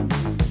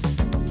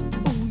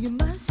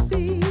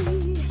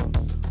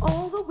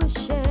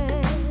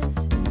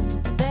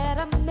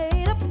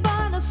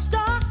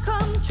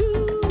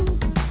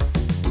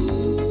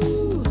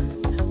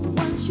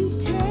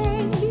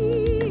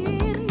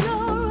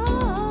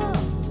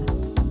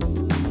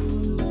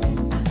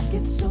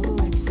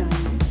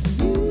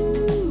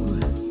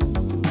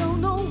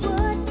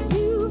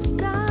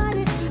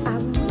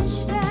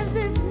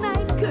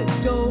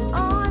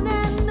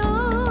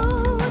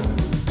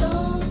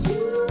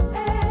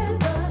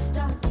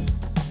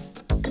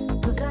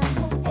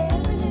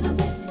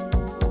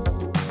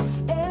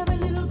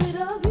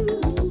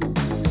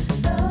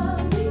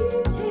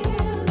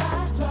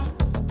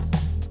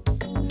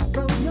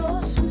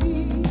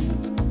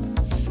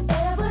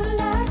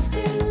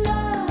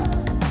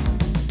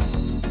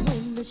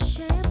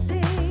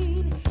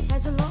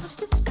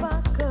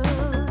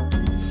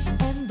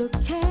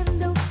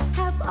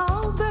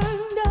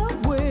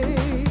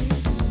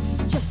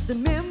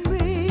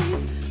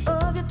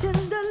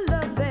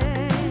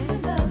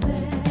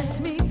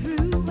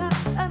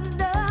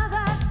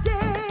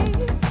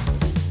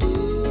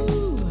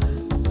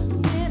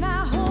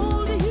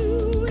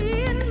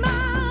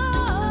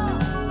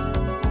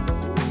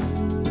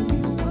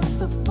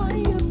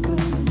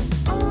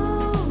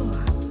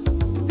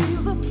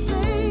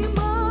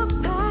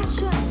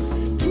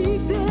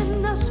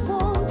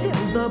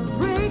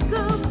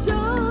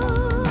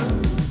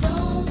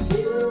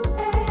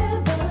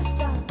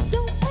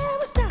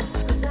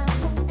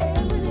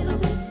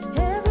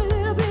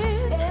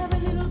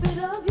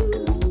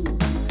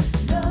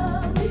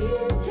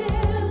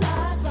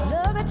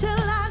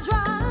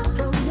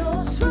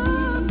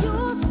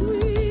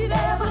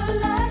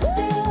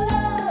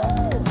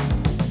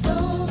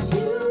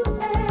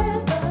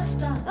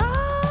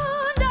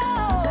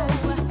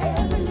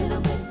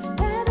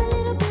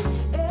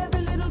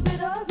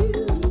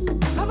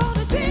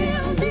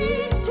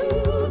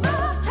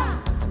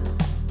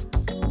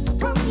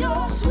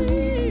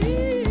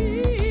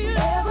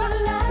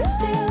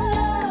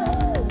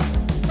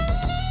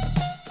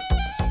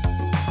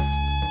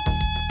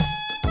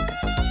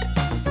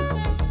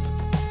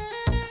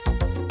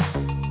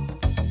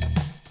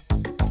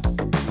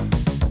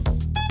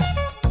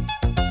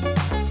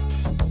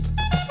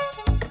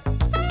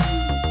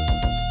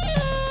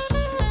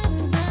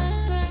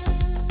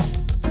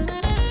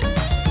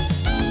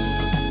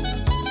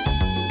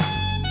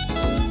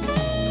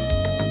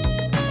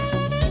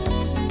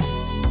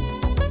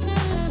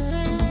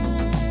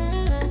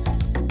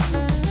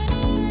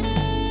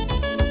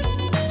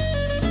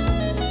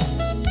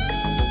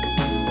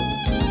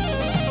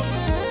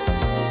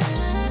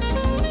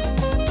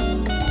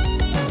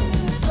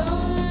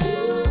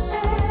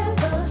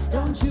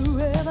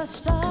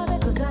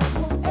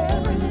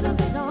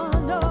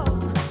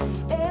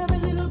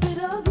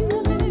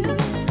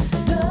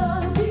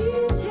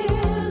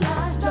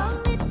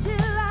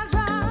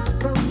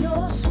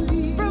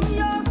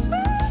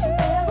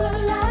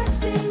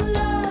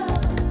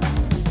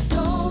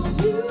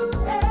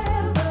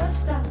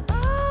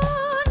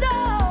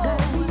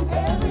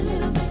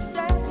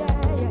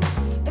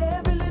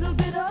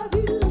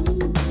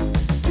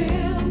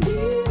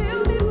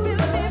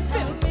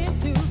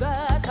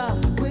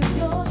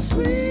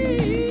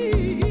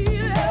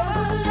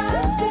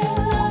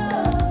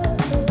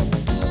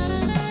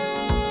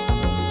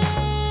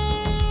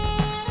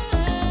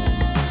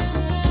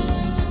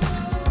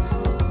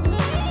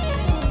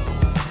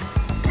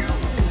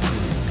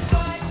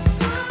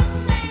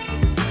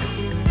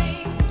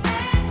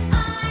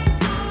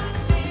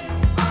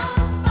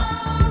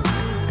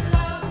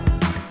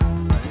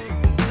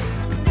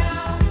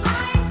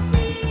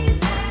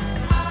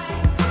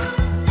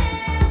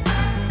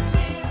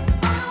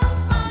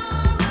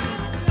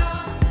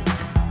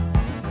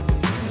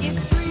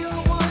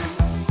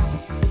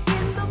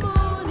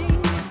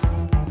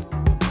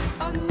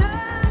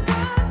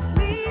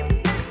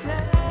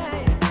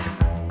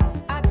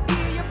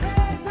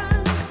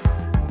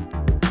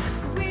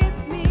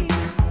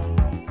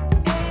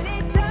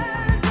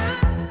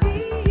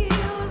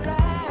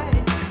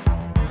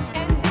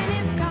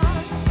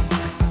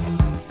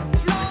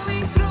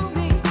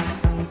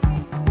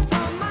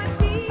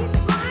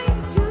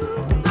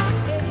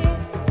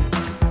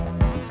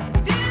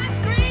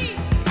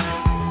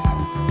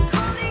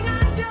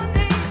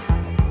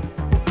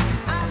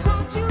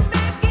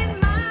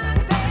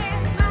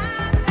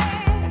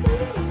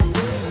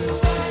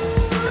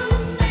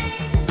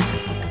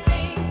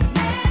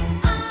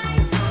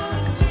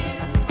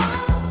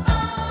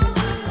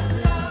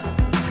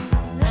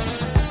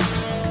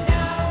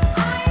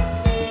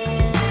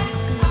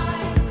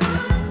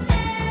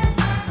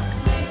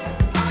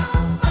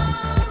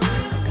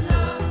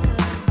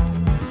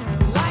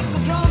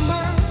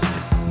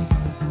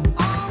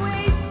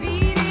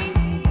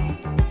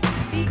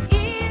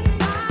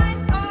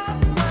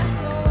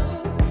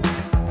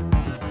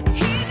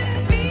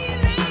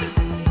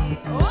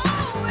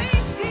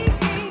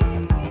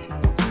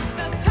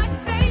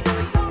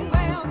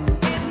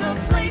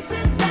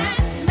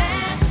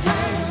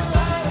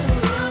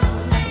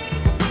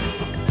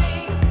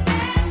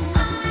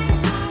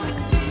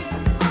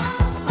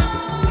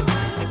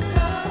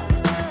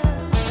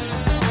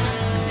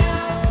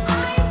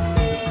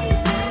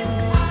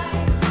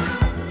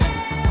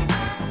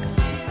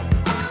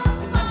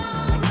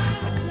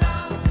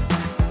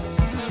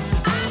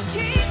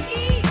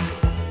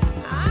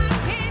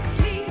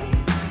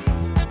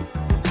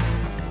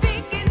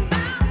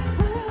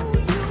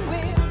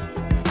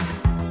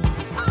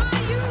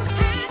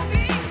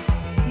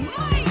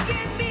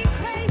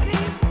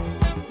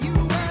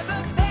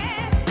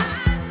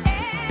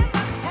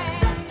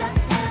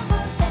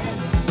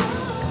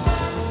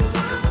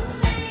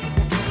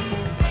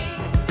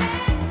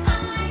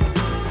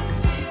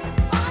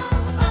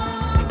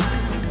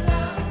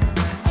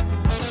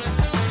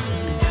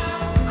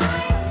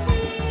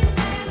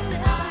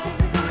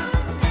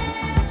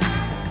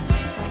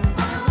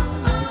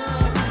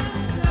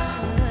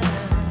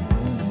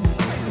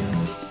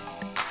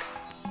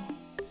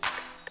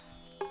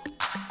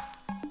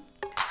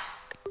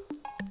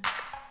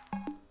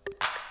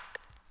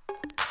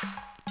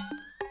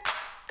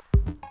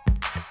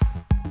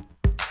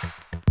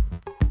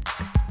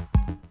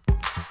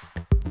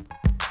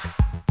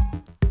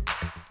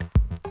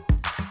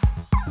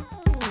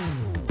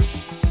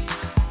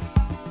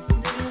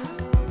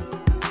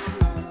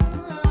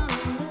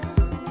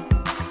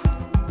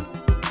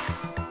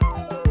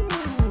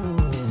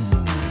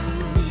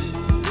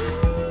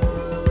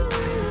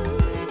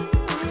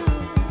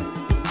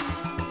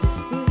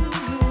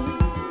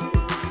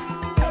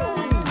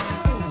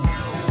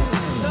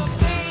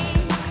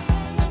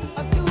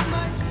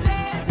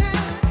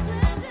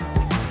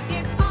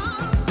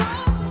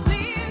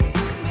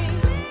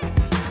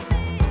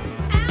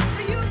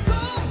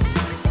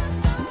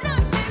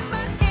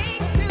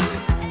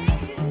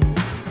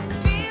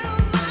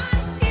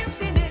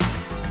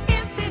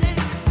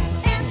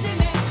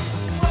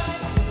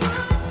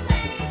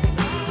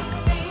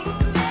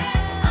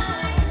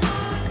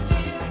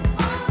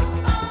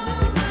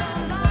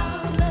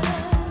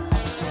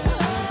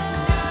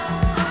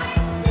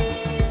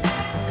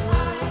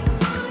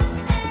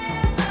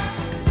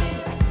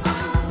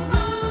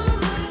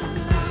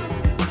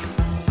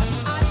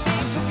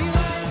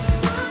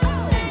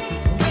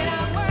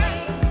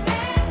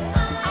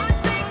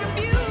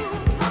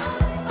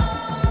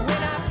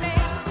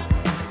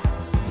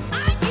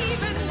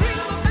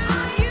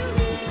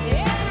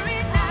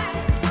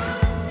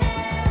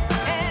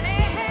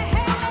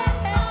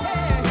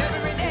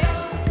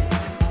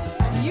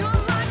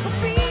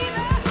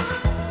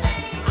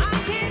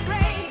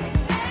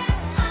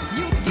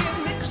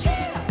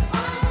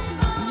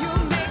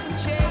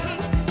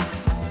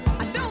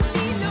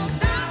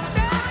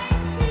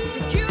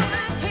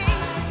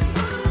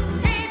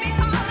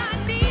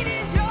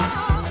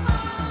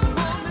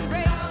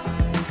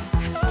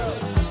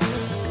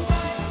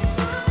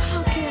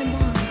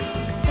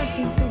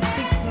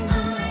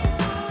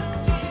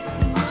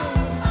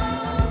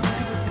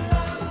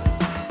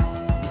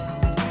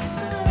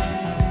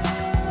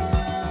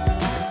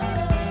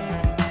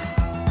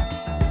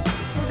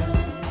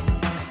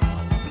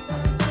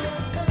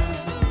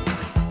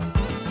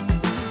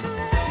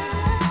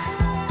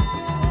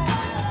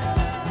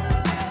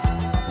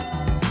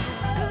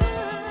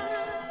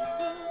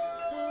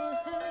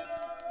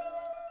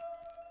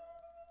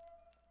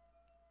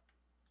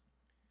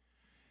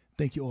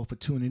 Thank you all for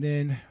tuning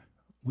in.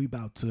 We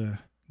about to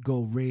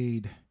go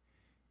raid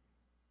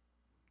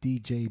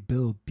DJ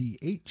Bill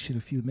BH in a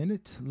few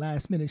minutes.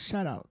 Last minute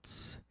shout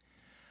outs.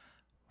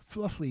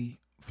 Fluffy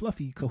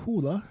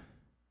Kahula.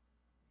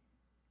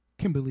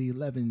 Kimberly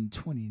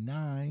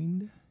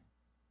 1129.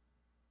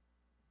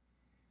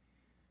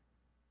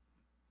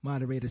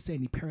 Moderator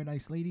Sandy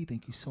Paradise Lady,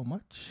 thank you so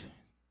much.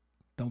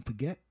 Don't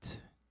forget,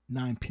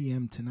 9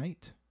 p.m.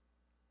 tonight,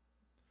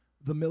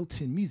 the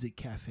Milton Music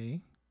Cafe.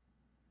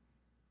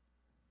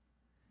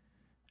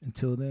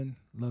 Until then,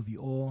 love you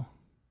all.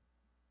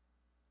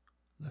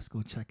 Let's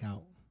go check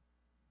out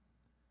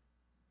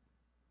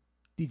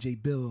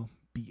DJ Bill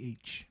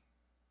BH.